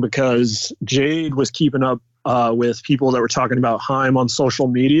interesting because Jade was keeping up with people that were talking about Haim on social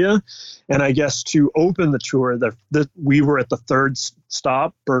media. And I guess to open the tour, we were at the third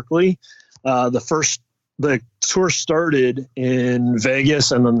stop, Berkeley. The tour started in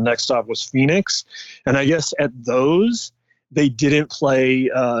Vegas, and then the next stop was Phoenix. And I guess at those, they didn't play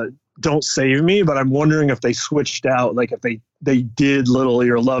Don't Save Me, but I'm wondering if they switched out, like if they did Little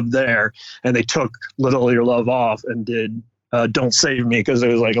Your Love there and they took Little Your Love off and did Don't Save Me, because there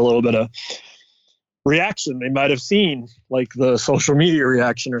was like a little bit of reaction they might have seen, like the social media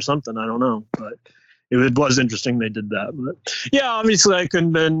reaction or something. I don't know, but it was interesting they did that. But yeah, obviously I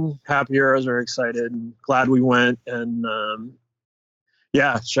couldn't have been happier. I was very excited and glad we went. And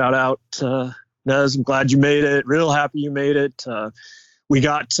yeah, shout out Nez. I'm glad you made it. Real happy you made it. We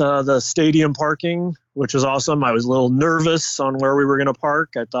got the stadium parking, which was awesome. I was a little nervous on where we were going to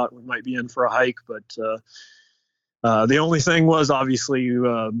park. I thought we might be in for a hike, but the only thing was, obviously,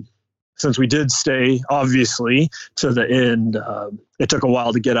 since we did stay, obviously, to the end, it took a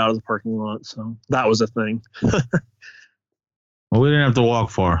while to get out of the parking lot. So that was a thing. Well, we didn't have to walk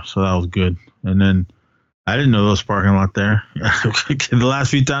far, so that was good. And then I didn't know there was parking lot there. The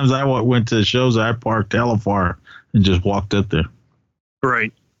last few times I went to the shows, I parked hella far and just walked up there.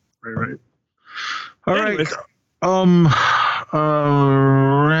 Right. All right.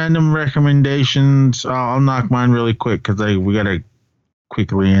 Random recommendations. I'll knock mine really quick because we gotta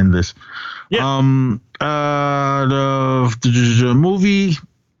quickly end this. Yeah. The movie.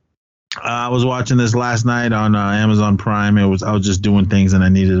 I was watching this last night on Amazon Prime. I was just doing things and I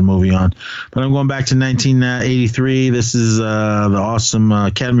needed a movie on. But I'm going back to 1983. This is the awesome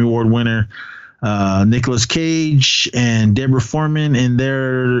Academy Award winner Nicolas Cage and Deborah Foreman in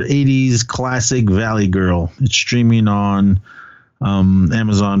their 80s classic Valley Girl. It's streaming on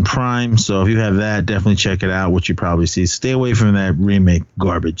Amazon Prime. So if you have that, definitely check it out, which you probably see. Stay away from that remake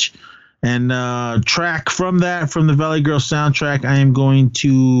garbage. And track from the Valley Girl soundtrack, I am going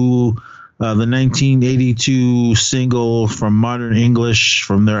to the 1982 single from Modern English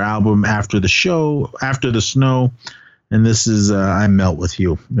from their album After the Snow. And this is I Melt With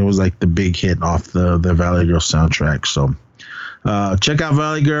You. It was like the big hit off the Valley Girl soundtrack. So check out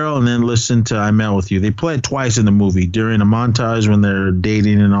Valley Girl and then listen to I Melt With You. They play it twice in the movie, during a montage when they're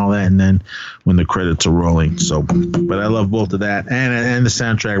dating and all that, and then when the credits are rolling. So, but I love both of that, and the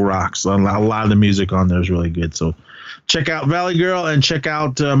soundtrack rocks. A lot of the music on there is really good. So check out Valley Girl and check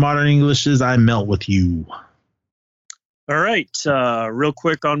out Modern English's I Melt With You. All right. Real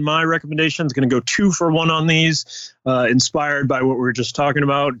quick on my recommendations, going to go 2 for 1 on these, inspired by what we were just talking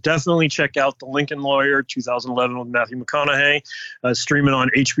about. Definitely check out The Lincoln Lawyer, 2011 with Matthew McConaughey, streaming on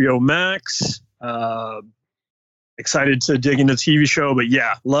HBO Max. Excited to dig into the TV show, but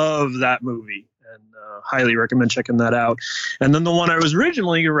yeah, love that movie and highly recommend checking that out. And then the one I was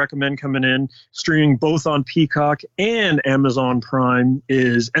originally going to recommend coming in, streaming both on Peacock and Amazon Prime,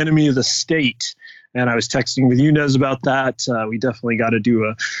 is Enemy of the State. And I was texting with you, Nez, about that. We definitely got to do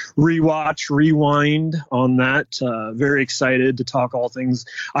a rewind on that. Very excited to talk all things.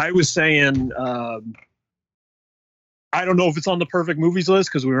 I was saying, I don't know if it's on the perfect movies list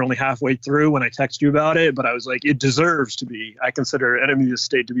because we were only halfway through when I texted you about it, but I was like, it deserves to be. I consider Enemy of the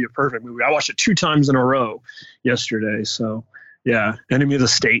State to be a perfect movie. I watched it 2 times in a row yesterday. So, yeah, Enemy of the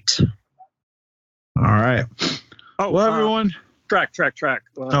State. All right. Oh, well, everyone. Track.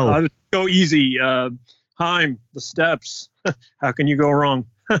 Go easy. Heim, the steps. How can you go wrong?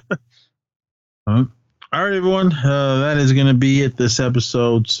 All right, everyone. That is going to be it this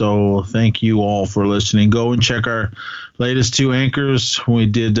episode. So thank you all for listening. Go and check our latest 2 anchors. We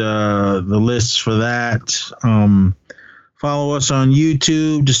did the lists for that. Follow us on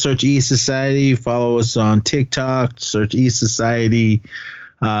YouTube. Just search E-Society. Follow us on TikTok. Search E-Society.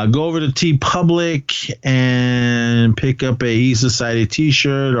 Go over to TeePublic and pick up a E-Society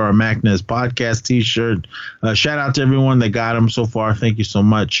t-shirt or a MacNez podcast t-shirt. Shout out to everyone that got them so far. Thank you so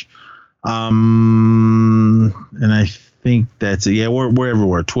much. And I think that's it. Yeah, we're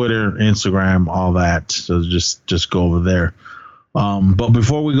everywhere. Twitter, Instagram, all that. So just go over there. But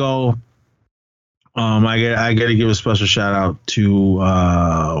before we go, I got to give a special shout out to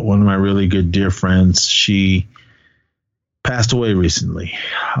one of my really good dear friends. She passed away recently,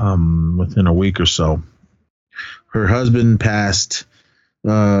 within a week or so. Her husband passed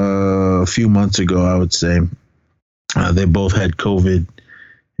a few months ago, I would say. They both had COVID,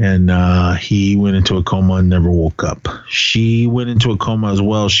 and he went into a coma and never woke up. She went into a coma as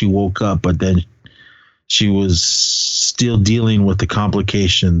well. She woke up, but then she was still dealing with the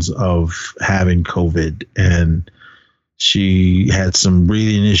complications of having COVID, and she had some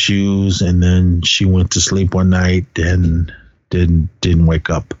breathing issues, and then she went to sleep one night and didn't wake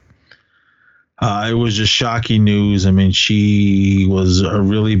up. It was just shocking news. I mean, she was a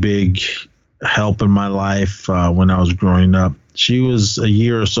really big help in my life when I was growing up. She was a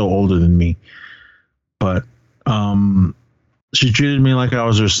year or so older than me, but she treated me like I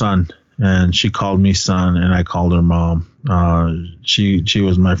was her son, and she called me son, and I called her mom. She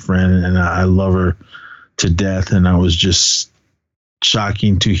was my friend, and I love her to death, and I was just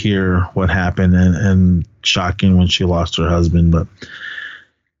shocking to hear what happened, and shocking when she lost her husband. But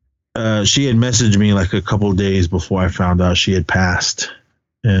she had messaged me like a couple of days before I found out she had passed,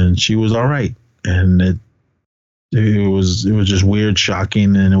 and she was all right. And it was just weird,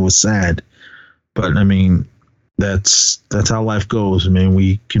 shocking, and it was sad. But I mean, that's how life goes. I mean,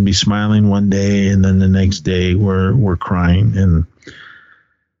 we can be smiling one day, and then the next day we're crying.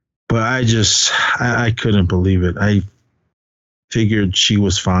 But I couldn't believe it. I figured she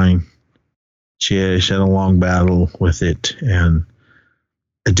was fine. She had a long battle with it, and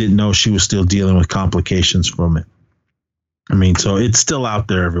I didn't know she was still dealing with complications from it. I mean, so it's still out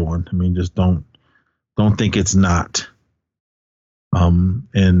there, everyone. I mean, just don't think it's not.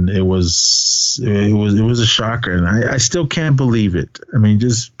 And it was a shocker, and I still can't believe it. I mean,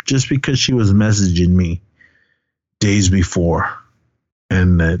 just because she was messaging me days before,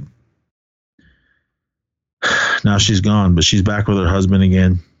 and that now she's gone, but she's back with her husband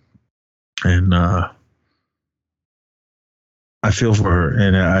again, and I feel for her,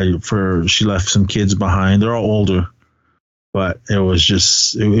 and she left some kids behind. They're all older, but it was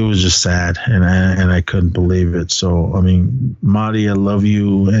just sad, and I couldn't believe it. So I mean, Marty, I love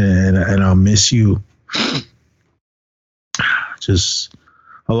you, and I'll miss you.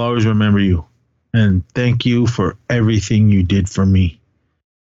 I'll always remember you, and thank you for everything you did for me.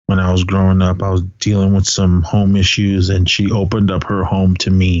 When I was growing up, I was dealing with some home issues, and she opened up her home to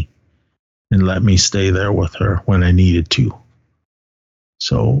me and let me stay there with her when I needed to.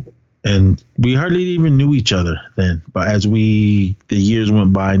 So, and we hardly even knew each other then, but as the years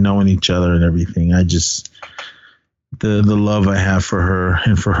went by, knowing each other and everything, I just, the love I have for her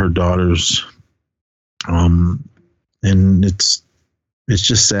and for her daughters, and it's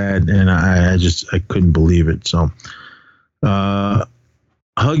just sad, and I couldn't believe it. So,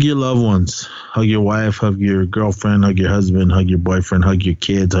 hug your loved ones, hug your wife, hug your girlfriend, hug your husband, hug your boyfriend, hug your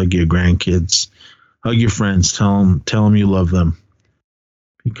kids, hug your grandkids, hug your friends. Tell them you love them,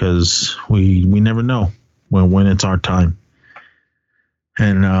 because we never know when it's our time.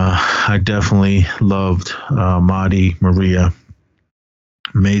 And I definitely loved Maria.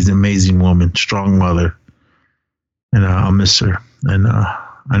 Amazing woman, strong mother, and I'll miss her. And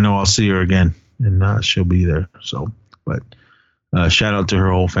I know I'll see her again, and she'll be there. So, but. Shout out to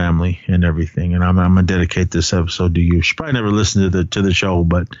her whole family and everything, and I'm gonna dedicate this episode to you. She probably never listened to the show,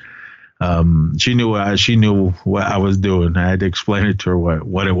 but she knew what I was doing. I had to explain it to her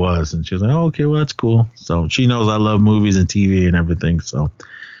what it was, and she was like, "Oh, okay, well that's cool." So she knows I love movies and TV and everything. So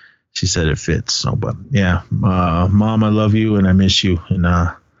she said it fits. So, but yeah, Mom, I love you and I miss you, and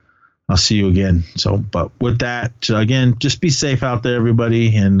I'll see you again. So, but with that, again, just be safe out there,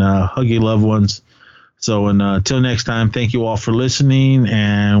 everybody, and hug your loved ones. So until next time, thank you all for listening,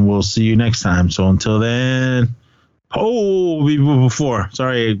 and we'll see you next time. So until then,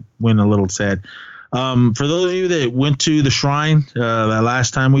 sorry, I went a little sad. For those of you that went to the shrine that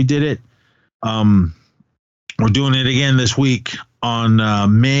last time we did it, we're doing it again this week on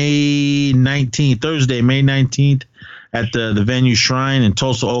May 19th, Thursday, May 19th at the Venue Shrine in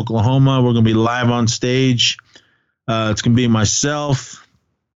Tulsa, Oklahoma. We're going to be live on stage. It's going to be myself,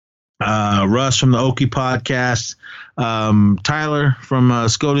 Russ from the Okie Podcast, Tyler from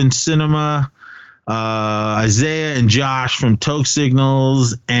Skoden Cinema, Isaiah and Josh from Toke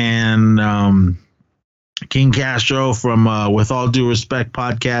Signals, and King Castro from With All Due Respect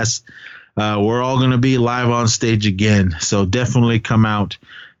Podcast. We're all going to be live on stage again, so definitely come out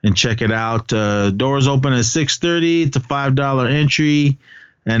and check it out. Doors open at 6:30. It's a $5 entry,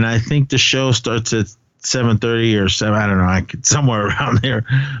 and I think the show starts at 7:30 or 7. I don't know, somewhere around there.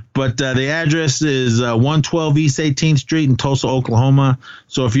 But the address is 112 East 18th Street in Tulsa, Oklahoma.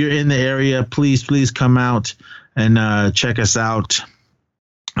 So if you're in the area, please come out and check us out.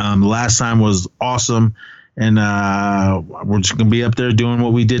 The last time was awesome, and we're just going to be up there doing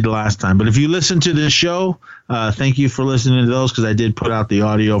what we did the last time. But if you listen to this show, thank you for listening to those, because I did put out the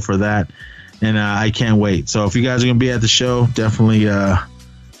audio for that, and I can't wait. So if you guys are going to be at the show, definitely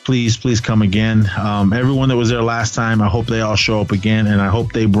please come again. Everyone that was there last time, I hope they all show up again, and I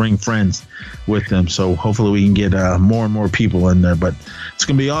hope they bring friends with them. So hopefully we can get more and more people in there. But it's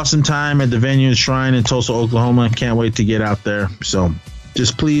going to be an awesome time at the Venue Shrine in Tulsa, Oklahoma. Can't wait to get out there. So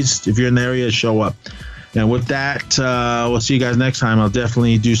just please, if you're in the area, show up. And with that, we'll see you guys next time. I'll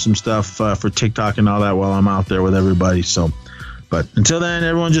definitely do some stuff for TikTok and all that while I'm out there with everybody. So, but until then,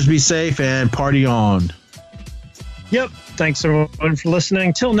 everyone just be safe and party on. Yep. Thanks everyone for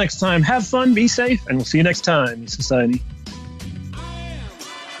listening. Till next time, have fun, be safe, and we'll see you next time, E Society.